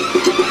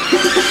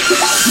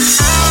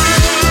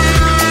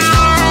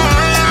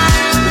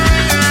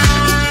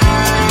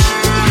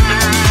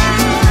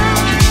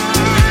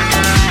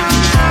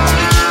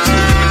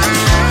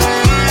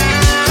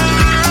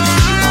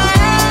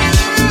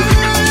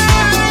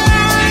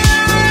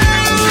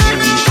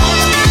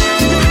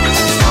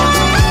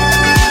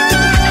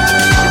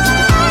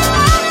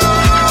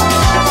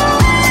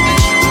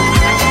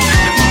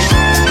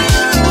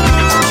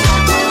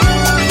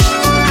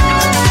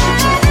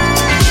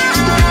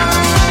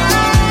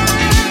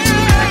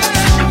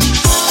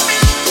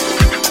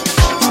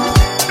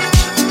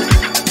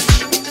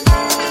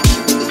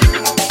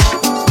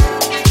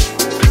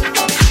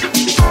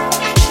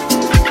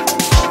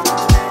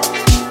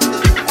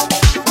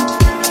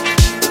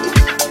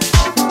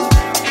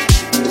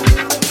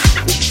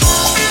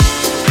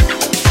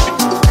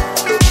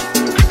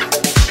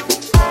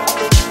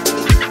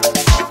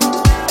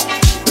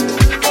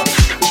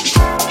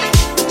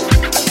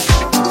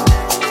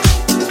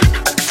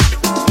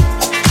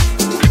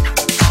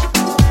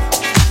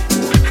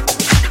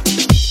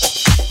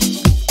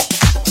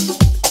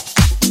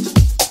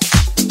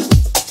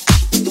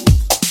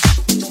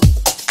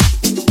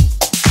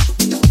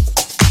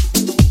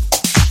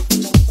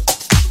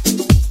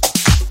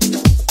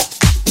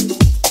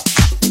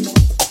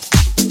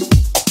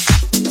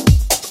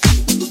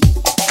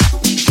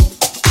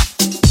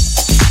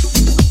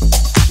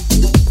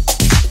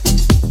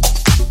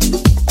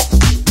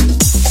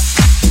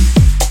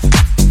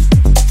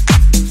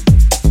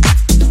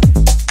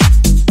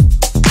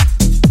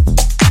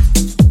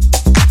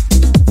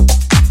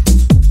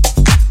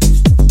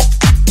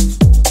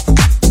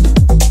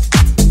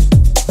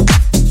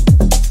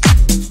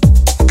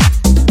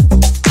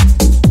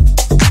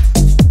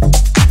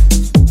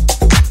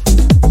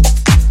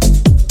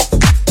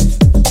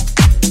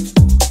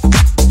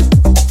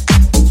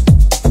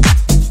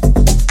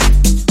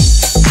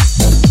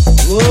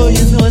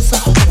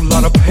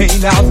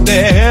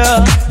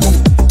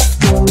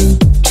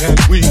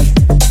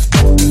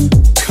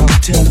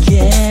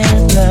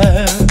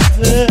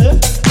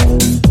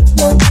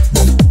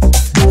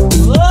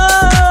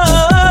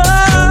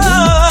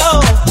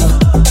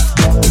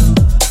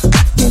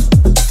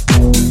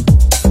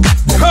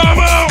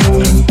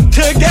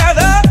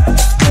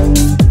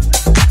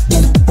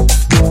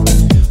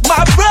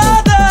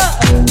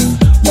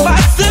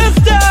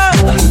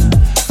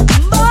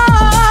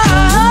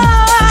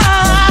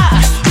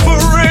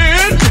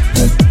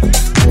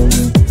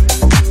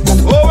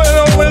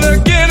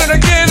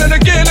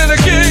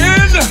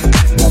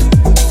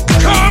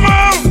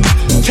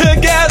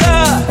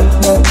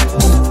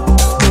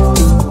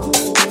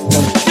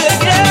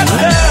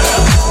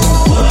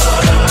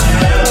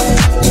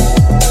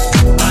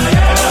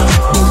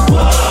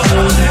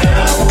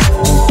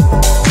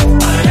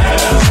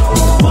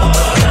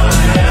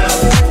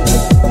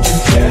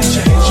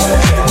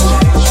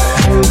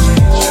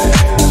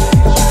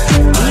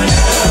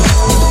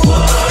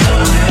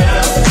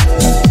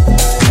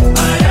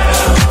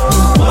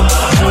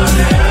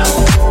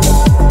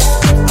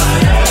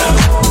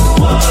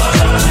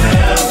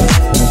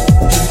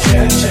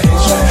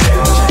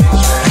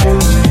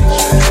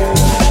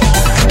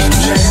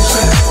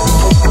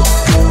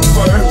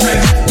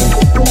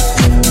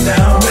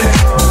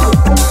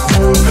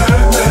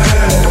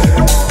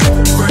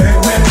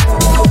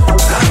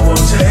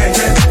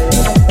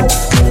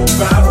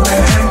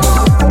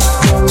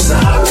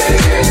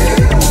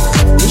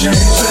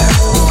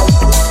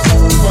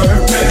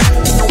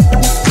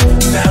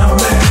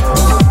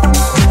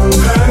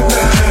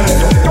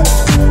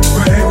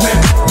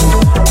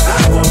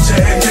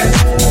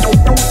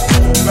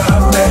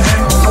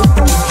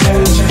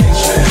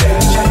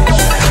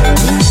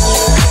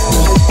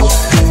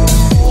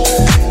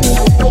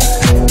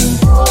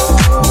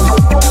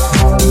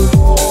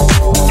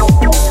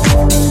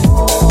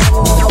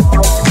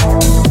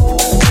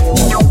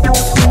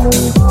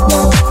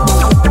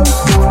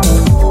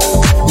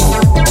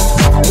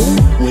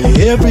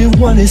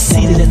 Everyone is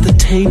seated at the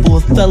table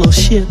of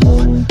fellowship,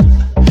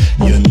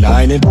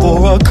 united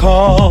for a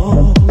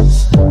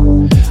cause.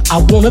 I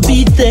wanna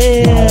be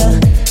there,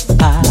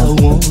 I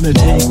wanna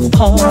take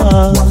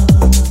part.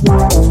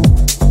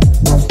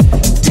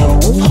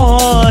 Take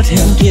part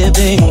in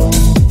giving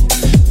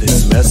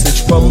this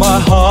message from my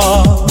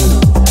heart.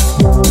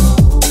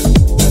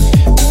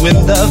 When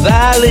the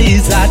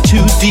valleys are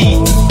too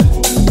deep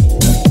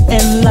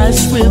and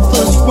life's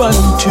rivers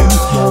run too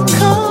cold,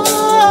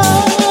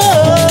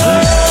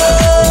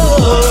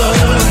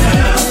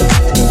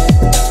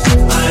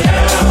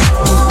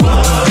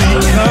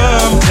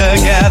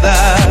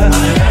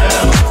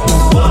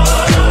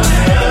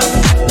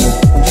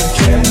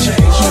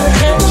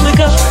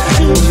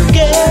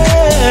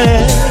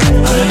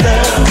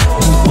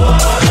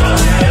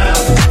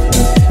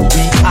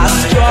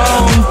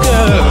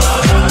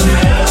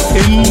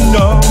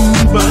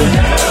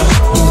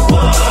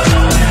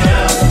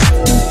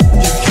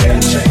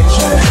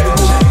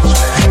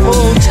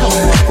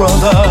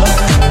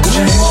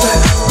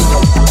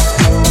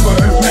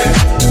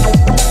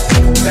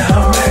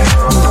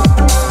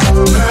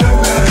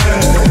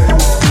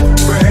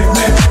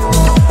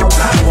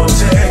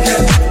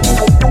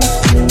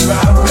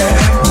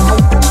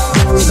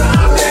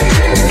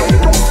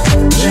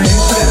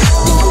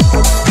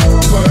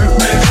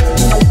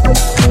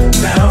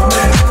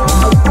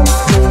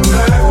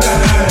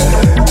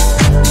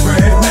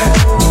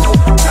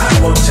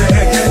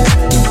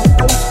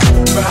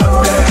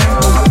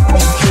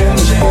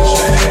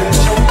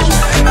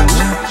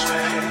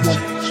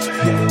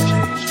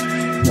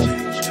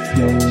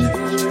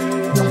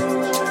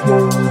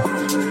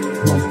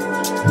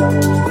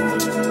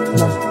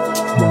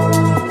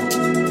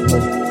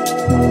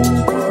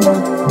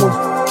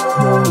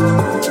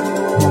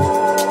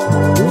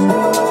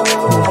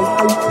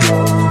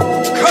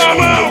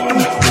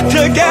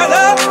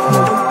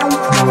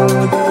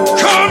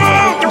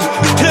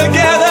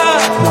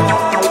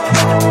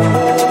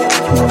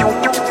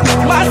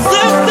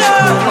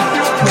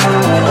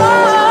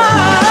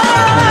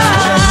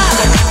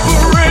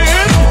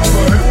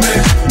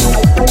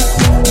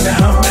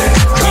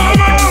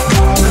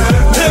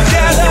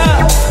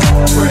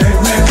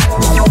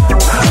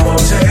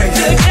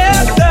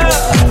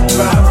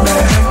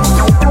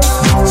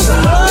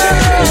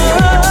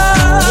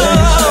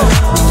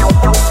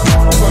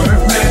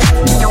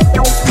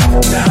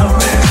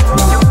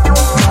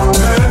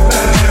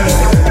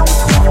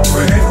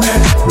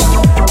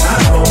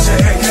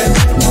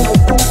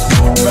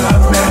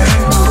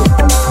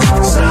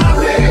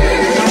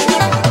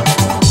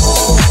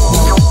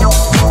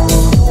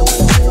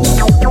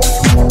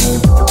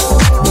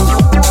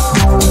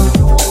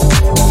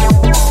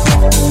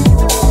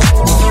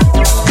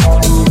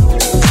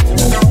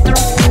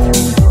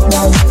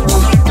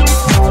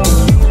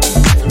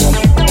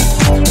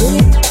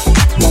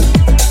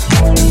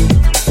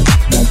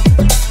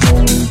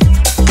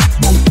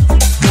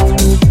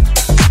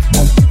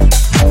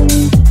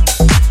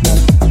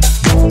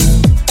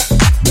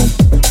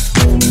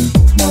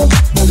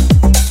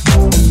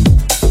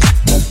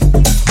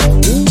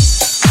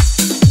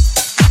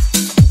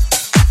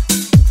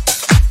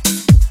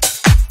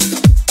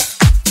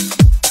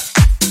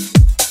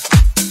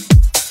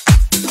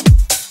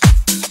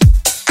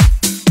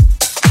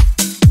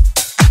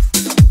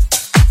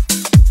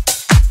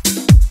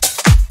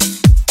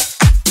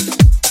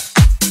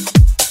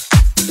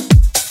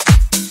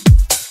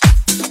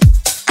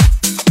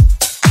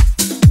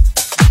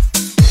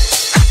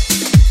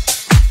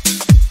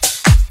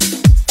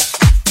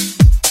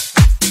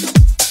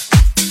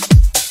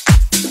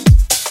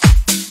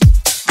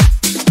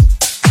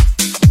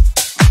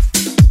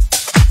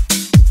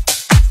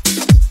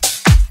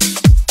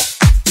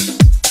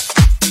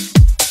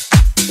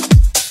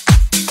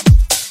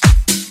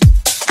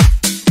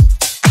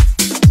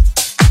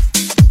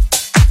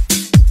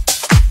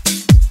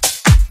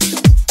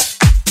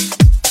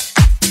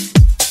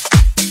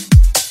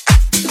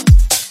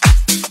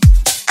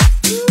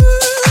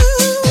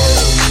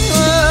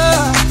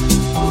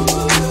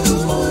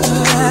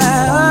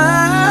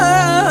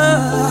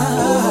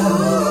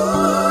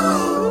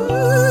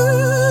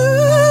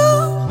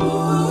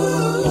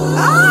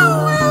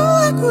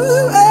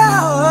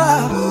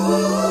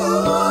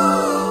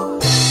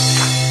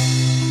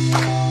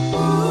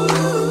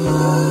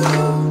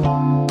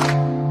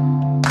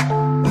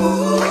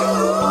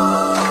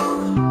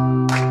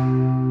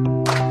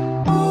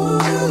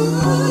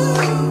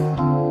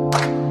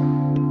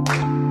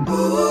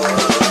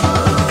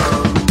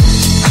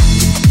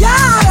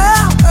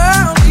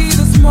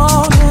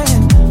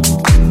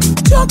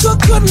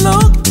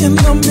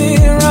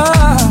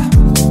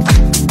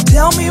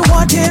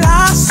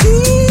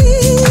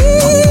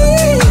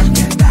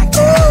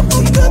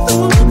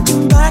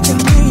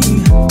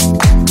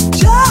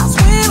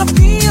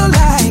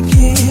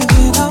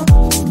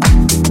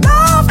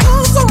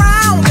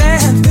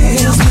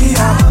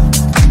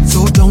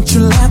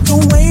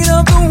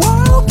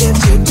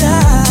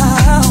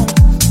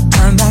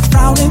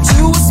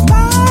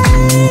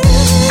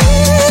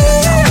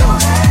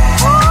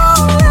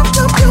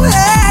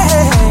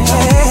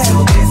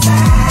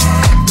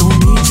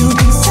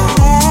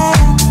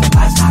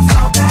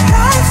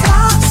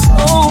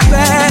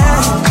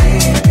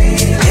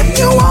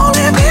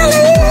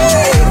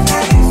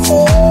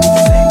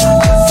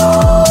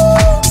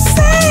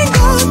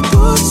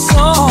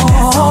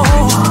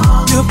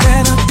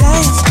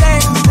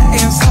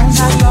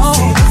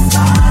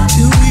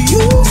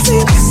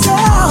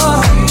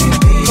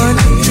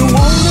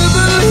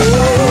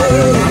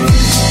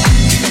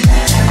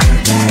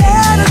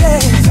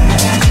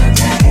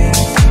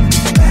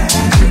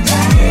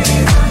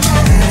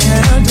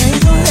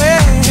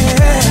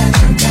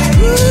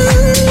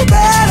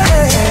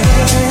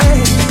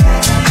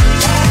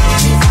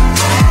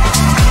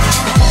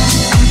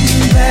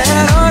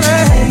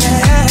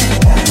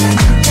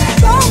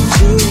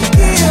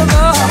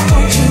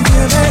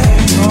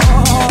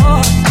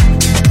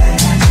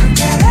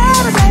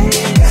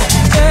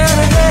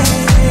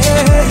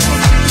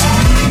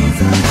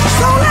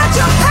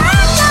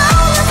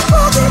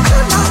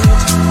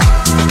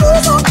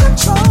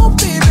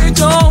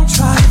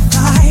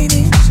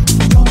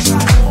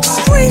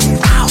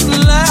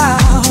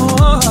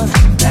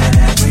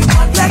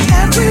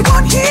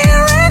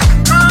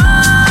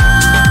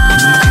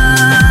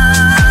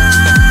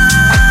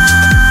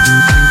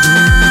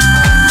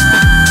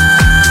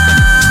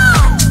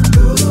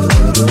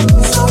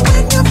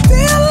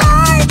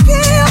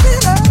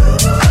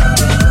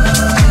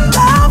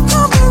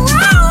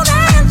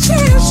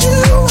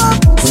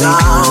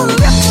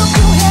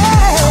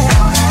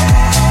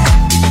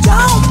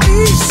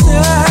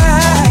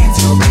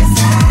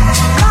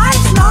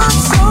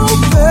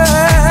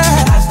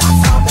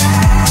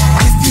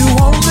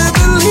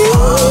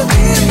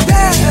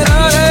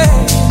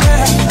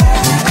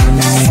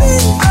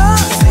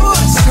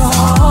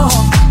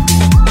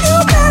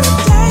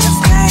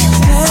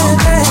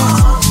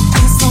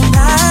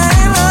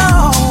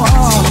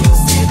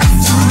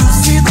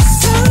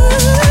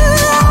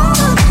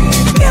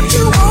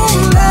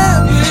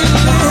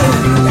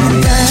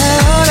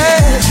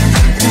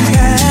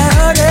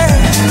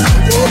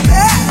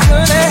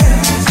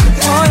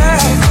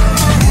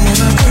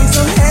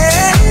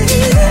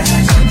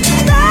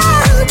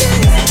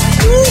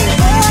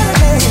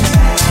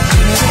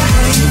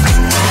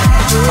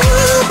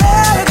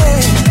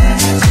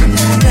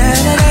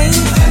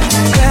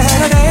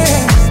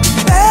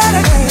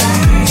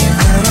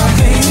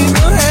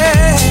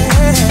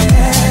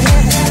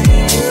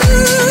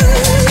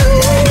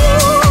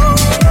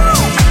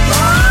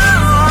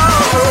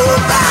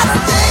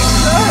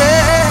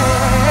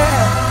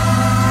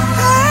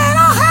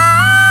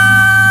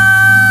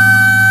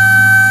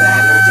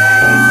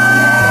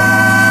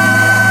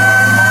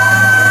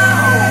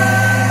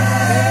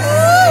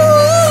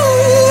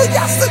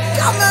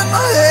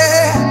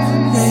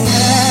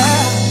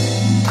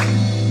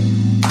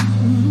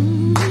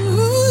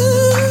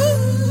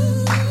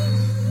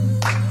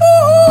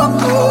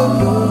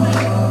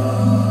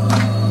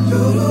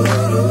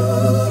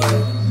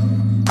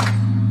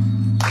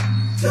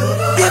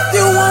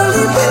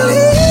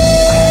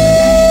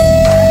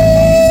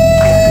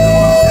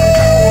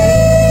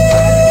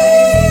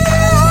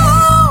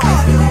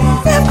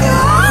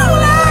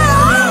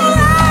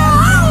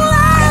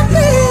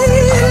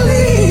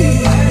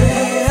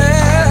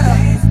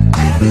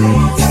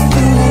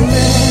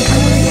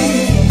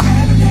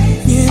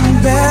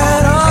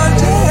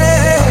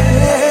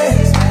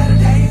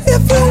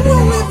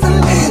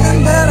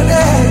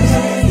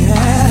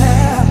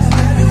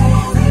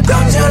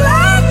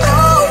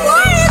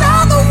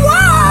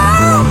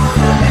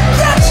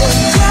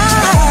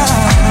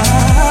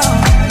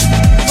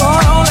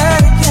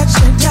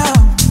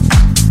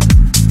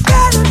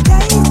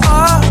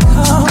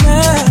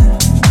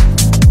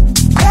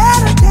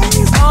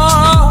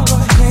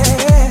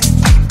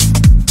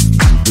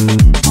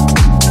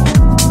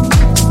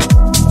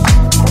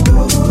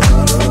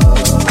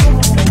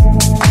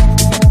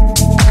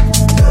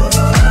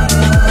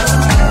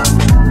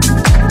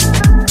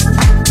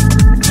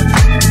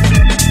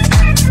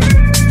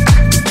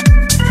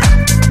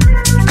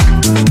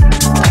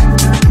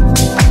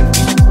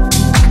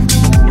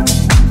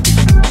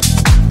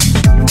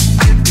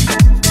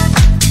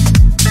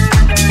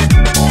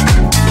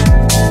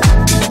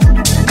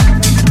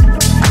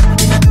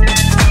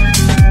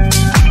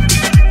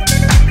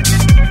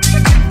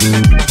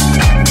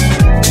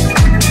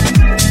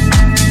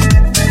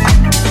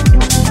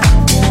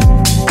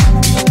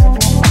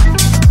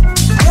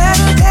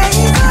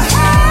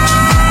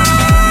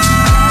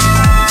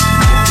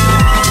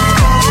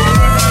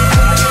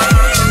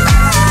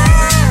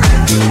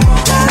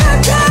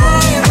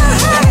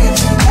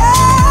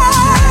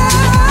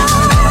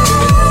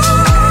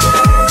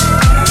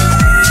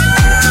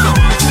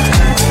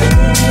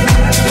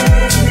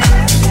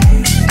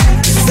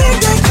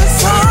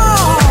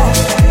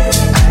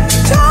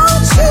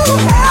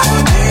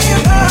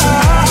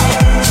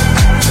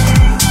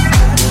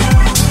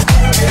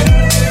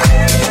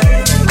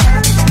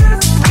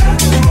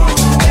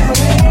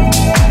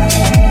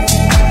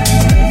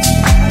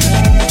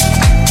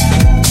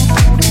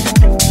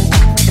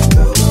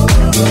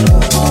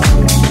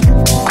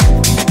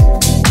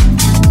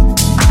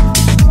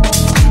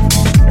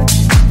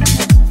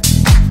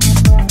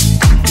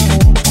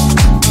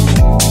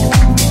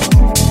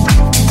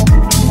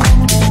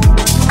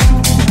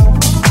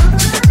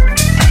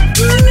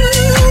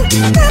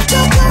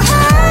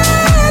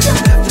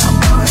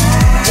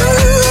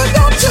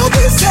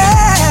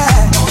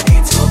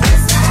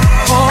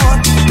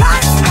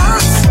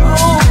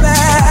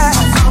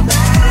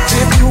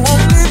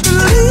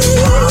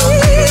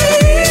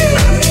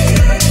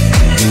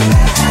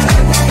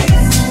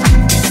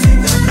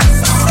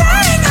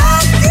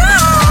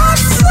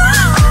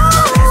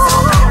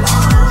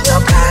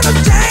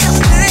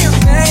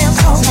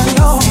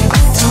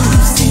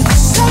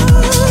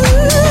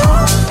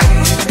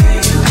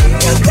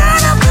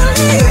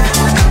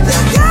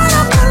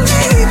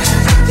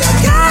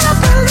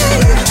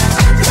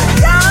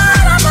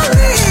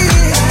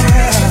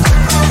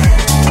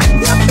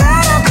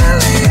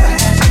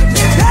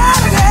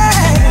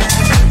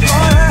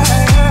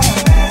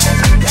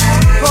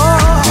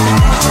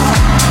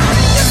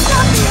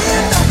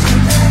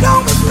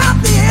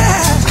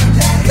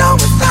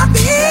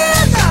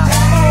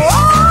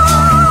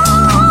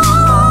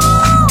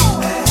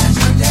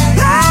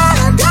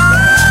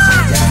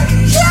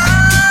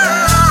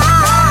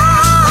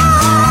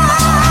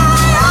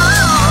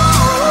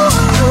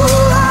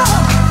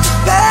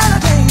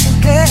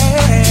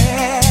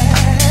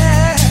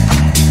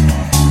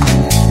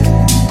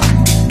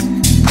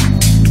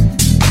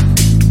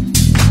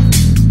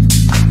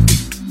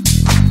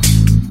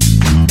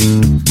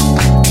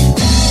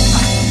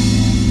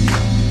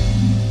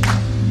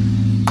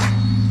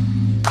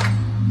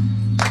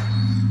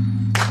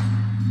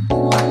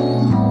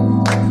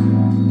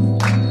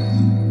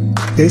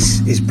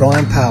 This is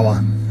Brian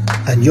Power,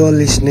 and you're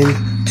listening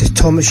to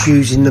Thomas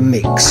Hughes in the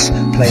Mix,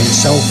 playing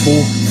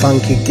soulful,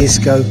 funky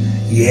disco.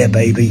 Yeah,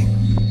 baby.